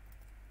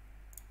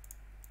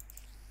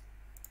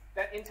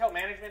 That Intel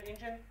management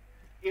engine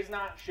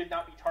should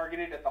not be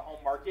targeted at the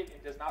home market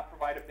and does not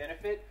provide a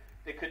benefit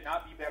that could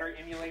not be better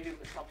emulated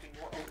with something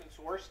more open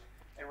sourced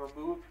and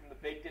removed from the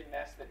baked-in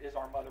mess that is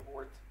our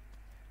motherboards.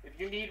 If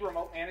you need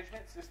remote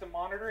management, system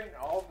monitoring, and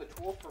all of the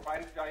tools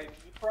provided by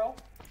vPro,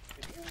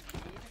 if you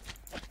need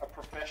a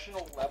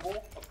professional level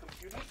of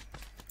computing,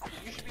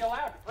 you should be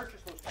allowed to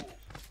purchase those tools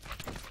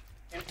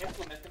and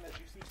implement them as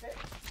you see fit.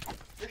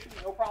 There should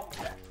be no problem with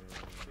that.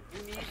 If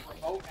you need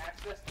remote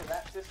access to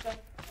that system,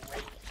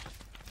 great.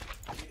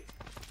 Get it.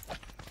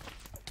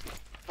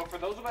 But for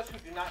those of us who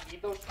do not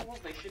need those tools,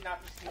 they should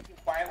not be sneaking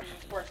quietly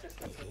into our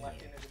systems and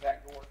left into the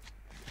back door.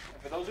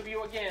 And for those of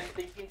you, again,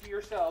 thinking to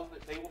yourselves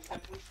that they will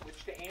simply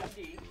switch to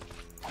AMD,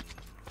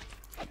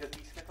 because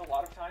we spent a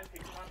lot of time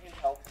picking on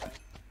Intel tonight.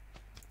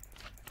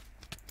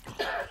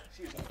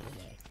 Excuse me.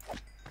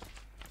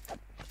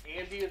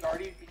 AMD is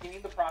already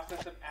beginning the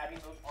process of adding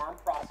those ARM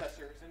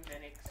processors and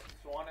Linux and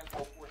so on and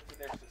so forth to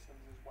their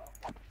systems as well.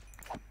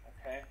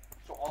 Okay?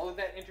 So all of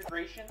that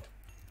integration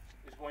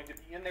is going to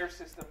be in their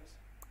systems.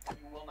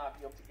 You will not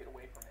be able to get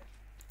away from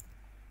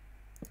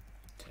it.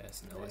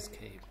 There's no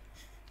escape.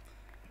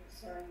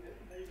 Concerned that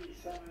maybe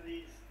some of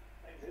these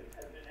things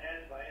that have been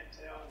added by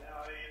Intel and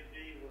now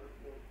AMD were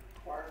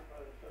required by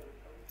the federal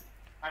code.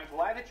 I'm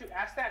glad that you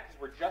asked that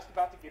because we're just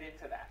about to get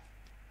into that.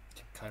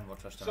 Ich hab kein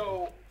Wort verstanden.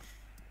 So,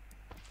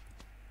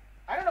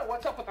 I don't know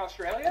what's up with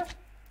Australia,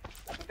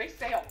 but they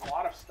say a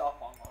lot of stuff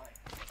online.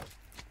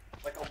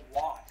 Like a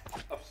lot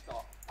of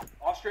stuff.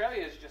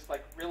 Australia is just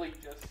like really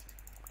just,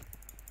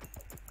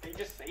 they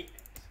just say things.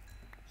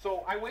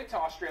 So I went to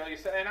Australia,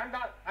 and I'm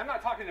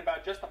not talking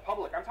about just the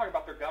public. I'm talking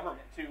about their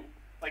government too.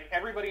 Like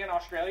everybody in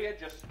Australia,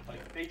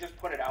 they just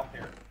put it out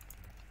there.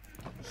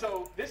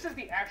 So this is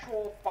the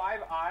actual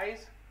Five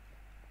Eyes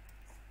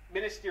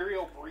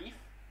ministerial brief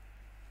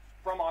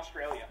from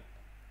Australia.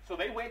 So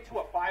they went to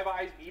a Five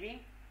Eyes meeting,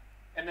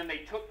 and then they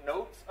took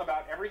notes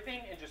about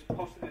everything and just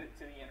posted it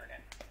to the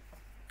internet.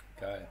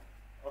 Geil.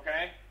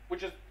 Okay,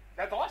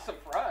 that's awesome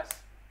for us.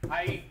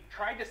 I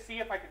tried to see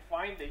if I could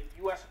find the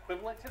U.S.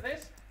 equivalent to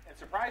this, and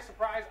surprise,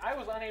 surprise, I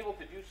was unable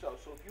to do so.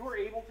 So if you were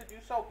able to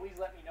do so, please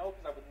let me know,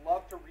 because I would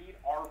love to read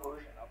our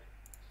version of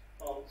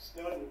it. Well,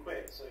 Snowden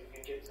quit, so you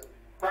can get something.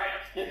 Right.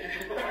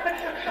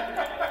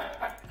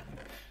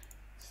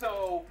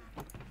 So,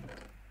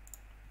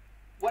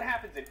 what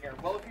happens in here?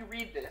 Well, if you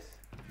read this,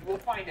 you will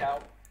find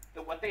out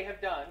that what they have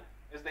done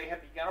is they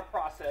have begun a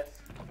process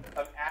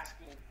of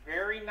asking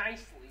very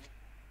nicely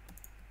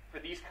for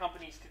these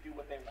companies to do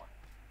what they want.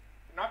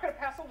 They're not going to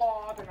pass a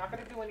law. They're not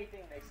going to do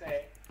anything, they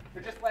say.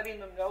 They're just letting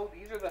them know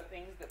these are the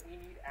things that we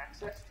need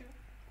access to.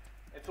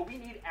 And so we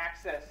need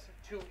access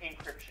to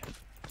encryption.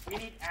 We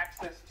need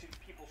access to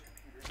people's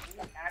computers.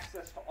 We need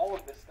access to all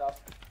of this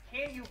stuff.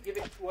 Can you give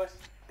it to us,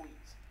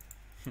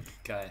 please?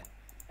 Geil.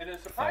 And then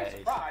surprise,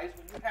 surprise,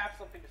 when you have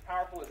something as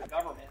powerful as a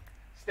government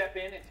step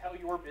in and tell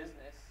your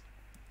business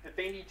that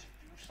they need to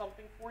do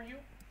something for you,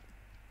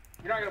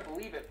 you're not going to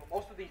believe it, but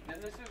most of these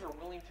businesses are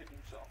willing to do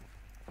so.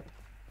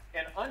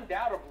 And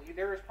undoubtedly,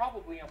 there is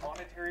probably a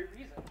monetary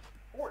reason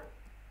for it.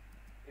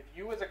 If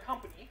you as a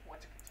company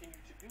want to continue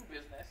to do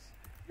business,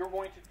 you're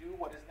going to do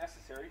what is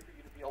necessary for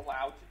you to be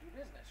allowed to do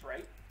business,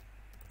 right?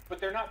 but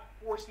they're not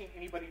forcing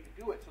anybody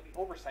to do it, so the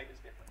oversight is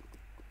different.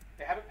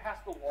 They haven't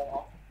passed the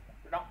law.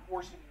 They're not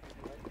forcing you to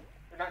do it.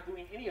 They're not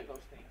doing any of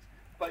those things.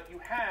 But you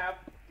have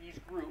these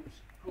groups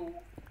who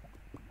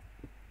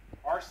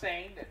are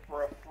saying that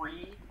for a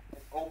free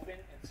and open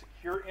and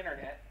secure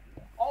internet,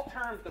 all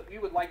terms that we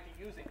would like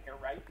to use in here,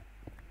 right?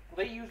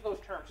 Well, they use those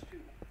terms too.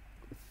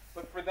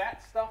 But for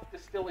that stuff to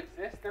still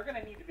exist, they're going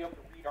to need to be able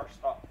to read our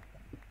stuff.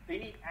 They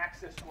need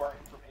access to our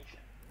information.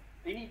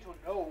 They need to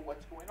know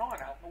what's going on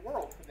out in the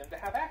world for them to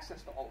have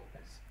access to all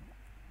of this.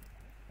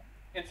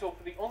 And so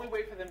the only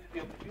way for them to be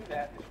able to do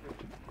that is for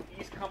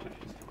these companies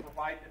to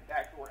provide them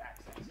backdoor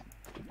access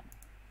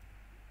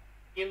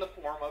in the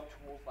form of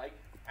tools like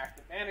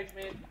active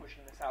management,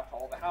 pushing this out to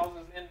all the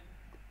houses. And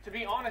to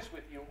be honest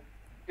with you,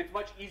 it's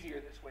much easier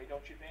this way,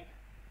 don't you think?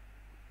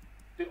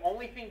 The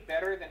only thing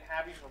better than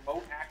having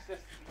remote access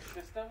to these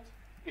systems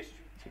is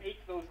to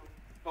take those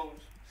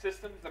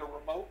systems that are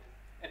remote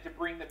and to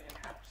bring them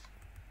in-house.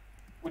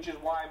 Which is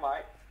why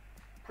my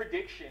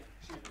prediction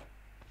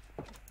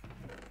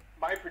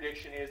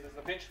is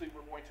eventually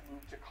we're going to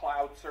move to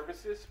cloud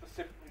services,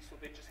 specifically so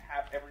they just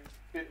have every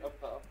bit of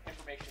the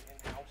information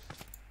in-house,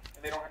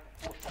 and they don't have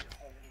to force it at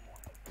home anymore.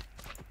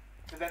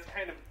 Because that's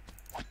kind of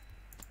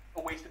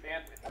a waste of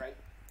bandwidth, right?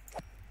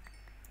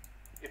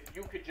 If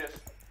you could just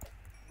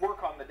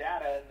work on the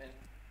data and then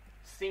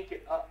sync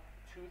it up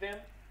to them,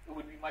 it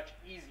would be much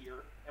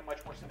easier and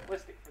much more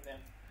simplistic for them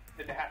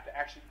than to have to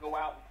actually go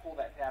out and pull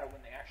that data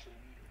when they actually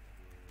need it.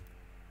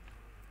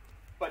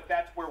 But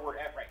that's where we're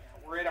at right now.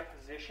 We're at a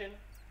position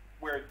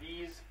where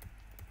these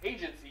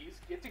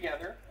agencies get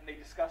together and they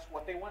discuss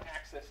what they want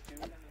access to,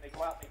 and then they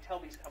go out and they tell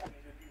these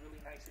companies it would be really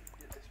nice if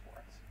you did this for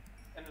us.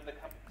 And then the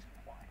companies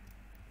comply.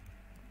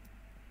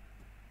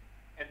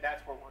 And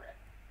that's where we're at.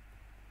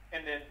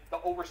 And then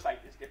the oversight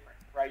is different,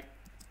 right?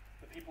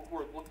 The people who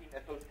are looking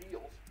at those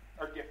deals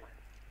are different.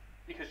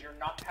 Because you're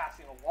not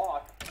passing a law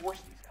to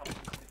force these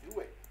companies to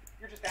do it.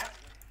 You're just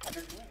asking, and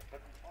they're doing it,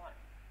 they're complying.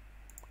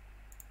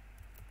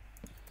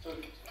 So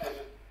as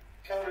a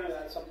counter to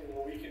that, something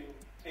where we can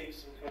take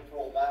some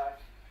control back.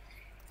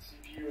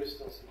 CPU is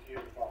still CPU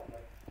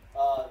probably.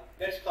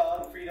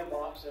 Nextcloud, Freedom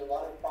Box, there are a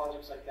lot of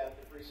projects like that,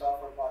 the free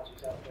software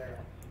projects out there,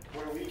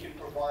 where we can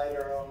provide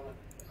our own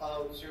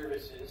cloud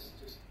services,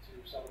 just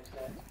to some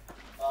extent,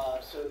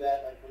 so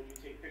that like when you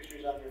take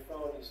pictures on your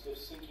phone, instead of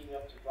syncing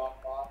up to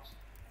Dropbox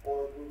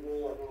or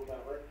Google or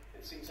whomever,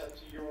 it syncs up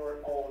to your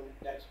own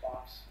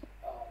Nextbox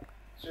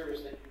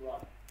service that you run.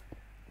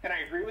 And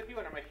I agree with you,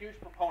 and I'm a huge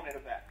proponent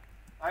of that.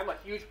 I'm a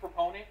huge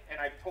proponent, and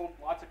I've told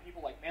lots of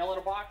people, like, mail in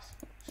a box,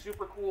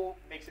 super cool,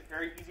 makes it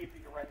very easy for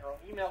you to run your own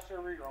email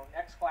server, your own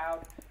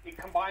Nextcloud. It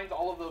combines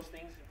all of those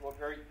things into a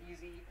very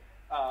easy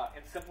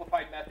and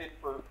simplified method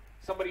for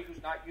somebody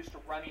who's not used to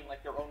running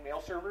like their own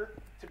mail server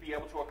to be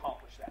able to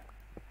accomplish that.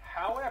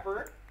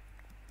 However,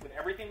 with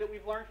everything that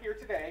we've learned here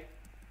today,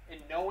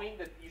 and knowing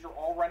that these are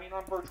all running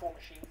on virtual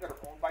machines that are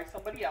owned by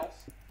somebody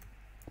else,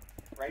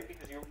 right?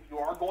 Because you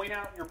are going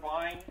out and you're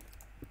buying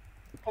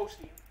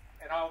hosting,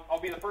 and I'll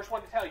be the first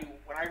one to tell you,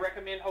 when I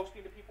recommend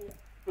hosting to people,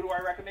 who do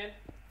I recommend?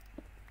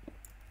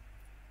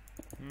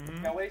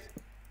 Scaleways,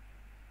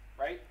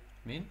 right?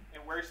 Me?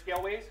 And where's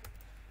Scaleways?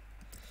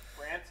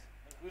 France.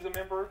 And who's a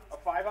member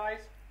of Five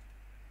Eyes?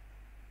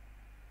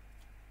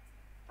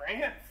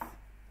 France.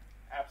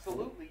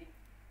 Absolutely.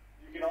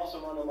 You can also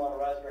run them on a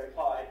Raspberry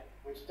Pi,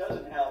 which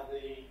doesn't have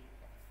the,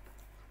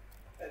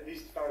 at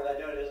least as far as I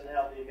know, it doesn't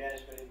have the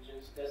management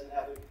engines, doesn't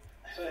have the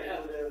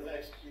speculative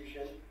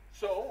execution.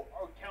 So,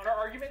 a counter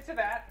argument to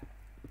that,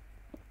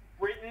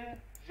 Britain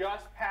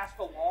just passed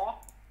a law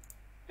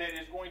that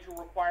is going to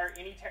require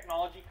any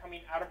technology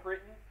coming out of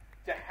Britain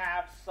to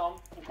have some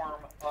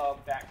form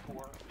of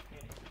backdoor in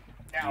it.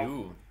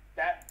 Now,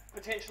 that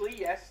potentially,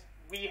 yes,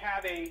 we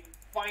have a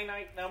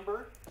finite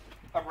number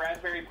of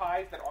Raspberry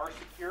Pis that are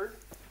secured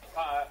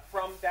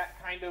from that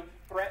kind of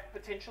threat,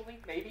 potentially,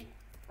 maybe,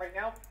 right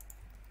now.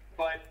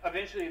 But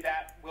eventually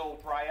that will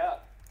dry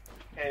up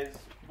as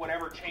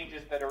whatever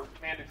changes that are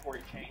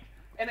mandatory change.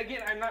 And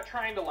again, I'm not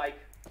trying to like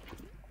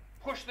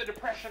push the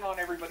depression on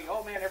everybody.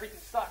 Oh man, everything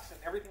sucks and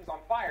everything's on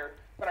fire.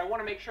 But I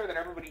want to make sure that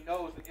everybody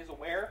knows and is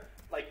aware.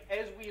 Like,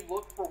 as we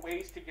look for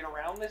ways to get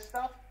around this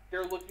stuff,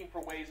 they're looking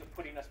for ways of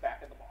putting us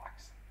back in the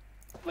box.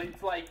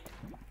 It's like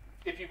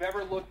if you've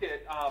ever looked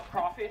at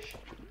crawfish,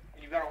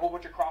 and you've got a whole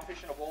bunch of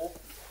crawfish in a bowl,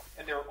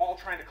 and they're all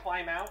trying to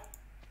climb out,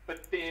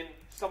 but then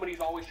somebody's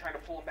always trying to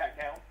pull them back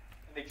down,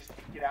 and they just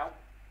can't get out.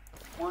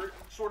 We're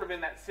sort of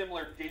in that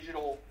similar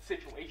digital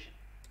situation.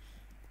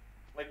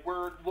 Like,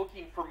 we're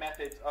looking for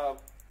methods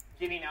of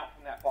getting out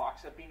from that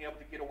box, of being able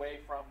to get away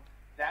from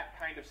that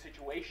kind of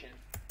situation.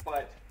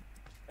 But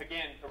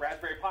again, the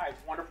Raspberry Pi is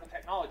wonderful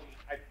technology.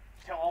 I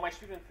tell all my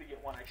students to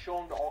get one. I show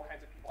them to all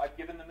kinds of people. I've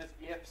given them as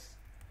gifts.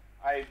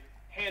 I've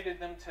handed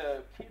them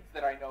to kids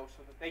that I know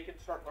so that they can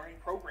start learning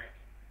programming.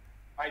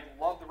 I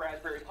love the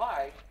Raspberry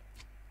Pi,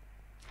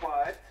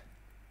 but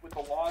with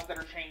the laws that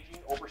are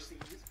changing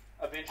overseas,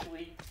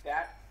 eventually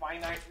that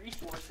finite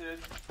resource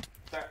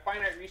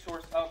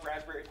of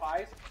Raspberry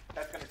Pis,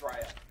 that's going to dry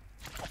up.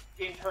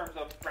 in terms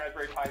of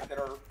Raspberry Pis that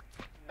are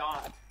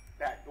not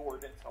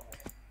backdoored in some way.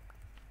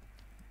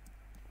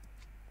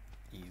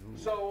 Ew.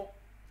 So,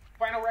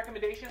 final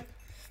recommendations?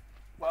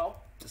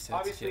 Well, Das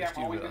hört sich obviously ja I'm echt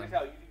always übel going to an.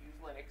 tell you to use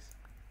Linux,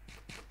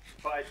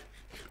 but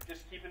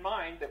just keep in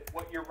mind that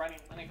what you're running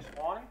Linux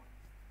on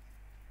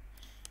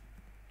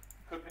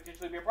could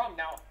potentially be a problem.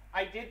 Now,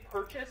 I did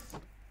purchase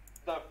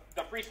the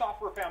Free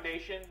Software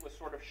Foundation was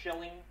sort of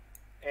shilling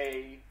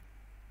a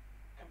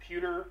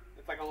computer.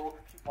 It's like a little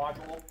compute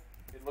module.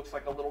 It looks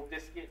like a little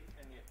diskette,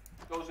 and it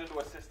goes into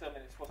a system,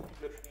 and it's supposed to be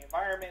good for the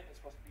environment. It's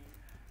supposed to be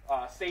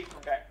safe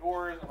from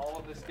backdoors and all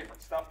of this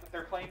different stuff that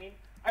they're claiming.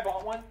 I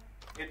bought one.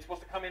 It's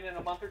supposed to come in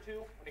a month or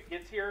two. When it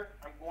gets here,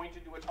 I'm going to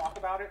do a talk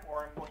about it,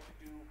 or I'm going to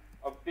do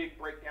a big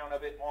breakdown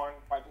of it on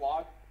my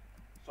blog.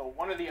 So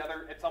one or the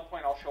other, at some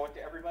point I'll show it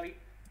to everybody.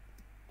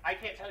 I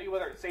can't tell you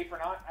whether it's safe or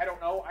not. I don't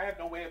know. I have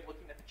no way of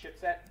looking at the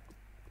chipset.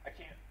 I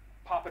can't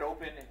pop it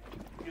open and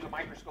use a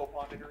microscope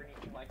on it or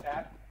anything like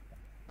that.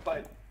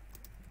 But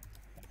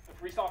the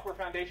Free Software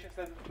Foundation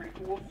says it's pretty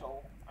cool,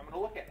 so I'm going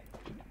to look at it.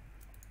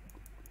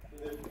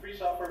 The Free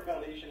Software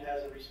Foundation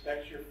has a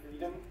Respect Your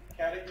Freedom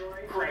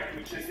category. Correct,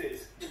 which this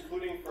is.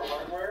 Including for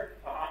hardware.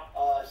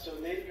 So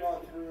they've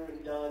gone through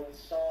and done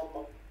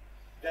some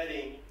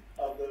vetting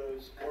of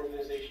those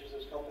organizations,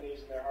 those companies,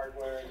 and their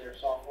hardware and their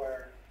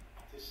software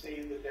to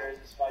see that there is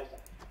a spy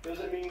stuff.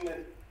 Doesn't mean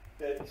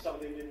that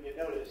something didn't get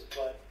noticed,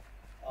 but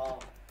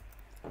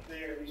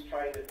they're at least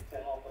trying to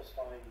help us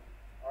find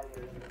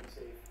hardware that is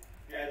safe.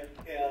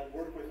 And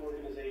work with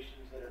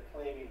organizations that are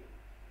claiming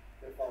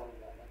they're following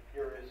that, like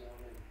Purism and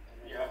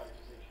other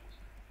organizations.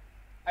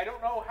 I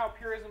don't know how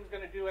Purism's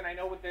going to do, and I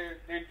know what they're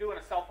doing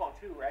a cell phone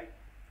too, right?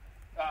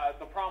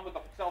 The problem with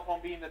the cell phone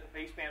being that the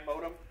baseband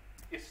modem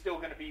is still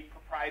going to be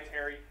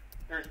proprietary.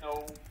 There's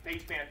no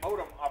baseband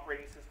modem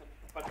operating system,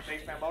 but the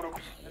baseband modem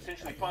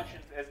essentially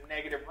functions as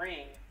negative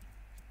ring.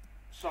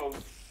 So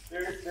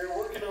they're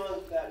working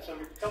on that. So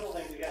a couple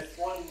things. Again,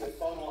 one, the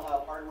phone will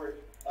have hardware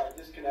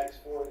disconnects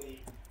for the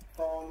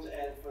phones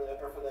and for the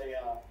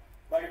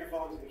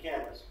microphones and the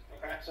cameras.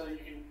 Okay. So you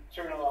can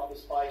turn off the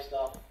spy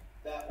stuff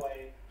that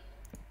way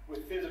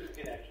with physical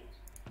connections.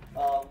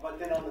 But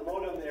then on the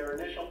modem, their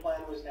initial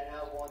plan was to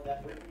have one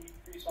that would be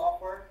free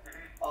software,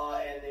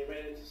 and they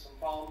ran into some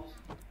problems.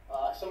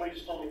 Somebody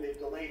just told me they've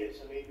delayed it,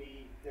 so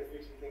maybe they're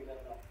fixing things. I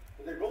don't know.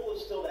 But their goal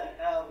is still to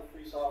have a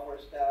free software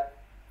stack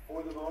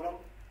for the modem.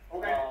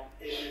 Okay.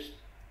 It just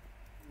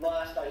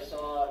last I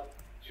saw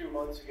 2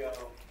 months ago,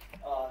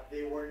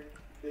 they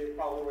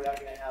probably were not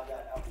going to have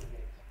that out the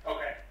gate.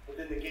 Okay. But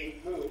then the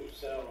gate moved,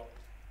 so.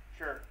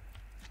 Sure.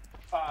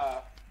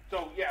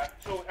 So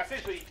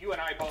essentially you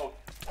and I both,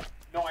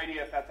 no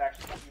idea if that's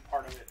actually going to be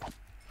part of it.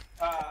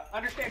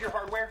 Understand your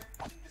hardware.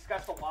 We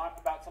discussed a lot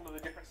about some of the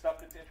different stuff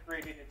that's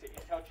integrated into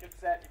Intel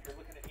chipset. If you're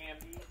looking at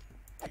AMD,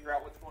 figure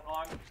out what's going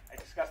on. I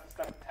discussed the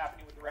stuff that's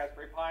happening with the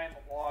Raspberry Pi and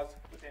the laws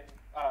within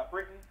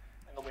Britain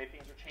and the way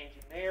things are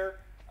changing there.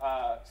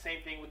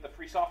 Same thing with the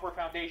Free Software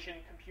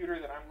Foundation computer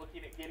that I'm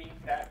looking at getting.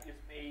 That is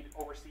made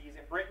overseas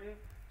in Britain,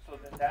 so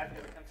then that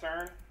is a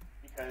concern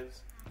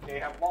because they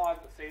have laws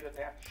that say that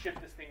they have to ship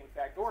this thing with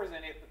backdoors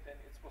in it, but then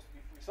it's supposed to be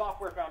Free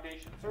Software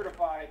Foundation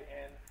certified,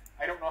 and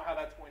I don't know how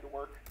that's going to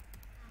work.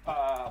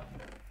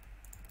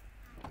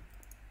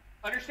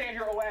 Understand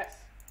your OS.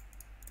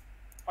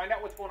 Find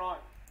out what's going on.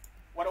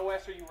 What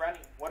OS are you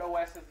running? What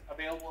OS is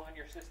available on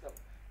your system?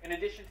 In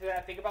addition to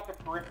that, think about the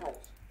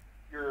peripherals.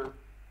 Your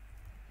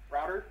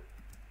router,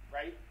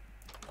 right?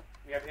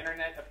 We have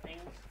Internet of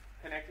Things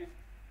connected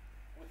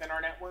within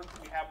our network.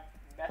 We have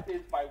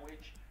methods by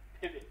which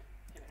pivot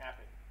can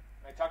happen.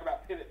 And I talk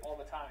about pivot all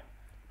the time.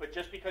 But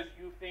just because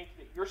you think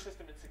that your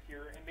system is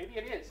secure, and maybe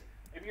it is,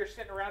 maybe you're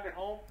sitting around at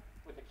home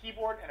with a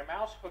keyboard and a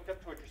mouse hooked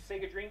up to a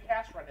Sega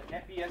Dreamcast running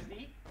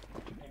NetBSD,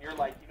 and you're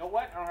like, you know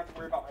what? I don't have to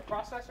worry about my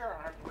processor. I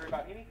don't have to worry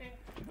about anything.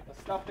 The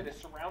stuff that is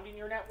surrounding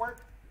your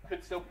network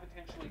could still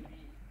potentially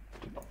be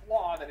the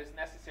flaw that is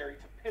necessary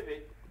to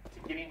pivot to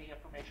getting the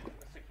information from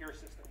the secure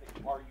system that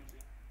you are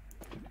using.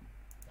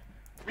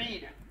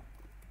 Read.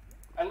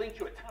 I linked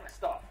you a ton of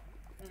stuff.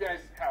 You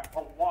guys have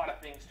a lot of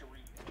things to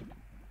read.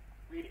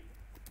 Read it.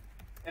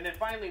 And then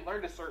finally,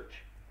 learn to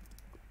search.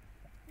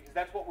 Because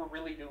that's what we're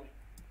really doing.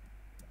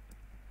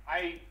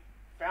 I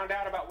found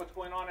out about what's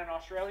going on in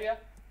Australia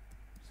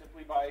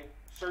simply by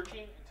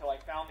searching until I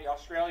found the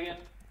Australian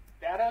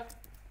data.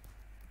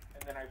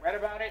 And then I read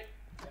about it.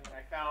 And then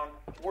I found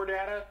more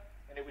data.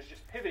 And it was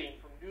just pivoting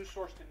from news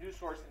source to news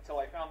source until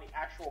I found the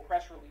actual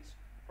press release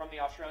from the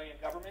Australian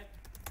government.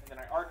 And then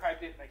I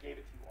archived it and I gave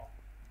it to you all.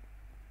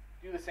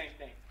 Do the same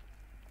thing.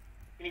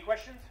 Any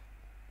questions?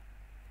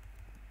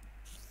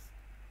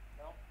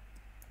 No?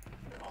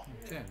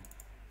 Okay.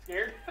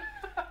 Scared?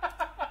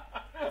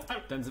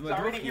 Dann sind wir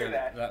Sorry durch to hear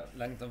hier. that.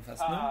 Langsam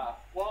fast, ne?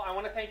 Well, I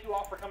want to thank you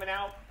all for coming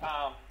out.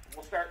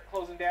 We'll start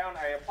closing down.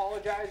 I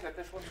apologize that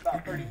this one's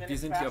about 30 minutes. Wir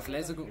sind hier auf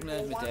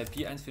Lasergurkenland mit der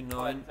IP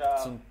 149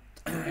 zum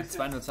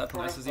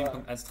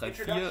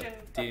 202.168.1.3.4,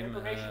 dem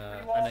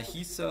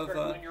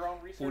Anarchy-Server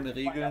ohne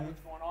Regeln,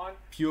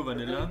 Pure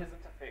Vanilla.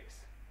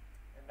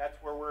 And that's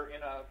where we're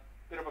in a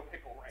bit of a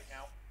pickle right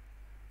now.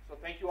 So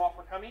thank you all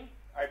for coming.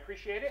 I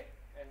appreciate it,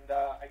 and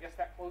I guess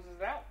that closes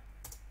it out.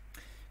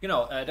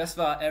 Genau, das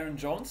war Aaron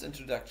Jones'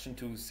 Introduction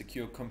to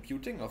Secure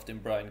Computing auf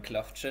dem Brian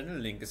Cluff Channel.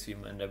 Link ist wie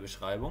immer in der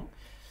Beschreibung.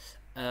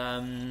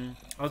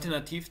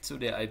 Alternativ zu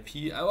der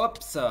IP,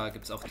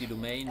 gibt es auch die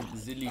Domain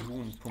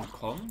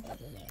sillyhuhn.com.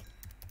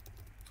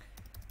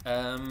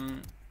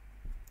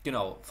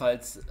 Genau,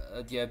 falls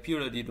die IP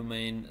oder die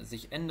Domain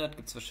sich ändert,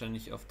 gibt es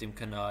wahrscheinlich auf dem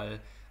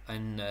Kanal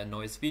ein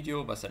neues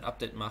Video, was ein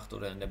Update macht,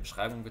 oder in der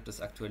Beschreibung wird das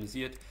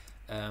aktualisiert.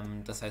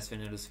 Das heißt,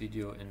 wenn ihr das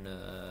Video in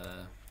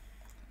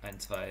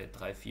 1, 2,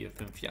 3, 4,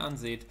 5 Jahren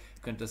seht,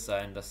 könnte es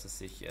sein, dass es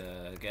sich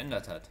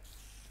geändert hat.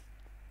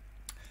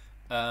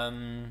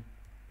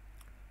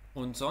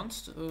 Und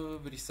sonst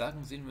würde ich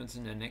sagen, sehen wir uns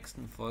in der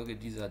nächsten Folge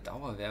dieser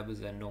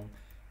Dauerwerbesendung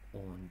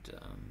und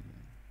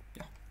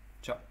ja,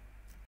 ciao.